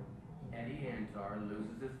Israel, Eddie Antar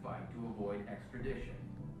loses his fight to avoid extradition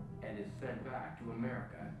and is sent back to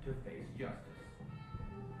America to face justice.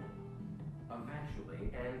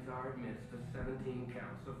 Eventually, Antar admits to 17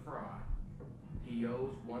 counts of fraud. He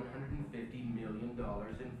owes $150 million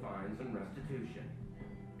in fines and restitution,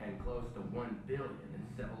 and close to $1 billion in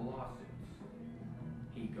civil lawsuits.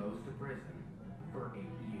 He goes to prison for 8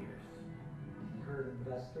 years. We hurt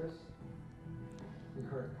investors, we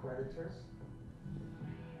hurt creditors,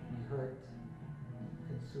 we hurt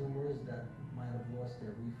consumers that might have lost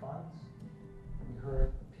their refunds, we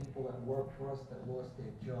hurt people that work for us that lost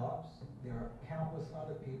their jobs. There are countless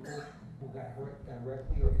other people who got hurt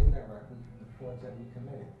directly or indirectly from the frauds that we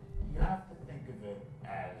committed. You have to think of it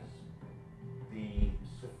as the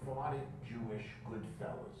Sephardic Jewish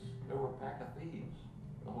Goodfellas. They were a pack of thieves.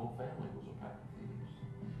 The whole family was a pack of thieves.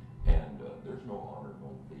 And there's no honor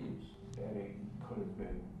among thieves. Eddie could have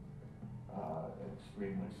been an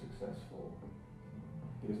extremely successful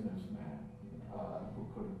businessman who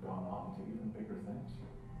could have gone on to even bigger things.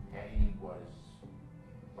 Eddie was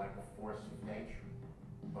like a force of nature,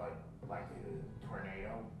 but like a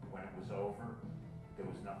tornado, when it was over, there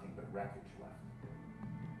was nothing but wreckage left.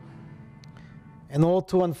 And all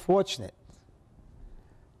too unfortunate.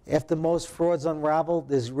 After most frauds unravel,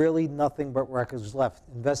 there's really nothing but wreckage left.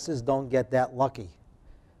 Investors don't get that lucky.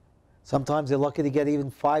 Sometimes they're lucky to get even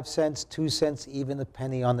 5 cents, 2 cents, even a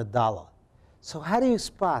penny on the dollar. So how do you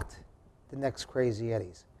spot the next crazy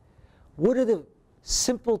Eddies? What are the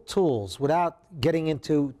simple tools without getting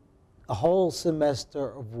into a whole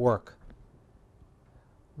semester of work?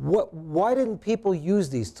 Why didn't people use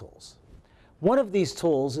these tools? One of these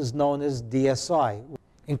tools is known as DSI.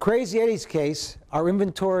 In Crazy Eddie's case, our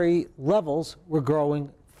inventory levels were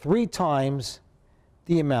growing 3 times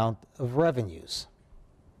the amount of revenues.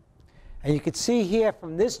 And you can see here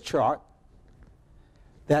from this chart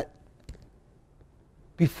that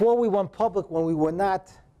before we went public, when we were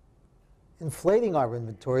not inflating our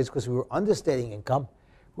inventories because we were understating income,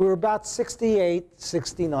 we were about 68,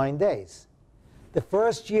 69 days. The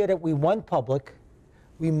first year that we went public,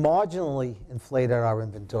 we marginally inflated our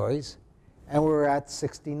inventories, and we were at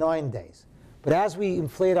 69 days. But as we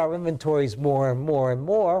inflate our inventories more and more and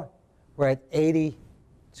more, we're at 80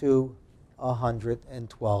 to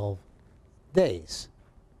 112 days.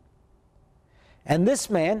 And this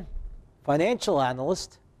man, financial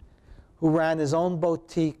analyst, who ran his own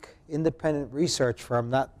boutique independent research firm,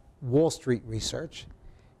 not Wall Street research,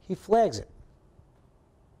 he flags it.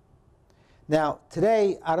 Now,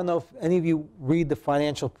 today, I don't know if any of you read the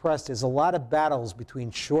financial press, there's a lot of battles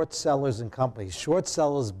between short sellers and companies. Short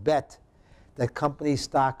sellers bet that company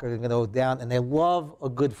stock are going to go down, and they love a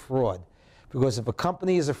good fraud. Because if a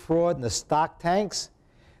company is a fraud and the stock tanks,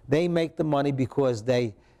 they make the money because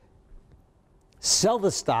they sell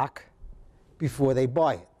the stock before they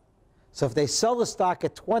buy it. So if they sell the stock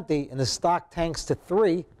at 20 and the stock tanks to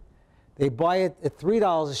 3, they buy it at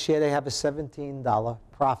 $3 a share, they have a $17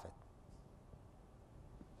 profit.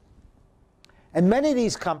 And many of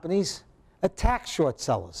these companies attack short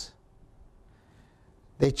sellers.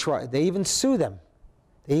 They even sue them.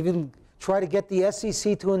 They even try to get the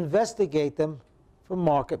SEC to investigate them for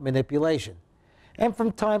market manipulation. And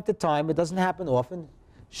from time to time, it doesn't happen often,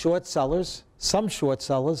 short sellers, some short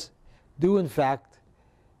sellers, do in fact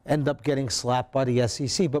end up getting slapped by the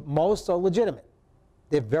SEC, but most are legitimate.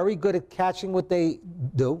 They're very good at catching what they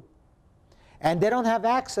do, and they don't have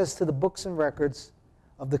access to the books and records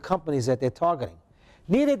of the companies that they're targeting.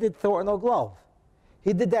 Neither did Thornton O'Glove.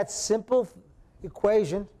 He did that simple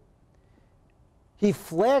equation. He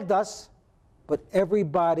flagged us, but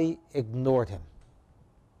everybody ignored him.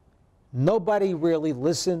 Nobody really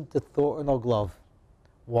listened to Thornton O'Glove.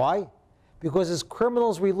 Why? Because as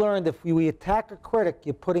criminals, we learned if we attack a critic,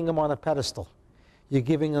 you're putting him on a pedestal. You're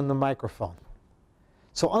giving him the microphone.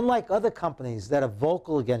 So unlike other companies that are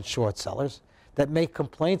vocal against short sellers, that make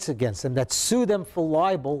complaints against them, that sue them for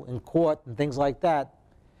libel in court and things like that,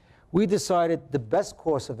 we decided the best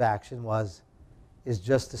course of action is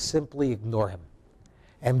just to simply ignore him.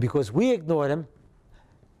 And because we ignored him,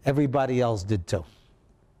 everybody else did too.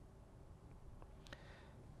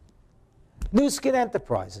 Nu Skin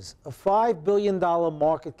Enterprises, a $5 billion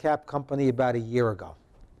market cap company about a year ago.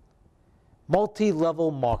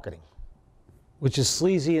 Multi-level marketing, which is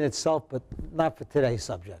sleazy in itself, but not for today's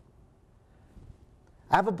subject.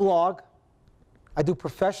 I have a blog. I do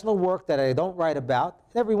professional work that I don't write about.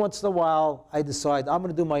 And every once in a while, I decide I'm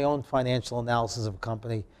going to do my own financial analysis of a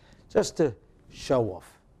company just to show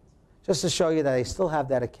off, just to show you that I still have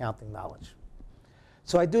that accounting knowledge.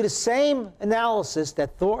 So I do the same analysis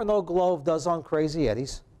that Thornton O'Glove does on Crazy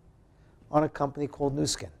Eddie's on a company called Nu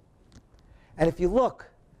Skin. And if you look,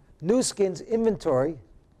 Nu Skin's inventory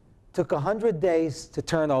took 100 days to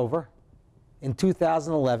turn over in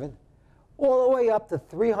 2011, all the way up to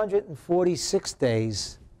 346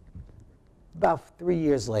 days about 3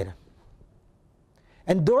 years later.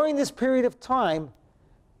 And during this period of time,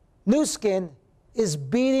 Nu Skin is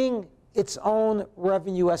beating its own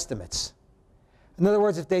revenue estimates. In other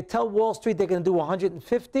words, if they tell Wall Street they're going to do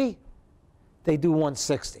 150, they do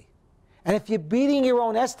 160. And if you're beating your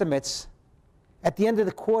own estimates, at the end of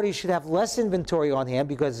the quarter, you should have less inventory on hand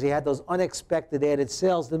because you had those unexpected added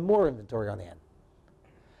sales than more inventory on hand.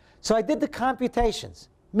 So I did the computations.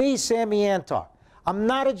 Me, Sammy Antar. I'm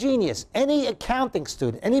not a genius. Any accounting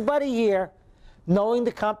student, anybody here, knowing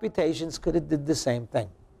the computations could have did the same thing.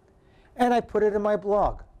 And I put it in my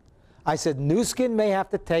blog. I said, Nu Skin may have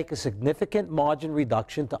to take a significant margin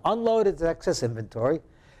reduction to unload its excess inventory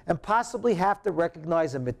and possibly have to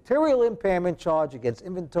recognize a material impairment charge against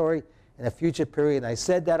inventory in a future period. And I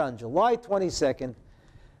said that on July 22nd,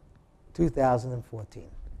 2014.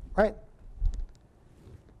 Right?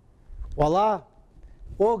 Voila.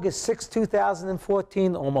 August 6,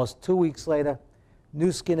 2014, almost 2 weeks later,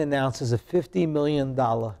 Nu Skin announces a $50 million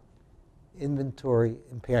inventory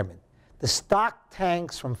impairment. The stock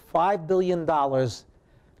tanks from $5 billion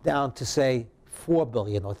down to, say, $4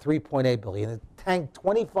 billion or $3.8 billion. It tanked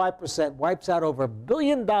 25%, wipes out over $1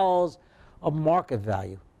 billion of market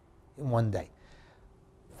value in one day.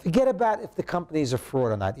 Forget about if the companies are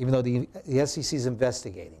fraud or not, even though the SEC is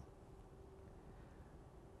investigating.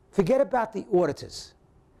 Forget about the auditors.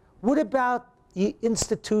 What about the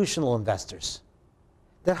institutional investors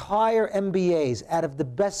that hire MBAs out of the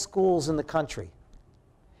best schools in the country?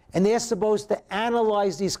 And they're supposed to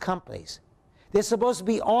analyze these companies. They're supposed to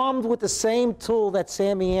be armed with the same tool that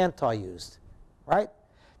Sammy Antar used, right?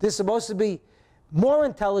 They're supposed to be more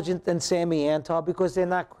intelligent than Sammy Antar because they're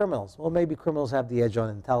not criminals. Well, maybe criminals have the edge on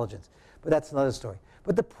intelligence, but that's another story.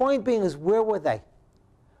 But the point being is, where were they?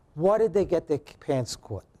 Why did they get their pants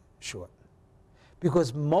caught short?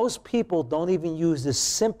 Because most people don't even use the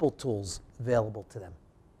simple tools available to them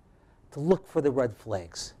to look for the red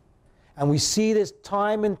flags. And we see this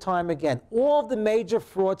time and time again. All of the major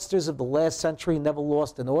fraudsters of the last century never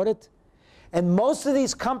lost an audit. And most of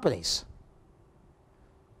these companies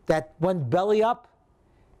that went belly up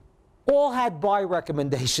all had buy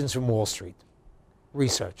recommendations from Wall Street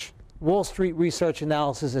research. Wall Street research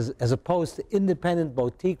analysis as opposed to independent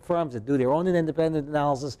boutique firms that do their own independent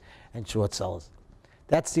analysis and short sellers.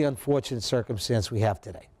 That's the unfortunate circumstance we have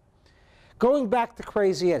today. Going back to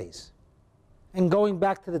Crazy Eddie's, and going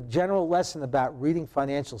back to the general lesson about reading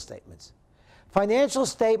financial statements. Financial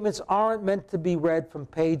statements aren't meant to be read from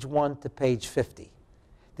page 1 to page 50.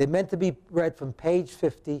 They're meant to be read from page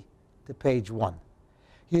 50 to page 1.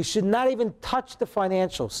 You should not even touch the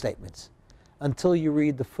financial statements until you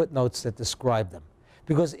read the footnotes that describe them.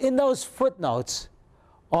 Because in those footnotes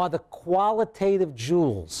are the qualitative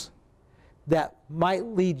jewels that might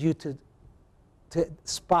lead you to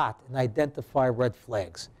spot and identify red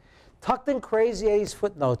flags. Tucked in Crazy Eddie's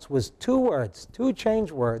footnotes was 2 words, 2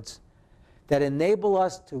 change words, that enable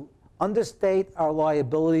us to understate our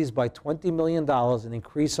liabilities by $20 million and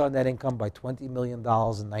increase our net income by $20 million in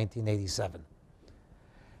 1987.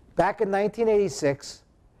 Back in 1986,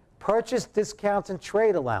 purchase discounts and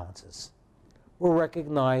trade allowances were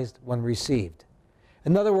recognized when received.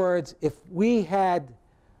 In other words, if we had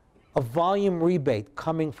a volume rebate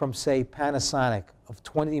coming from, say, Panasonic of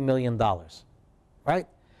 $20 million, right?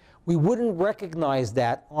 We wouldn't recognize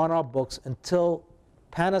that on our books until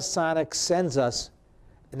Panasonic sends us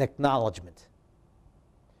an acknowledgement.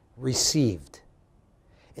 Received.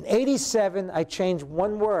 In '87, I changed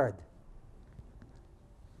 1 word.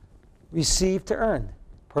 Received to earned.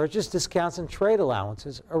 Purchase discounts and trade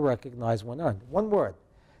allowances are recognized when earned. 1 word.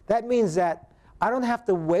 That means that I don't have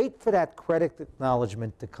to wait for that credit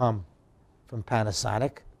acknowledgement to come from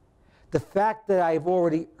Panasonic. The fact that I've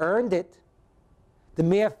already earned it, the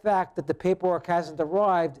mere fact that the paperwork hasn't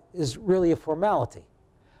arrived is really a formality.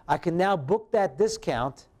 I can now book that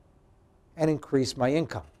discount and increase my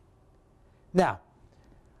income. Now,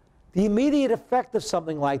 the immediate effect of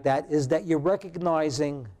something like that is that you're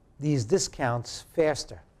recognizing these discounts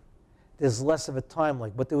faster. There's less of a time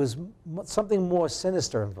lag, but there was something more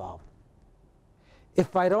sinister involved.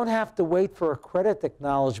 If I don't have to wait for a credit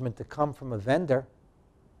acknowledgement to come from a vendor,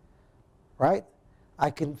 right, I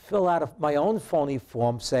can fill out my own phony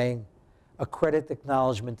form saying a credit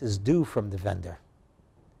acknowledgement is due from the vendor.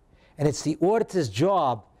 And it's the auditor's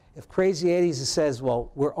job, if Crazy 80s says, well,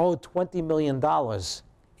 we're owed $20 million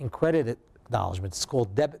in credit acknowledgments, it's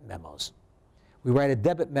called debit memos. We write a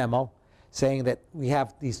debit memo saying that we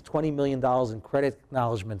have these $20 million in credit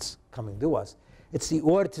acknowledgments coming to us. It's the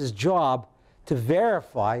auditor's job to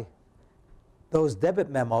verify those debit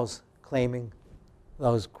memos claiming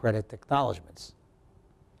those credit acknowledgments.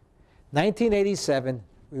 1987,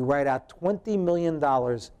 we write out $20 million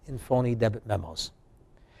in phony debit memos.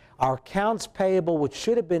 Our accounts payable, which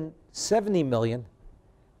should have been $70 million,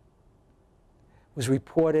 was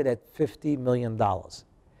reported at $50 million.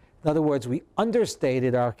 In other words, we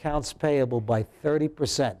understated our accounts payable by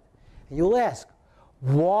 30%. And you'll ask,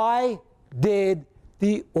 why did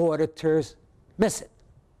the auditors miss it?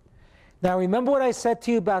 Now, remember what I said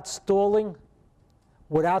to you about stalling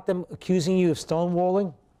without them accusing you of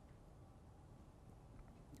stonewalling?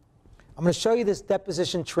 I'm going to show you this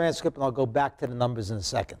deposition transcript, and I'll go back to the numbers in a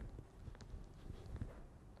second.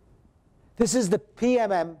 This is the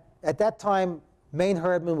PMM. At that time, Maine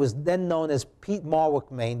Herdman was then known as Pete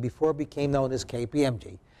Marwick, Maine, before it became known as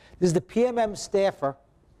KPMG. This is the PMM staffer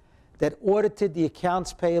that audited the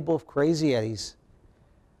accounts payable of Crazy Eddie's,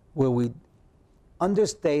 where we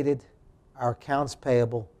understated our accounts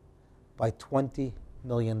payable by $20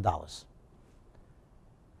 million.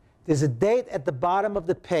 There's a date at the bottom of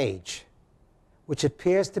the page, which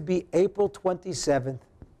appears to be April 27th,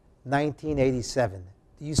 1987.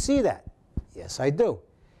 Do you see that? Yes, I do.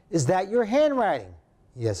 Is that your handwriting?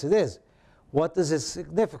 Yes, it is. What does it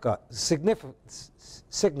signify?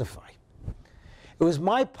 It was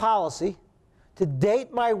my policy to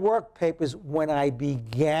date my work papers when I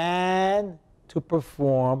began to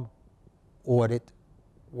perform audit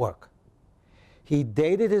work. He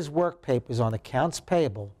dated his work papers on accounts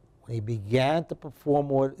payable when he began to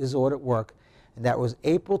perform his audit work, and that was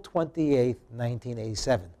April 28th,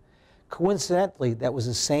 1987. Coincidentally, that was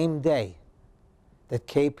the same day that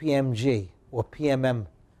KPMG, or PMM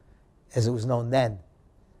as it was known then,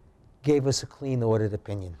 gave us a clean audit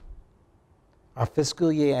opinion. Our fiscal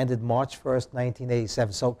year ended March 1st,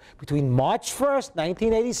 1987. So between March 1st,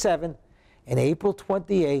 1987 and April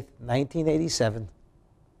 28th, 1987,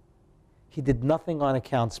 he did nothing on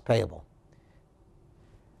accounts payable.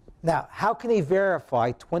 Now, how can he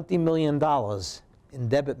verify $20 million in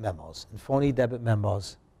debit memos, in phony debit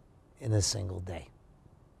memos, in a single day?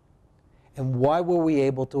 And why were we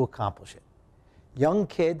able to accomplish it? Young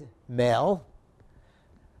kid, male,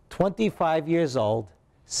 25 years old,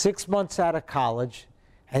 6 months out of college,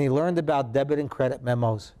 and he learned about debit and credit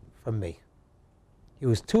memos from me. He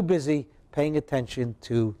was too busy paying attention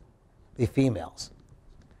to the females.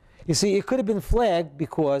 You see, it could have been flagged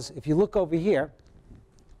because if you look over here,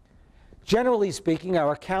 generally speaking,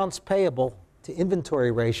 our accounts payable to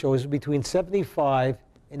inventory ratio is between 75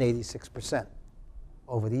 and 86%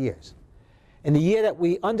 over the years. In the year that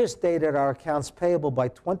we understated our accounts payable by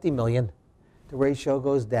 $20 million, the ratio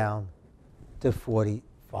goes down to 45%.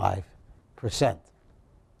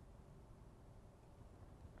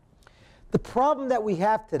 The problem that we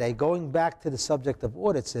have today, going back to the subject of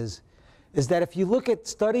audits, is that if you look at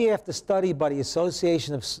study after study by the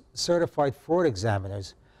Association of Certified Fraud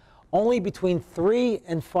Examiners, only between 3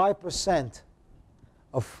 and 5%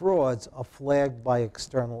 of frauds are flagged by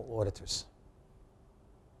external auditors.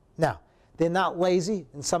 Now, they're not lazy.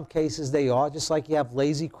 In some cases they are, just like you have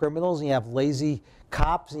lazy criminals and you have lazy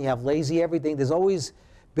cops and you have lazy everything. There's always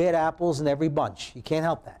bad apples in every bunch. You can't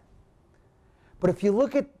help that. But if you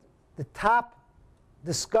look at the top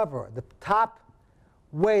discoverer, the top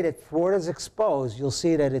way that fraud is exposed, you'll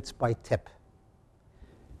see that it's by tip.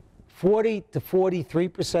 40 to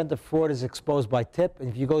 43% of fraud is exposed by tip, and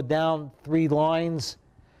if you go down 3 lines,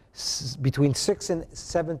 between 6 and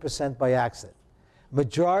 7% by accident.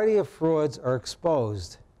 Majority of frauds are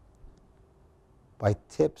exposed by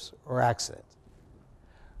tips or accident.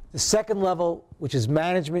 The second level, which is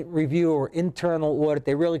management review or internal audit,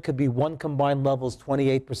 they really could be one combined level is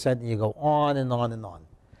 28%, and you go on and on and on.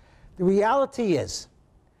 The reality is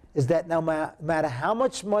that no matter how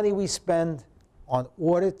much money we spend on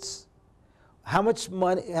audits, how much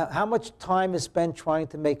time is spent trying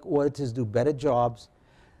to make auditors do better jobs,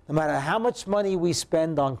 no matter how much money we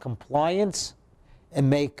spend on compliance and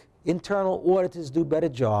make internal auditors do better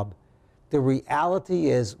job, the reality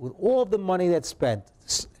is, with all the money that's spent,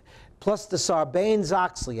 plus the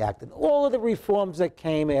Sarbanes-Oxley Act and all of the reforms that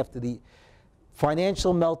came after the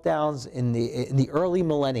financial meltdowns in the early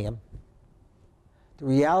millennium, the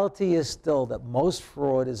reality is still that most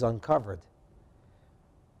fraud is uncovered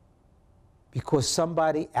because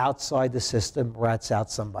somebody outside the system rats out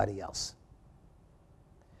somebody else.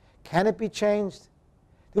 Can it be changed?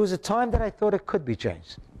 There was a time that I thought it could be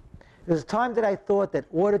changed. There was a time that I thought that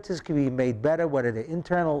auditors could be made better, whether they're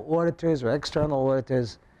internal auditors or external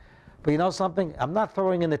auditors. But you know something? I'm not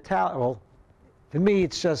throwing in the towel. For me,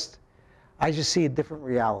 it's just, I just see a different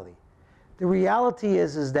reality. The reality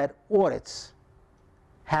is that audits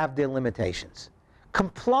have their limitations.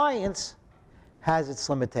 Compliance has its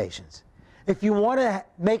limitations. If you want to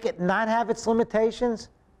make it not have its limitations,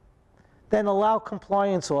 then allow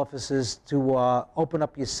compliance officers to open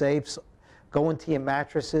up your safes, go into your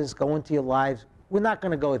mattresses, go into your lives. We're not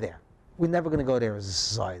going to go there. We're never going to go there as a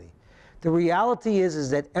society. The reality is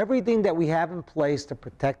that everything that we have in place to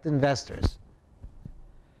protect investors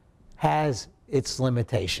has its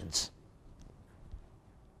limitations.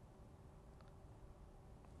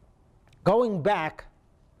 Going back,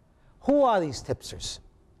 who are these tipsters?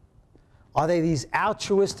 Are they these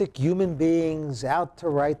altruistic human beings out to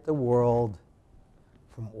right the world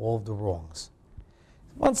from all of the wrongs?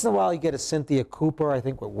 Once in a while you get a Cynthia Cooper, I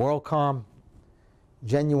think with WorldCom,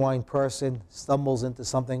 genuine person, stumbles into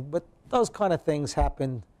something, but those kind of things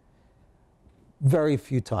happen very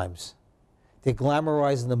few times. They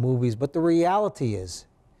glamorize in the movies, but the reality is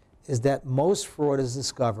that most fraud is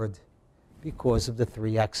discovered because of the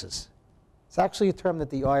 3 X's. It's actually a term that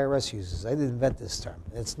the IRS uses. I didn't invent this term.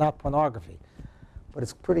 It's not pornography, but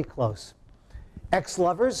it's pretty close.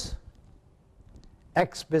 Ex-lovers,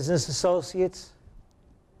 ex-business associates,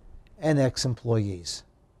 and ex-employees.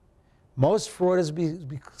 Most fraud is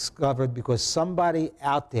discovered because somebody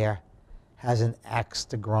out there has an axe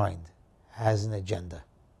to grind, has an agenda.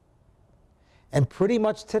 And pretty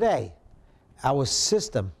much today, our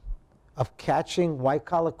system of catching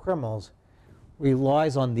white-collar criminals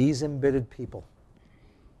relies on these embittered people.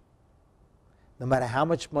 No matter how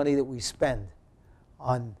much money that we spend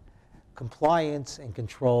on compliance and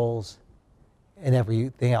controls and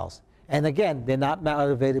everything else. And again, they're not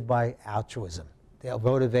motivated by altruism. They're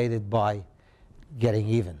motivated by getting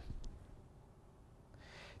even.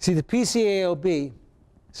 See, the PCAOB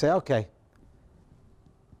say, okay,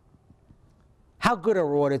 how good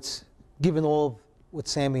are audits given all of what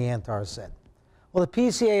Sammy Antar said? Well, the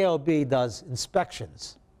PCAOB does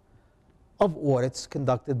inspections of audits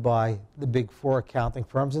conducted by the big 4 accounting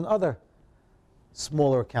firms and other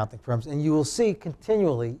smaller accounting firms. And you will see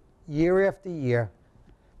continually, year after year,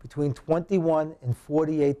 between 21 and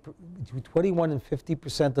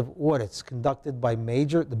 50% of audits conducted by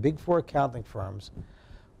the big 4 accounting firms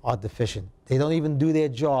are deficient. They don't even do their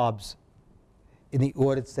jobs in the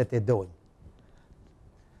audits that they're doing.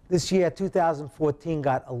 This year, 2014,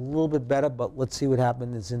 got a little bit better, but let's see what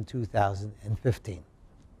happens in 2015.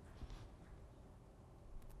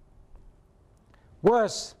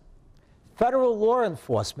 Worse, federal law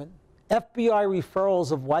enforcement, FBI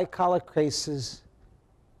referrals of white-collar cases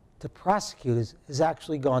to prosecutors has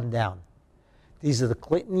actually gone down. These are the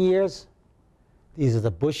Clinton years. These are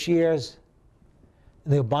the Bush years.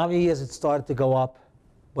 In the Obama years, it started to go up,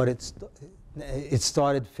 but it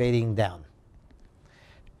started fading down.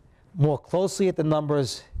 More closely at the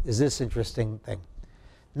numbers is this interesting thing.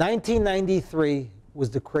 1993 was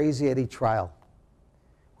the Crazy Eddie trial,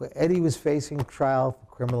 where Eddie was facing trial for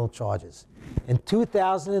criminal charges. In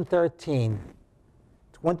 2013,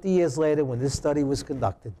 20 years later, when this study was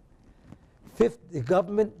conducted, the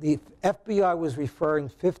FBI was referring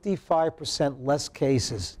 55% less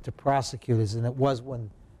cases to prosecutors than it was when,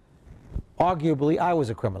 arguably, I was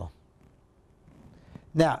a criminal.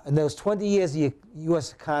 Now, in those 20 years, the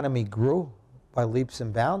U.S. economy grew by leaps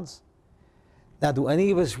and bounds. Now, do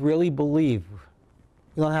any of us really believe,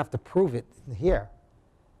 we don't have to prove it here,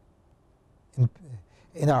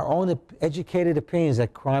 in our own educated opinions,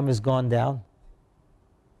 that crime has gone down?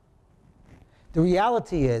 The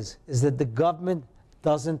reality is that the government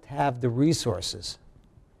doesn't have the resources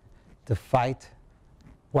to fight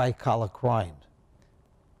white-collar crime.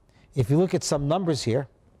 If you look at some numbers here,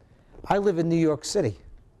 I live in New York City.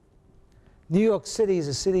 New York City is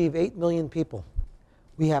a city of 8 million people.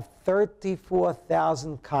 We have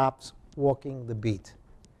 34,000 cops walking the beat.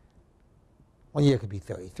 1 year could be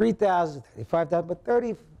 33,000, 35,000, but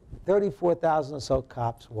 34,000 or so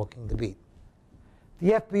cops walking the beat.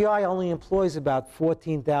 The FBI only employs about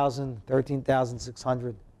 14,000,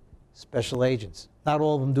 13,600 special agents. Not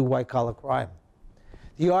all of them do white-collar crime.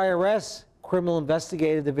 The IRS, Criminal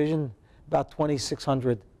Investigative Division, about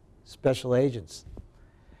 2,600 special agents.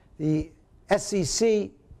 The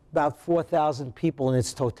SEC, about 4,000 people in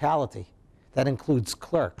its totality. That includes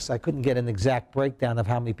clerks. I couldn't get an exact breakdown of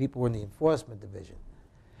how many people were in the Enforcement Division.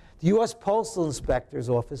 The U.S. Postal Inspector's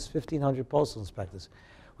Office, 1,500 postal inspectors.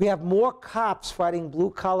 We have more cops fighting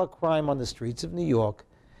blue-collar crime on the streets of New York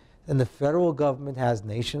than the federal government has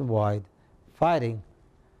nationwide fighting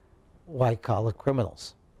white-collar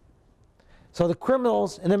criminals. So the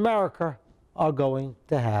criminals in America are going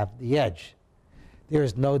to have the edge. There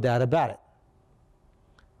is no doubt about it.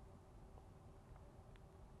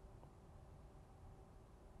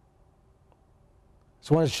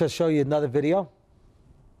 So I want to just show you another video,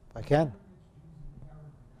 if I can.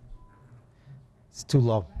 It's too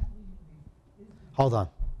low. Hold on.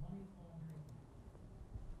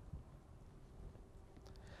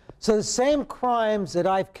 So the same crimes that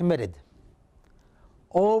I've committed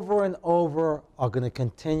over and over are going to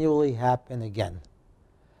continually happen again.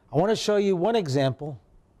 I want to show you one example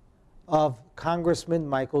of Congressman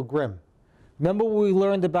Michael Grimm. Remember we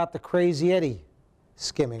learned about the Crazy Eddie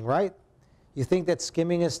skimming, right? You think that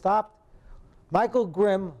skimming has stopped? Michael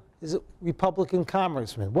Grimm is a Republican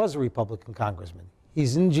congressman, was a Republican congressman.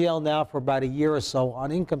 He's in jail now for about a year or so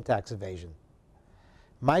on income tax evasion.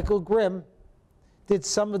 Michael Grimm did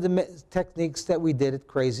some of the techniques that we did at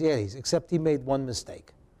Crazy Eddie's, except he made one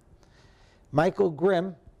mistake. Michael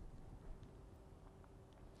Grimm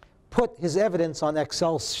put his evidence on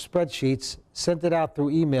Excel spreadsheets, sent it out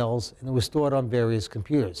through emails, and it was stored on various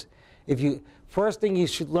computers. First thing you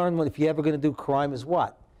should learn if you're ever going to do crime is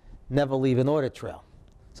what? Never leave an audit trail.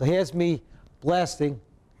 So here's me blasting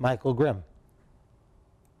Michael Grimm.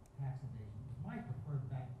 Tax evasion was my preferred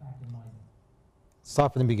back in my day.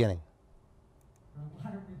 Start from the beginning. There are a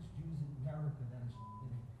lot of rich Jews in America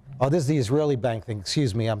that are. Oh, this is the Israeli bank thing.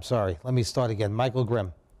 Excuse me, I'm sorry. Let me start again. Michael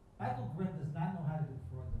Grimm. Michael Grimm does not know how to do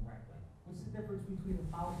fraud the right way. What's the difference between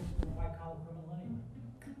a politician and a white-collar criminal anyway?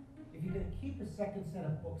 If you're going to keep a second set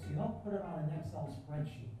of books, you don't put it on an Excel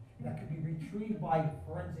spreadsheet that can be retrieved by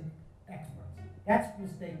forensic experts. That's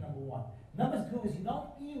mistake number one. Number two is you don't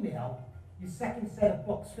email your second set of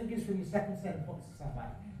books, figures from your second set of books to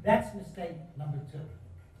somebody. That's mistake number two.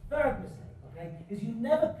 Third mistake, okay, is you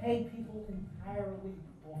never pay people entirely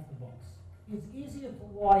off the books. It's easier to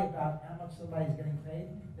lie about how much somebody's getting paid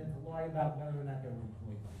than to lie about whether or not they were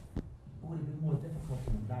employed. It would have been more difficult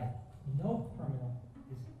to indict. No criminal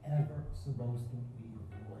is ever supposed to leave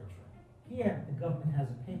the audit trail. Here, the government has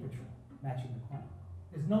a paper trail matching the crime.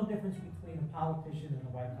 There's no difference between a politician and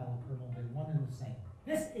a white-collar criminal. They're one and the same.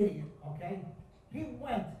 This idiot, okay, he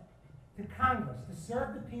went to Congress to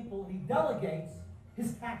serve the people, and he delegates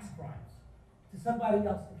his tax crimes to somebody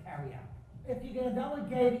else to carry out. If you're going to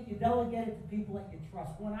delegate it, you delegate it to people that you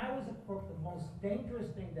trust. When I was a crook, the most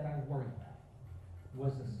dangerous thing that I worried about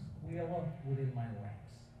was a squealer within my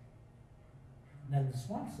ranks. And then the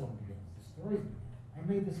swamp song begins, the story begins. I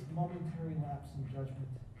made this momentary lapse in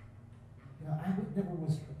judgment. You know, I never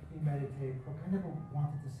was a premeditated crook. I never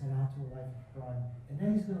wanted to set out to a life of crime. And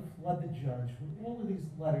then he's going to flood the judge with all of these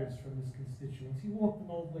letters from his constituents. He walked an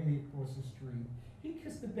old lady across the street. He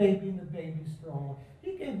kissed the baby in the baby stroller.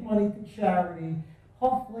 He gave money to charity.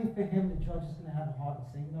 Hopefully for him, the judge is going to have a heart and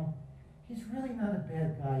say, you know, he's really not a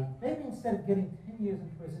bad guy. Maybe instead of getting 10 years in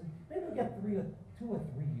prison, maybe he'll get 2 or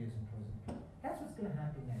 3 years in prison. That's what's going to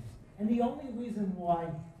happen next. And the only reason why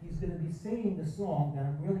he's going to be singing the song that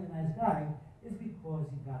I'm really a nice guy is because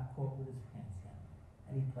he got caught with his pants down.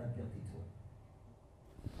 And he pled guilty to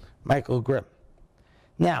it. Michael Grimm.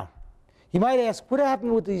 Now, you might ask, what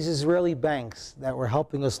happened with these Israeli banks that were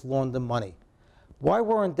helping us launder money? Why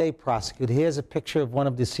weren't they prosecuted? Here's a picture of one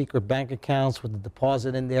of the secret bank accounts with the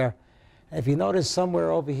deposit in there. And if you notice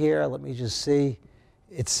somewhere over here, let me just see,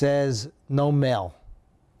 it says no mail.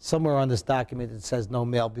 Somewhere on this document it says no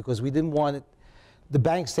mail because we didn't want the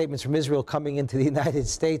bank statements from Israel coming into the United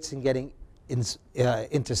States and getting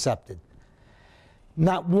intercepted.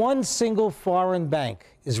 Not one single foreign bank,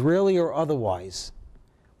 Israeli or otherwise,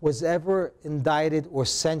 was ever indicted or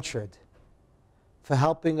censured for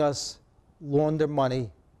helping us launder money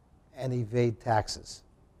and evade taxes.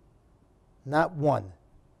 Not one,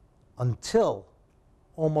 until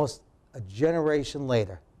almost a generation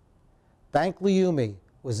later. Bank Leumi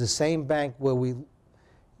was the same bank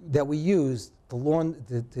that we used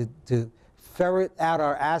to ferret out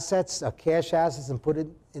our assets, our cash assets, and put it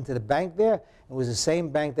into the bank there. It was the same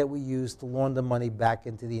bank that we used to launder money back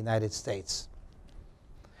into the United States.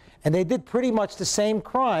 And they did pretty much the same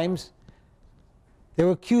crimes. They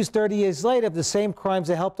were accused 30 years later of the same crimes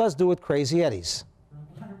they helped us do with Crazy Eddies. There are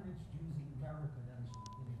a lot of rich Jews in America that are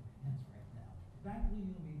getting hands right now. Bank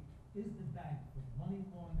Leumi is the bank with money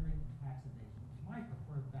laundering and tax evasion. It's my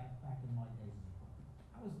preferred bank back in my days.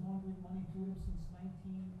 I was laundering money through them since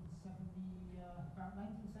 1970, about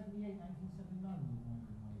 1978, 1979 we were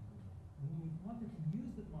laundering money through them. When we wanted to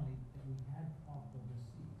use the money that we had parked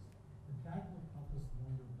overseas, the bank would help us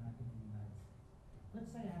launder it back into the United States. Let's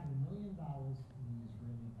say I have $1 million in the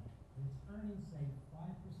Israeli bank, and it's earning, say, 5%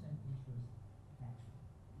 interest tax rate.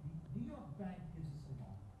 The New York bank gives us a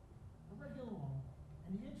loan, a regular loan,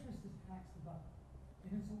 and the interest is tax deductible.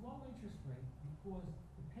 And it's a low interest rate because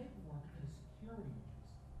the paperwork for the security interest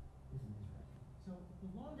is in Israel. So the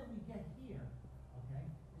loan that we get here, okay,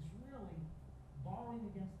 is really borrowing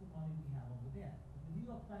against the money we have over there. But the New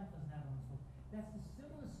York bank doesn't have it on its books. That's the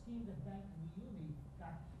similar scheme that Bank Leumi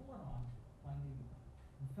got caught on by New York.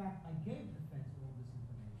 In fact, I gave the feds all this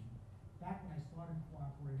information back when I started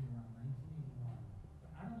cooperating around 1989.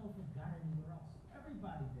 But I don't know if it got anywhere else.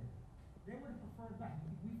 Everybody did it. They were the preferred bank.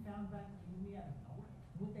 We found Bank Leumi out of nowhere.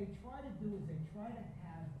 What they try to do is they try to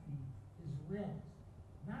have the Israelis,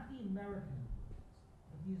 not the American employees,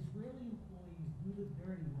 but the Israeli employees do the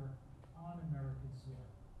dirty work on American soil.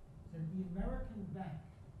 So the American bank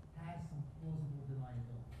has some plausible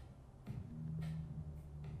deniability.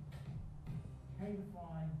 Pay the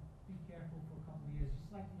fine, be careful for a couple of years.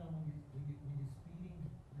 Just like, you know, when you're speeding in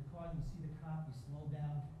the car and you see the cop, you slow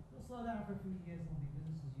down. You'll slow down for a few years and it'll be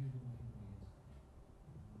business as usual in a few years.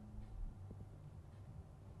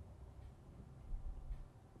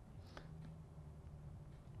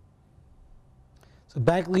 So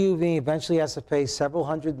Bank Leumi eventually has to pay several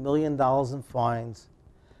 $100 million in fines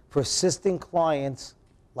for assisting clients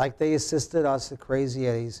like they assisted us at Crazy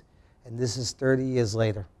Eddies, and this is 30 years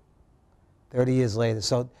later. 30 years later.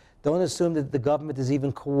 So don't assume that the government is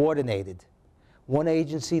even coordinated. One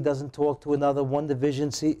agency doesn't talk to another. One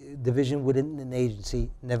division within an agency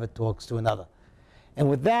never talks to another. And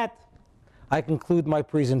with that, I conclude my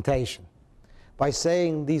presentation by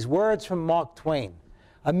saying these words from Mark Twain.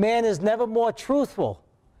 A man is never more truthful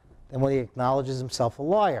than when he acknowledges himself a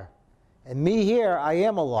liar. And me here, I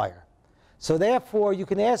am a liar. So therefore, you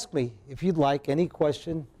can ask me, if you'd like, any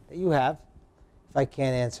question that you have. If I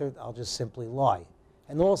can't answer it, I'll just simply lie.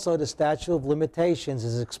 And also, the statute of limitations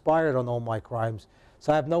is expired on all my crimes,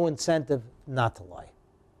 so I have no incentive not to lie.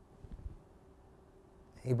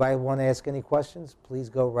 Anybody want to ask any questions? Please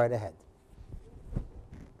go right ahead.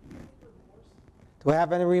 Do I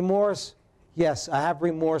have any remorse? Yes, I have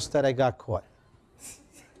remorse that I got caught.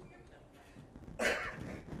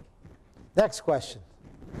 Next question.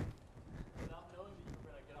 Without knowing that you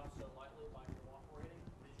were going to get off so lightly by cooperating,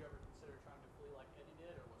 did you ever consider trying to flee like Eddie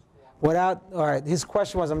did, or was cooperating? All right, his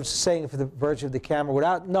question was, I'm just saying for the virtue of the camera,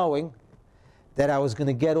 without knowing that I was going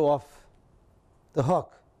to get off the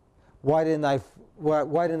hook, why didn't I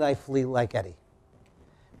flee like Eddie?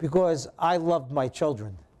 Because I loved my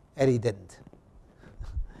children. Eddie didn't.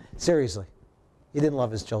 Seriously. He didn't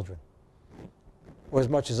love his children, or as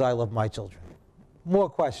much as I love my children. More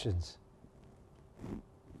questions?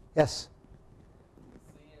 Yes?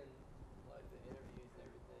 Seeing like the interviews and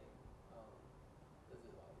everything,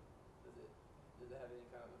 does it have any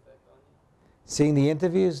kind of effect on you? Seeing the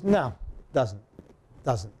interviews? No,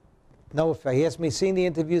 doesn't. No effect. He asked me, seeing the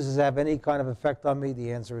interviews, does it have any kind of effect on me?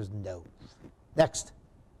 The answer is no. Next.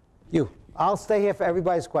 You. I'll stay here for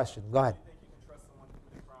everybody's question. Go ahead.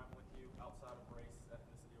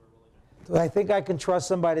 Do I think I can trust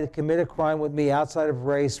somebody to commit a crime with me outside of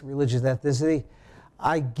race, religion, ethnicity?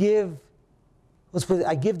 I give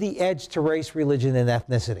the edge to race, religion, and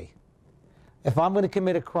ethnicity. If I'm going to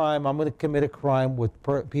commit a crime, I'm going to commit a crime with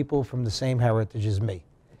people from the same heritage as me.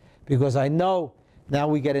 Because I know, now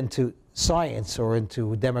we get into science or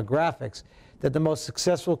into demographics, that the most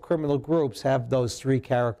successful criminal groups have those three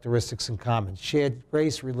characteristics in common: shared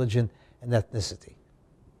race, religion, and ethnicity.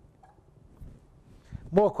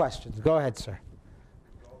 More questions? Go ahead, sir.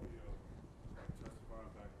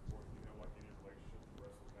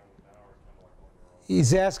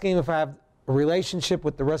 He's asking if I have a relationship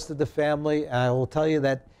with the rest of the family. I will tell you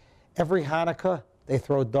that every Hanukkah, they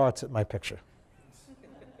throw darts at my picture.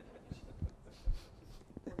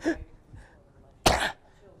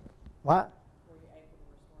 What?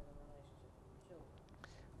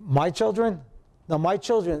 My children? No, my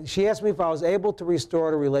children, she asked me if I was able to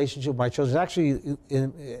restore the relationship with my children. Actually,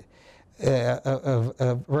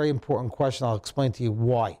 a very important question. I'll explain to you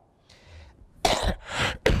why.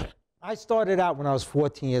 I started out when I was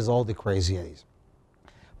 14 years old at Crazy Eddie's.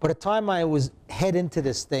 By the time I was head into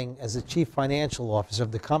this thing as the chief financial officer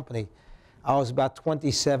of the company, I was about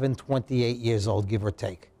 27, 28 years old, give or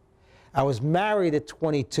take. I was married at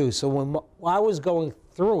 22, so when I was going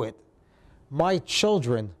through it, my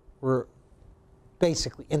children were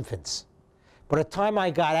basically infants. By the time I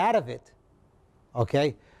got out of it,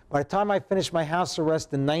 okay, by the time I finished my house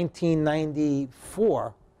arrest in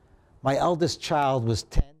 1994, my eldest child was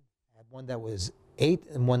 10. I had one that was 8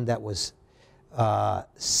 and one that was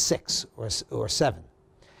 6 or 7.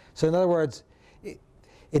 So in other words,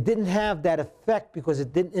 it didn't have that effect because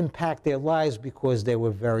it didn't impact their lives because they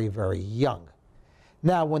were very, very young.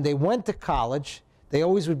 Now, when they went to college, they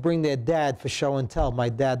always would bring their dad for show and tell, my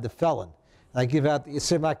dad the felon. And I give out,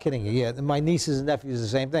 I'm not kidding you, yeah, my nieces and nephews the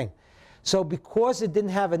same thing. So because it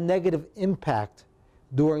didn't have a negative impact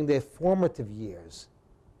during their formative years,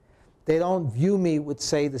 they don't view me with,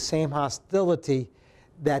 say, the same hostility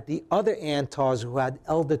that the other Antars who had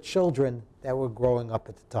elder children that were growing up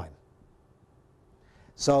at the time.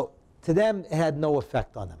 So to them, it had no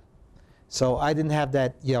effect on them. So I didn't have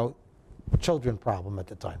that, children problem at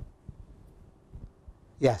the time.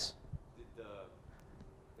 Yes? Did, I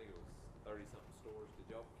think it was 30-something stores,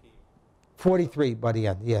 did y'all keep? 43 by the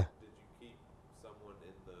end, yeah. Did you keep someone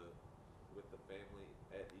with the family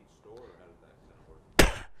at each store, or how did that kind of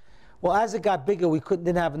work? Well, as it got bigger, we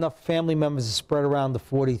didn't have enough family members to spread around the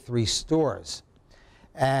 43 stores.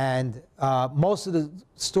 And most of the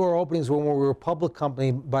store openings were when we were a public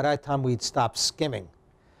company. By that time, we'd stopped skimming.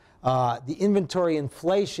 The inventory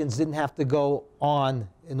inflations didn't have to go on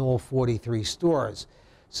in all 43 stores.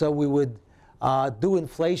 So we would do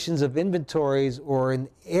inflations of inventories or in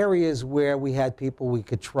areas where we had people we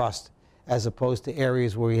could trust as opposed to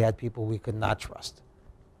areas where we had people we could not trust.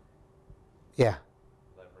 Yeah.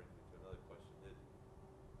 That brings me to another question.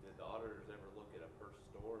 Did the auditors ever look at a per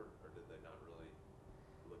store, or did they not really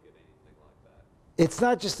look at anything like that? It's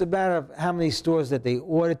not just a matter of how many stores that they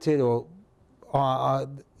audited, or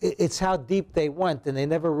it's how deep they went, and they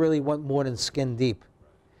never really went more than skin deep.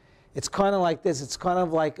 It's kind of like this. It's kind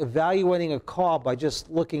of like evaluating a car by just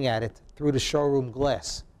looking at it through the showroom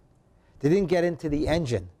glass. They didn't get into the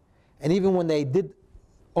engine. And even when they did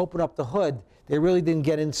open up the hood, they really didn't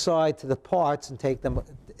get inside to the parts and take them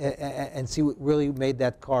and see what really made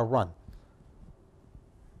that car run.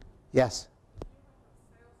 Yes?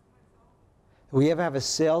 Do we ever have a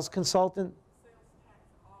sales consultant?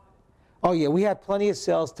 Oh, yeah, we had plenty of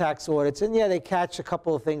sales tax audits. And, yeah, they catch a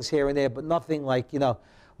couple of things here and there, but nothing like,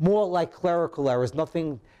 more like clerical errors,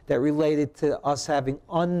 nothing that related to us having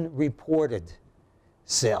unreported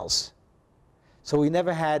sales. So we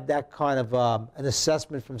never had that kind of an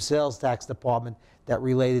assessment from sales tax department that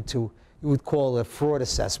related to, you would call it a fraud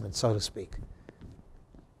assessment, so to speak.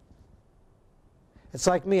 It's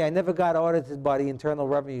like me, I never got audited by the Internal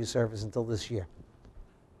Revenue Service until this year,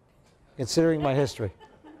 considering my history.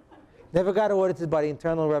 Never got audited by the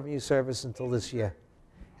Internal Revenue Service until this year.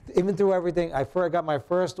 Even through everything, I got my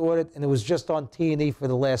first audit, and it was just on T&E for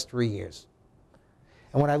the last 3 years.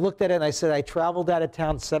 And when I looked at it, and I said, I traveled out of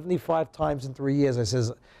town 75 times in 3 years, I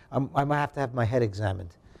says, I might have to have my head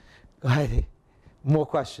examined. Go ahead. More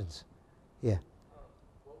questions? Yeah.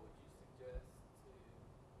 What would you suggest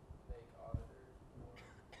to make auditors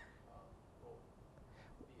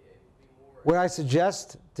more, What I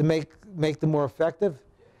suggest to make them more effective?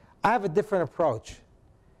 I have a different approach.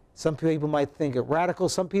 Some people might think it radical.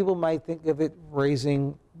 Some people might think of it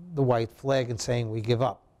raising the white flag and saying we give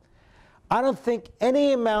up. I don't think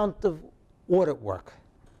any amount of audit work,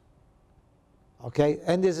 okay,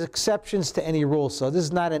 and there's exceptions to any rule, so this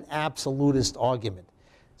is not an absolutist argument.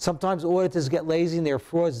 Sometimes auditors get lazy and they're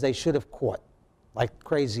frauds they should have caught, like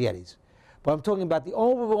Crazy Eddies. But I'm talking about the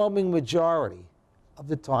overwhelming majority of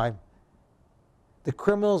the time, the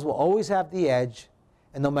criminals will always have the edge,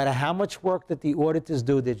 and no matter how much work that the auditors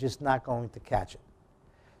do, they're just not going to catch it.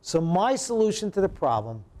 So my solution to the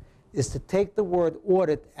problem is to take the word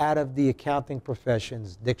audit out of the accounting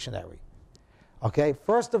profession's dictionary. Okay,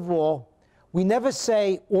 first of all, we never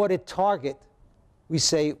say audit target, we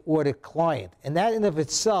say audit client. And that in of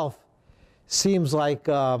itself seems like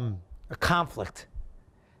a conflict.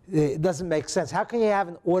 It doesn't make sense. How can you have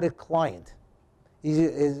an audit client?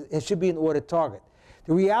 It should be an audit target.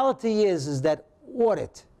 The reality is that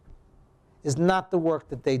audit is not the work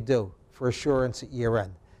that they do for assurance at year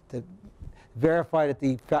end, to verify that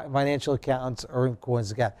the financial accounts are in accordance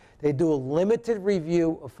with GAAP. They do a limited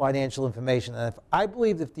review of financial information. And I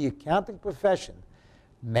believe if the accounting profession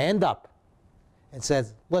manned up and said,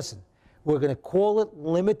 listen, We're going to call it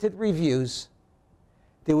limited reviews.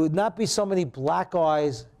 There would not be so many black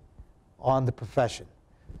eyes on the profession.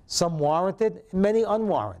 Some warranted and many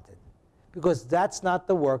unwarranted, because that's not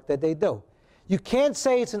the work that they do. You can't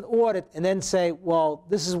say it's an audit and then say, well,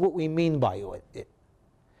 this is what we mean by it.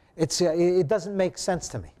 It doesn't make sense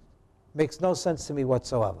to me. It makes no sense to me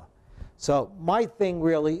whatsoever. So my thing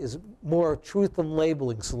really is more a truth and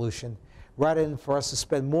labeling solution rather than for us to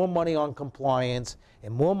spend more money on compliance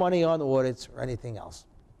and more money on audits or anything else.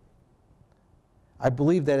 I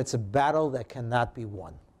believe that it's a battle that cannot be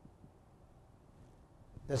won.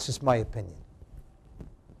 That's just my opinion.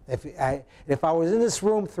 If I was in this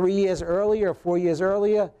room 3 years earlier or 4 years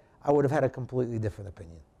earlier, I would have had a completely different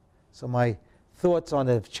opinion. So my thoughts on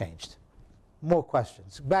it have changed. More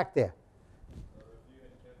questions. Back there.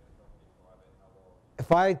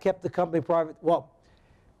 If I had kept the company private, well,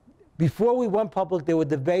 before we went public, there were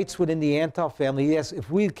debates within the Antar family. Yes, if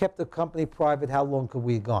we had kept the company private, how long could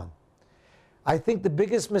we have gone? I think the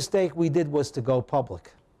biggest mistake we did was to go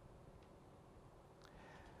public.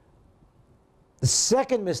 The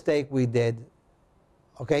second mistake we did,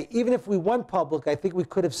 okay, even if we went public, I think we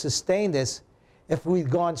could have sustained this if we'd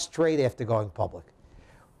gone straight after going public.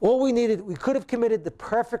 All we needed, we could have committed the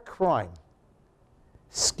perfect crime.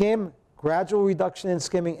 Skim, gradual reduction in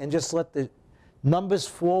skimming, and just let the numbers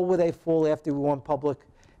fall where they fall after we went public.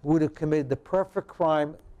 We would have committed the perfect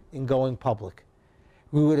crime in going public.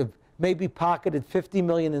 We would have maybe pocketed 50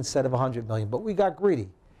 million instead of 100 million, but we got greedy.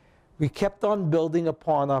 We kept on building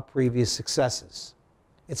upon our previous successes.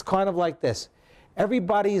 It's kind of like this.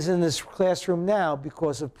 Everybody is in this classroom now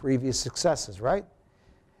because of previous successes, right?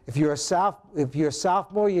 If you're a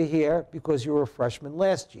sophomore, you're here because you were a freshman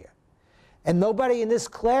last year. And nobody in this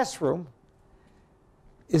classroom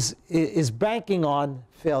is banking on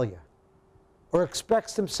failure or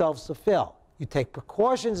expects themselves to fail. You take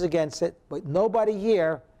precautions against it, but nobody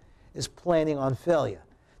here is planning on failure.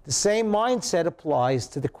 The same mindset applies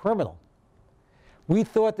to the criminal. We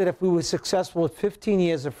thought that if we were successful with 15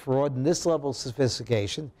 years of fraud and this level of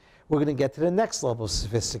sophistication, we're going to get to the next level of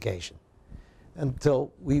sophistication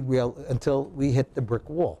until we hit the brick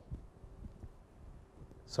wall,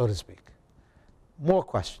 so to speak. More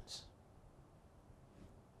questions?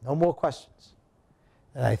 No more questions.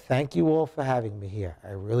 And I thank you all for having me here.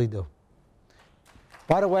 I really do.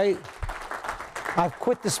 By the way, I've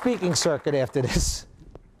quit the speaking circuit after this.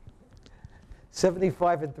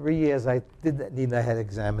 75 in 3 years, I did need my head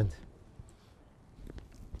examined.